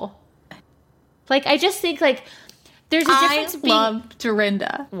asshole. Like, I just think, like, there's a difference. I love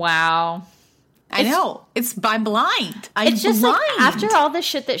Dorinda. Wow. I know. I'm blind. It's just blind. Like, after all the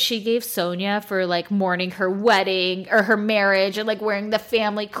shit that she gave Sonia for, like, mourning her wedding or her marriage and, like, wearing the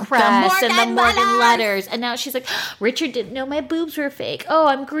family crest and the Morgan letters. And now she's like, Richard didn't know my boobs were fake. Oh,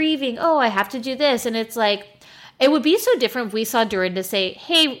 I'm grieving. Oh, I have to do this. And it's like, it would be so different if we saw Dorinda say,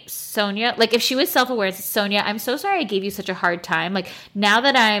 hey, Sonia, like if she was self-aware, Sonia, I'm so sorry I gave you such a hard time. Like now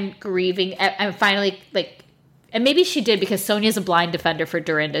that I'm grieving, I'm finally like, and maybe she did because Sonia's a blind defender for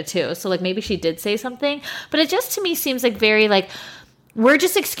Dorinda too. So like maybe she did say something, but it just to me seems like very like, we're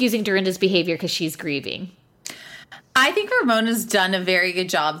just excusing Dorinda's behavior because she's grieving. I think Ramona's done a very good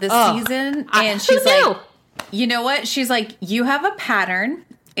job this season. And she's like, you know what? She's like, you have a pattern.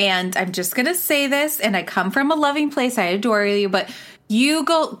 And I'm just going to say this, and I come from a loving place. I adore you, but you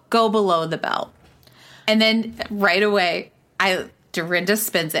go below the belt. And then right away, Dorinda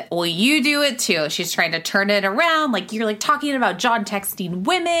spins it. Well, you do it too. She's trying to turn it around. Like you're like talking about John texting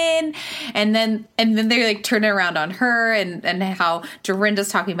women. And then they like turn it around on her and how Dorinda's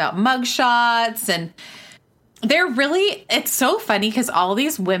talking about mugshots. And they're really, it's so funny because all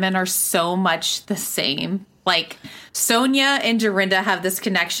these women are so much the same. Like Sonia and Dorinda have this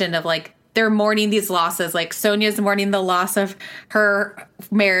connection of like they're mourning these losses. Like Sonia's mourning the loss of her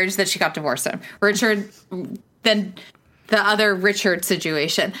marriage that she got divorced from. Richard, then the other Richard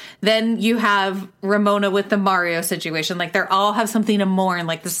situation. Then you have Ramona with the Mario situation. Like they all have something to mourn.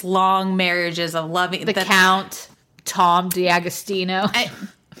 Like this long marriages of loving the Count, Tom D'Agostino.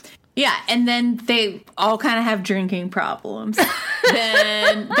 Yeah, and then they all kind of have drinking problems.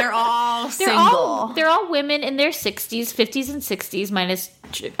 Then they're all single. They're all women in their 60s, 50s and 60s, minus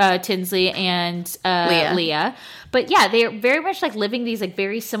Tinsley and Leah. But yeah, they're very much like living these like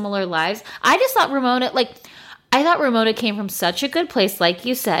very similar lives. I just thought Ramona came from such a good place, like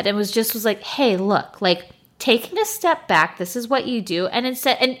you said, and was like, hey, look, like taking a step back, this is what you do. And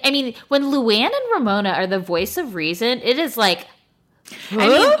instead, and I mean, when Luann and Ramona are the voice of reason, it is like, I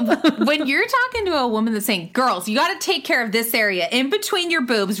mean, when you're talking to a woman that's saying, girls, you got to take care of this area in between your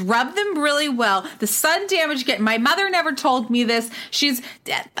boobs, rub them really well. The sun damage, my mother never told me this.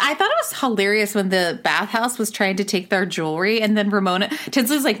 I thought it was hilarious when the bathhouse was trying to take their jewelry. And then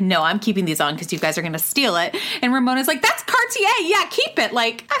Tinsley's like, no, I'm keeping these on because you guys are going to steal it. And Ramona's like, that's Cartier. Yeah, keep it.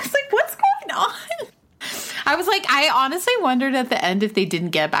 Like, I was like, what's going on? I was like, I honestly wondered at the end if they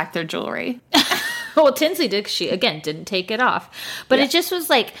didn't get back their jewelry. Well, Tinsley did. She, again, didn't take it off. But it just was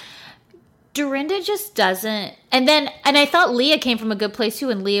like, Dorinda just doesn't. And I thought Leah came from a good place, too.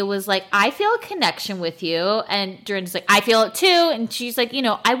 And Leah was like, I feel a connection with you. And Dorinda's like, I feel it, too. And she's like, you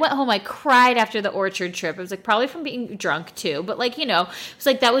know, I went home. I cried after the orchard trip. It was like probably from being drunk, too. But like, you know, it's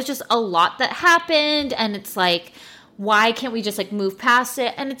like that was just a lot that happened. And it's like, why can't we just like move past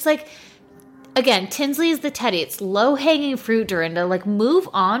it? And it's like, again, Tinsley is the Teddy. It's low-hanging fruit, Dorinda. Like, move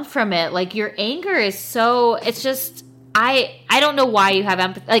on from it. Like, your anger is so... It's just... I don't know why you have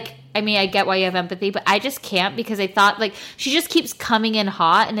empathy. Like, I mean, I get why you have empathy, but I just can't because I thought, like, she just keeps coming in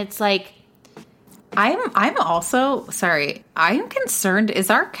hot, and it's like... I'm also... Sorry. I'm concerned. Is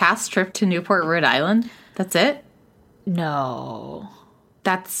our cast trip to Newport, Rhode Island? That's it? No.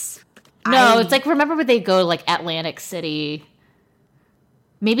 It's like, remember when they go to, like, Atlantic City...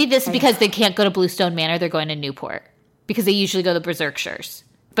 Maybe this is because they can't go to Bluestone Manor. They're going to Newport because they usually go to Berkshires.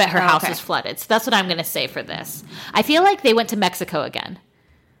 But her house is flooded. So that's what I'm going to say for this. I feel like they went to Mexico again.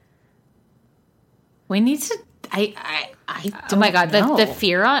 We need to... I don't Oh my God. know. The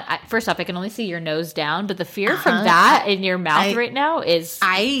fear on... First off, I can only see your nose down. But the fear from that in your mouth right now is...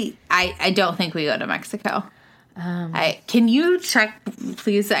 I don't think we go to Mexico. Can you check,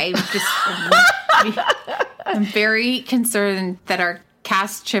 please? I'm very concerned that our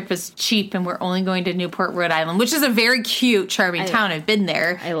cast trip is cheap and we're only going to Newport, Rhode Island, which is a very cute, charming town. I've been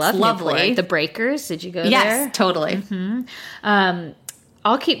there. I love it's lovely. Newport. The Breakers. Did you go there? Yes, totally.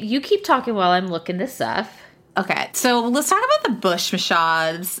 You keep talking while I'm looking this up. Okay, so let's talk about the Bush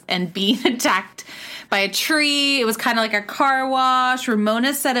Machades and being attacked by a tree. It was kind of like a car wash.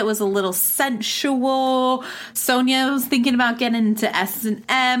 Ramona said it was a little sensual. Sonia was thinking about getting into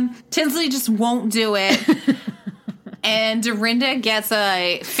S&M. Tinsley just won't do it. And Dorinda gets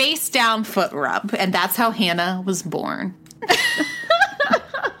a face down foot rub, and that's how Hannah was born.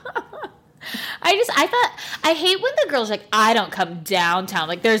 I hate when the girls are like, I don't come downtown.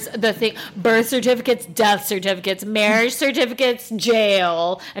 Like, there's the thing, birth certificates, death certificates, marriage certificates,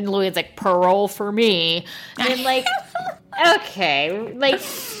 jail. And Louise's like, parole for me. And like, okay. Like,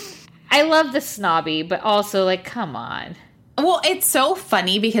 I love the snobby, but also like, come on. Well, it's so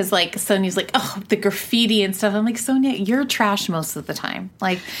funny because, like, Sonia's like, oh, the graffiti and stuff. I'm like, Sonia, you're trash most of the time.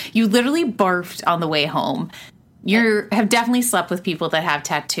 Like, you literally barfed on the way home. You have definitely slept with people that have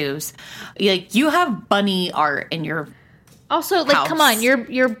tattoos. Like, you have bunny art in your Also, like, house. come on.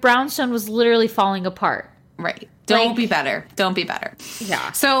 Your brownstone was literally falling apart. Right. Don't be better. Don't be better.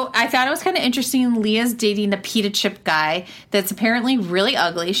 Yeah. So I thought it was kind of interesting. Leah's dating a pita chip guy that's apparently really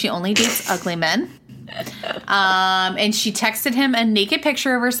ugly. She only dates ugly men. And she texted him a naked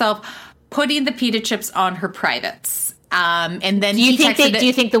picture of herself putting the pita chips on her privates. And then do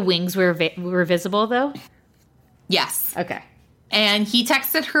you think the wings were visible though? Yes. Okay. And he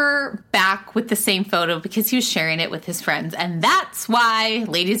texted her back with the same photo because he was sharing it with his friends. And that's why,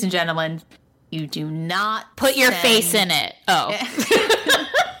 ladies and gentlemen, you do not put your face in it. Oh.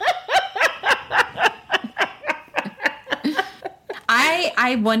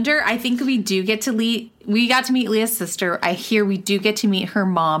 I wonder, I think we got to meet Leah's sister. I hear we do get to meet her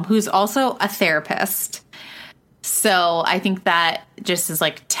mom, who's also a therapist. So I think that just is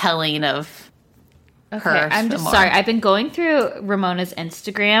like telling of her. I'm just sorry. I've been going through Ramona's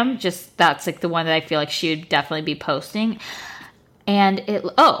Instagram. Just that's like the one that I feel like she would definitely be posting. And it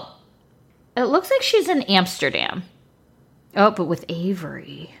looks like she's in Amsterdam. Oh, but with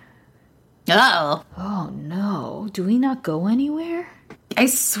Avery. Oh No. Do we not go anywhere? I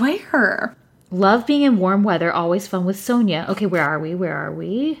swear. Love being in warm weather. Always fun with Sonia. Okay, where are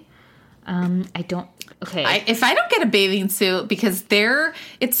we? I don't... Okay. If I don't get a bathing suit, because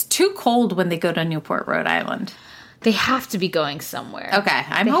it's too cold when they go to Newport, Rhode Island. They have to be going somewhere. Okay,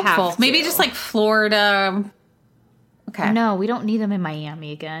 I'm hopeful. Maybe just like Florida. Okay. No, we don't need them in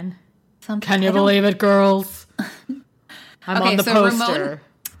Miami again. Can you believe it, girls? I'm on the poster.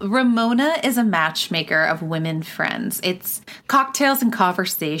 Ramona is a matchmaker of women friends. It's cocktails and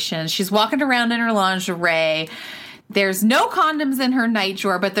conversation. She's walking around in her lingerie. There's no condoms in her night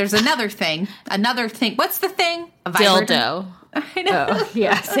drawer, but there's another thing. What's the thing? A vibrator? Dildo. I know. Oh,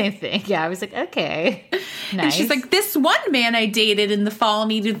 yeah, same thing. Yeah, I was like, okay. Nice. And she's like, this one man I dated in the fall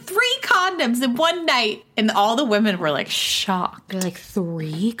needed 3 condoms in one night. And all the women were like shocked. They're like,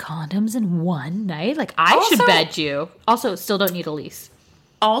 3 condoms in one night? Like, I should bed you. Also, still don't need a lease.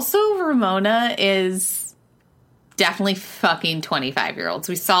 Also, Ramona is definitely fucking 25-year-olds.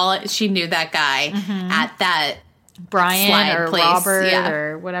 We saw it. She knew that guy at that Brian or place. Robert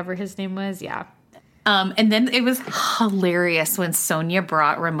or whatever his name was. Yeah. And then it was hilarious when Sonia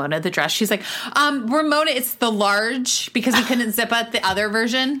brought Ramona the dress. She's like, Ramona, it's the large because we couldn't zip up the other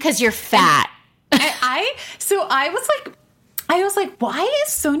version. Because you're fat. I was like, why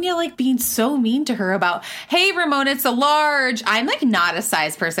is Sonia like being so mean to her about, hey, Ramona, it's a large. I'm like not a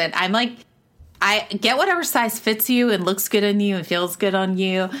size person. I'm like, I get whatever size fits you and looks good on you and feels good on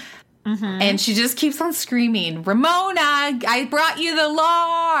you. And she just keeps on screaming, Ramona, I brought you the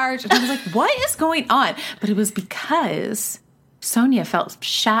large. And I was like, what is going on? But it was because Sonia felt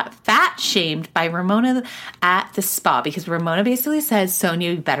fat shamed by Ramona at the spa, because Ramona basically says,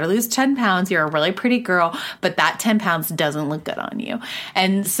 Sonia, you better lose 10 pounds. You're a really pretty girl, but that 10 pounds doesn't look good on you.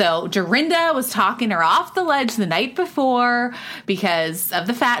 And so Dorinda was talking her off the ledge the night before because of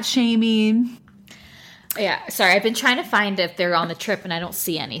the fat shaming. Yeah, sorry. I've been trying to find if they're on the trip, and I don't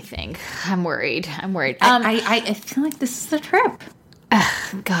see anything. I'm worried. I feel like this is the trip.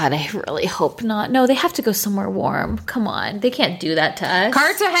 God, I really hope not. No, they have to go somewhere warm. Come on. They can't do that to us.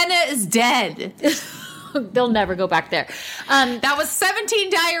 Cartagena is dead. They'll never go back there. That was 17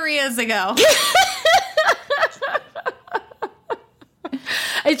 diarrheas ago.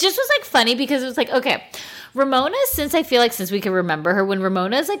 It just was like funny because it was like, okay, Ramona, since we can remember her, when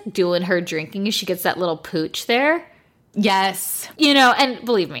Ramona's like doing her drinking and she gets that little pooch there. Yes. You know, and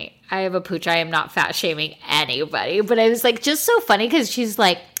believe me, I have a pooch. I am not fat shaming anybody, but it was like just so funny because she's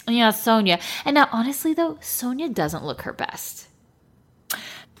like, yeah, Sonia. And now honestly though, Sonia doesn't look her best.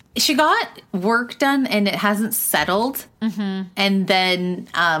 she got work done and it hasn't settled. Mm-hmm. And then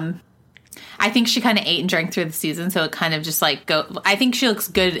I think she kind of ate and drank through the season, so it kind of just like I think she looks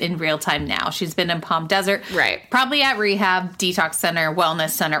good in real time now. She's been in Palm Desert, right? Probably at rehab, detox center,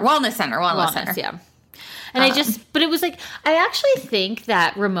 wellness center. Yeah. And but it was like, I actually think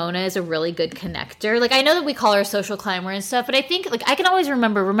that Ramona is a really good connector. Like, I know that we call her a social climber and stuff, but I think, like, I can always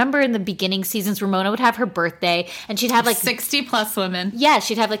remember in the beginning seasons, Ramona would have her birthday and she'd have like 60 plus women. Yeah,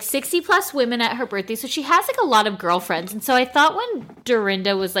 she'd have like 60 plus women at her birthday. So she has like a lot of girlfriends. And so I thought when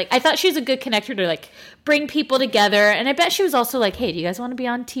Dorinda was like, I thought she was a good connector to like bring people together. And I bet she was also like, hey, do you guys want to be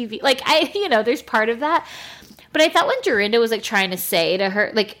on TV? Like, there's part of that. But I thought when Dorinda was like trying to say to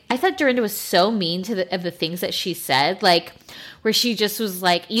her, like, I thought Dorinda was so mean to the things that she said, like, where she just was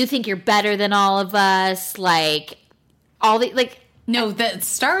like, you think you're better than all of us, like, all the, like. No, that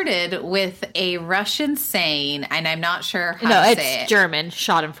started with a Russian saying, and I'm not sure how to say it. No, it's German,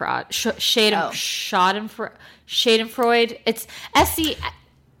 Schadenfreude. Schadenfreude. It's S-C,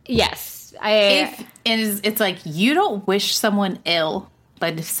 yes. It's like, you don't wish someone ill.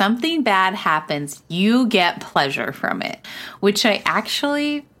 But if something bad happens, you get pleasure from it, which I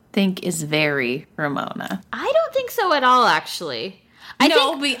actually think is very Ramona. I don't think so at all, actually.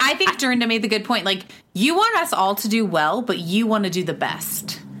 I think Dorinda made the good point. Like, you want us all to do well, but you want to do the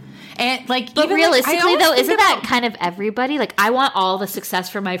best. And like, but realistically, though, isn't that kind of everybody? Like, I want all the success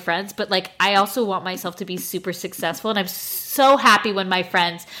for my friends, but like, I also want myself to be super successful. And I'm so happy when my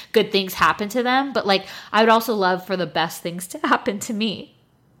friends, good things happen to them. But like, I would also love for the best things to happen to me.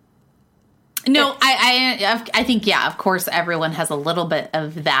 No, I think, yeah, of course, everyone has a little bit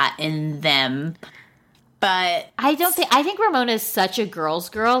of that in them. But I think Ramona is such a girl's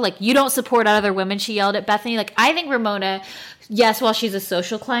girl. Like, you don't support other women, she yelled at Bethany. Like, I think Ramona, yes, while she's a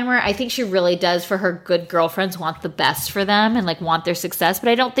social climber, I think she really does, for her good girlfriends, want the best for them and like want their success. But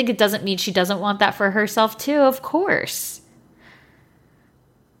I don't think it doesn't mean she doesn't want that for herself too, of course.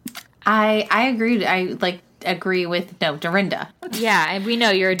 I agree with Dorinda. Yeah, and we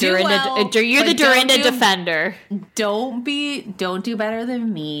know you're a Dorinda. You're the Dorinda defender. Don't do better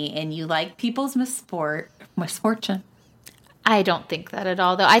than me, and you like people's misfortune. I don't think that at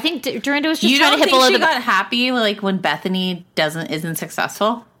all, though. I think Dorinda was just trying to hit below the. You got happy like when Bethany isn't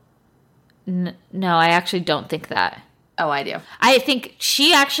successful? No, I actually don't think that. Oh, I do. I think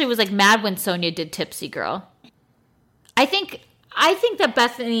she actually was like mad when Sonia did Tipsy Girl. I think that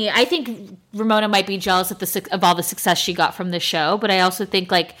Bethany, I think Ramona might be jealous of all the success she got from the show, but I also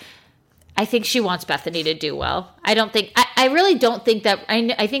think I think she wants Bethany to do well. I really don't think that,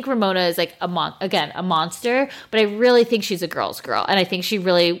 I think Ramona is like a monster, but I really think she's a girl's girl. And I think she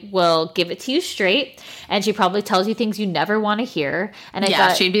really will give it to you straight. And she probably tells you things you never want to hear. And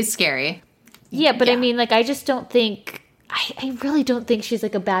she'd be scary. Yeah, but yeah. I mean, like, I just don't think, I really don't think she's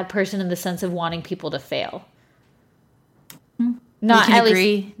like a bad person in the sense of wanting people to fail. Not at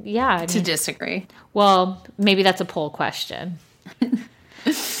agree least, yeah. To disagree. Well, maybe that's a poll question.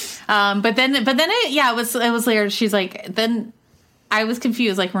 But then it was later. She's like, then I was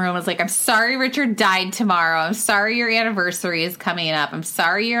confused. Like, Maroon was like, I'm sorry Richard died tomorrow. I'm sorry your anniversary is coming up. I'm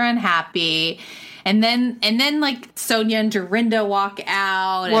sorry you're unhappy. And then like Sonia and Dorinda walk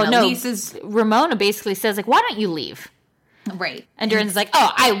out. Well, and Ramona basically says like, why don't you leave? Right. And Dorinda's like,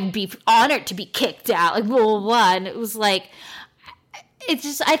 oh, I would be honored to be kicked out. Like, blah, blah, blah. And it was like, it's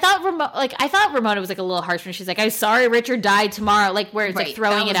just, I thought Ramona was like a little harsh when she's like, I'm sorry Richard died tomorrow, like where it's like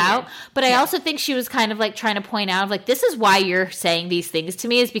throwing it out. Weird. But I also think she was kind of like trying to point out like, this is why you're saying these things to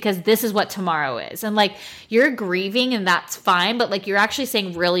me, is because this is what tomorrow is. And like, you're grieving and that's fine, but like, you're actually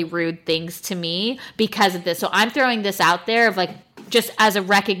saying really rude things to me because of this. So I'm throwing this out there of like, just as a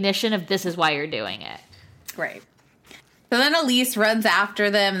recognition of this is why you're doing it. Right. So then Elise runs after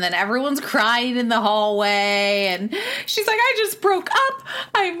them, and then everyone's crying in the hallway, and she's like, I just broke up,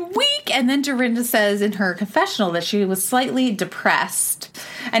 I'm weak. And then Dorinda says in her confessional that she was slightly depressed.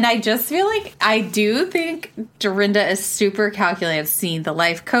 And I just feel like, I do think Dorinda is super calculated, seeing the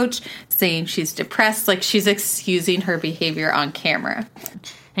life coach saying she's depressed, like she's excusing her behavior on camera.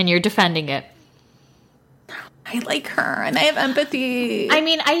 And you're defending it. I like her and I have empathy. I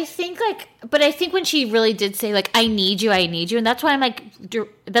mean, I think when she really did say like, I need you. And that's why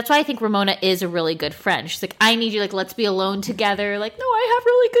that's why I think Ramona is a really good friend. She's like, I need you. Like, let's be alone together. Like, no, I have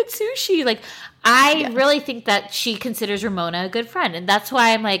really good sushi. Like, I really think that she considers Ramona a good friend. And that's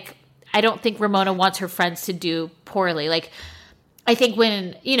why I'm like, I don't think Ramona wants her friends to do poorly. Like, I think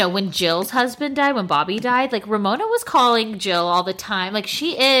when Jill's husband died, when Bobby died, like Ramona was calling Jill all the time. Like,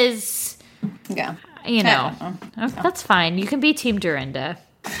 she is, yeah. That's fine. You can be Team Dorinda.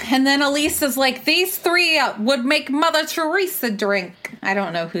 And then Elise is like, these three would make Mother Teresa drink. I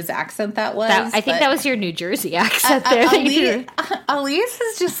don't know whose accent that was. I think that was your New Jersey accent there. Elise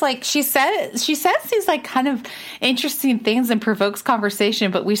is just like, she says these like kind of interesting things and provokes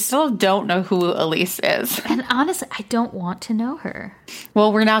conversation, but we still don't know who Elise is. And honestly, I don't want to know her.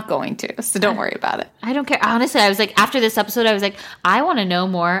 Well, we're not going to, so don't worry about it. I don't care. Honestly, I was like, after this episode, I was like, I want to know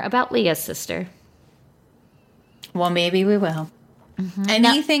more about Leah's sister. Well, maybe we will. Mm-hmm.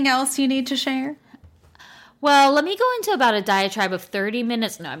 Anything else you need to share? Well, let me go into about a diatribe of 30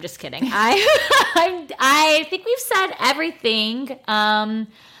 minutes. No, I'm just kidding. I think we've said everything. Have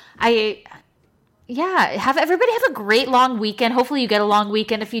everybody have a great long weekend. Hopefully you get a long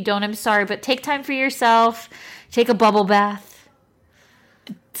weekend. If you don't, I'm sorry, but take time for yourself. Take a bubble bath.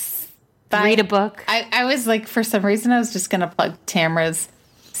 Read a book. I was like, for some reason, I was just going to plug Tamra's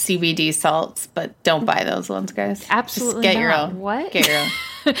CBD salts, but don't buy those ones, guys. Absolutely just get not. your own. What? Get your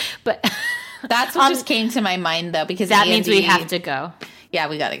own. But that's what just came to my mind, though, because that means we have to go. Yeah,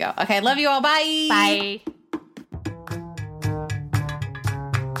 we got to go. Okay, love you all. Bye. Bye.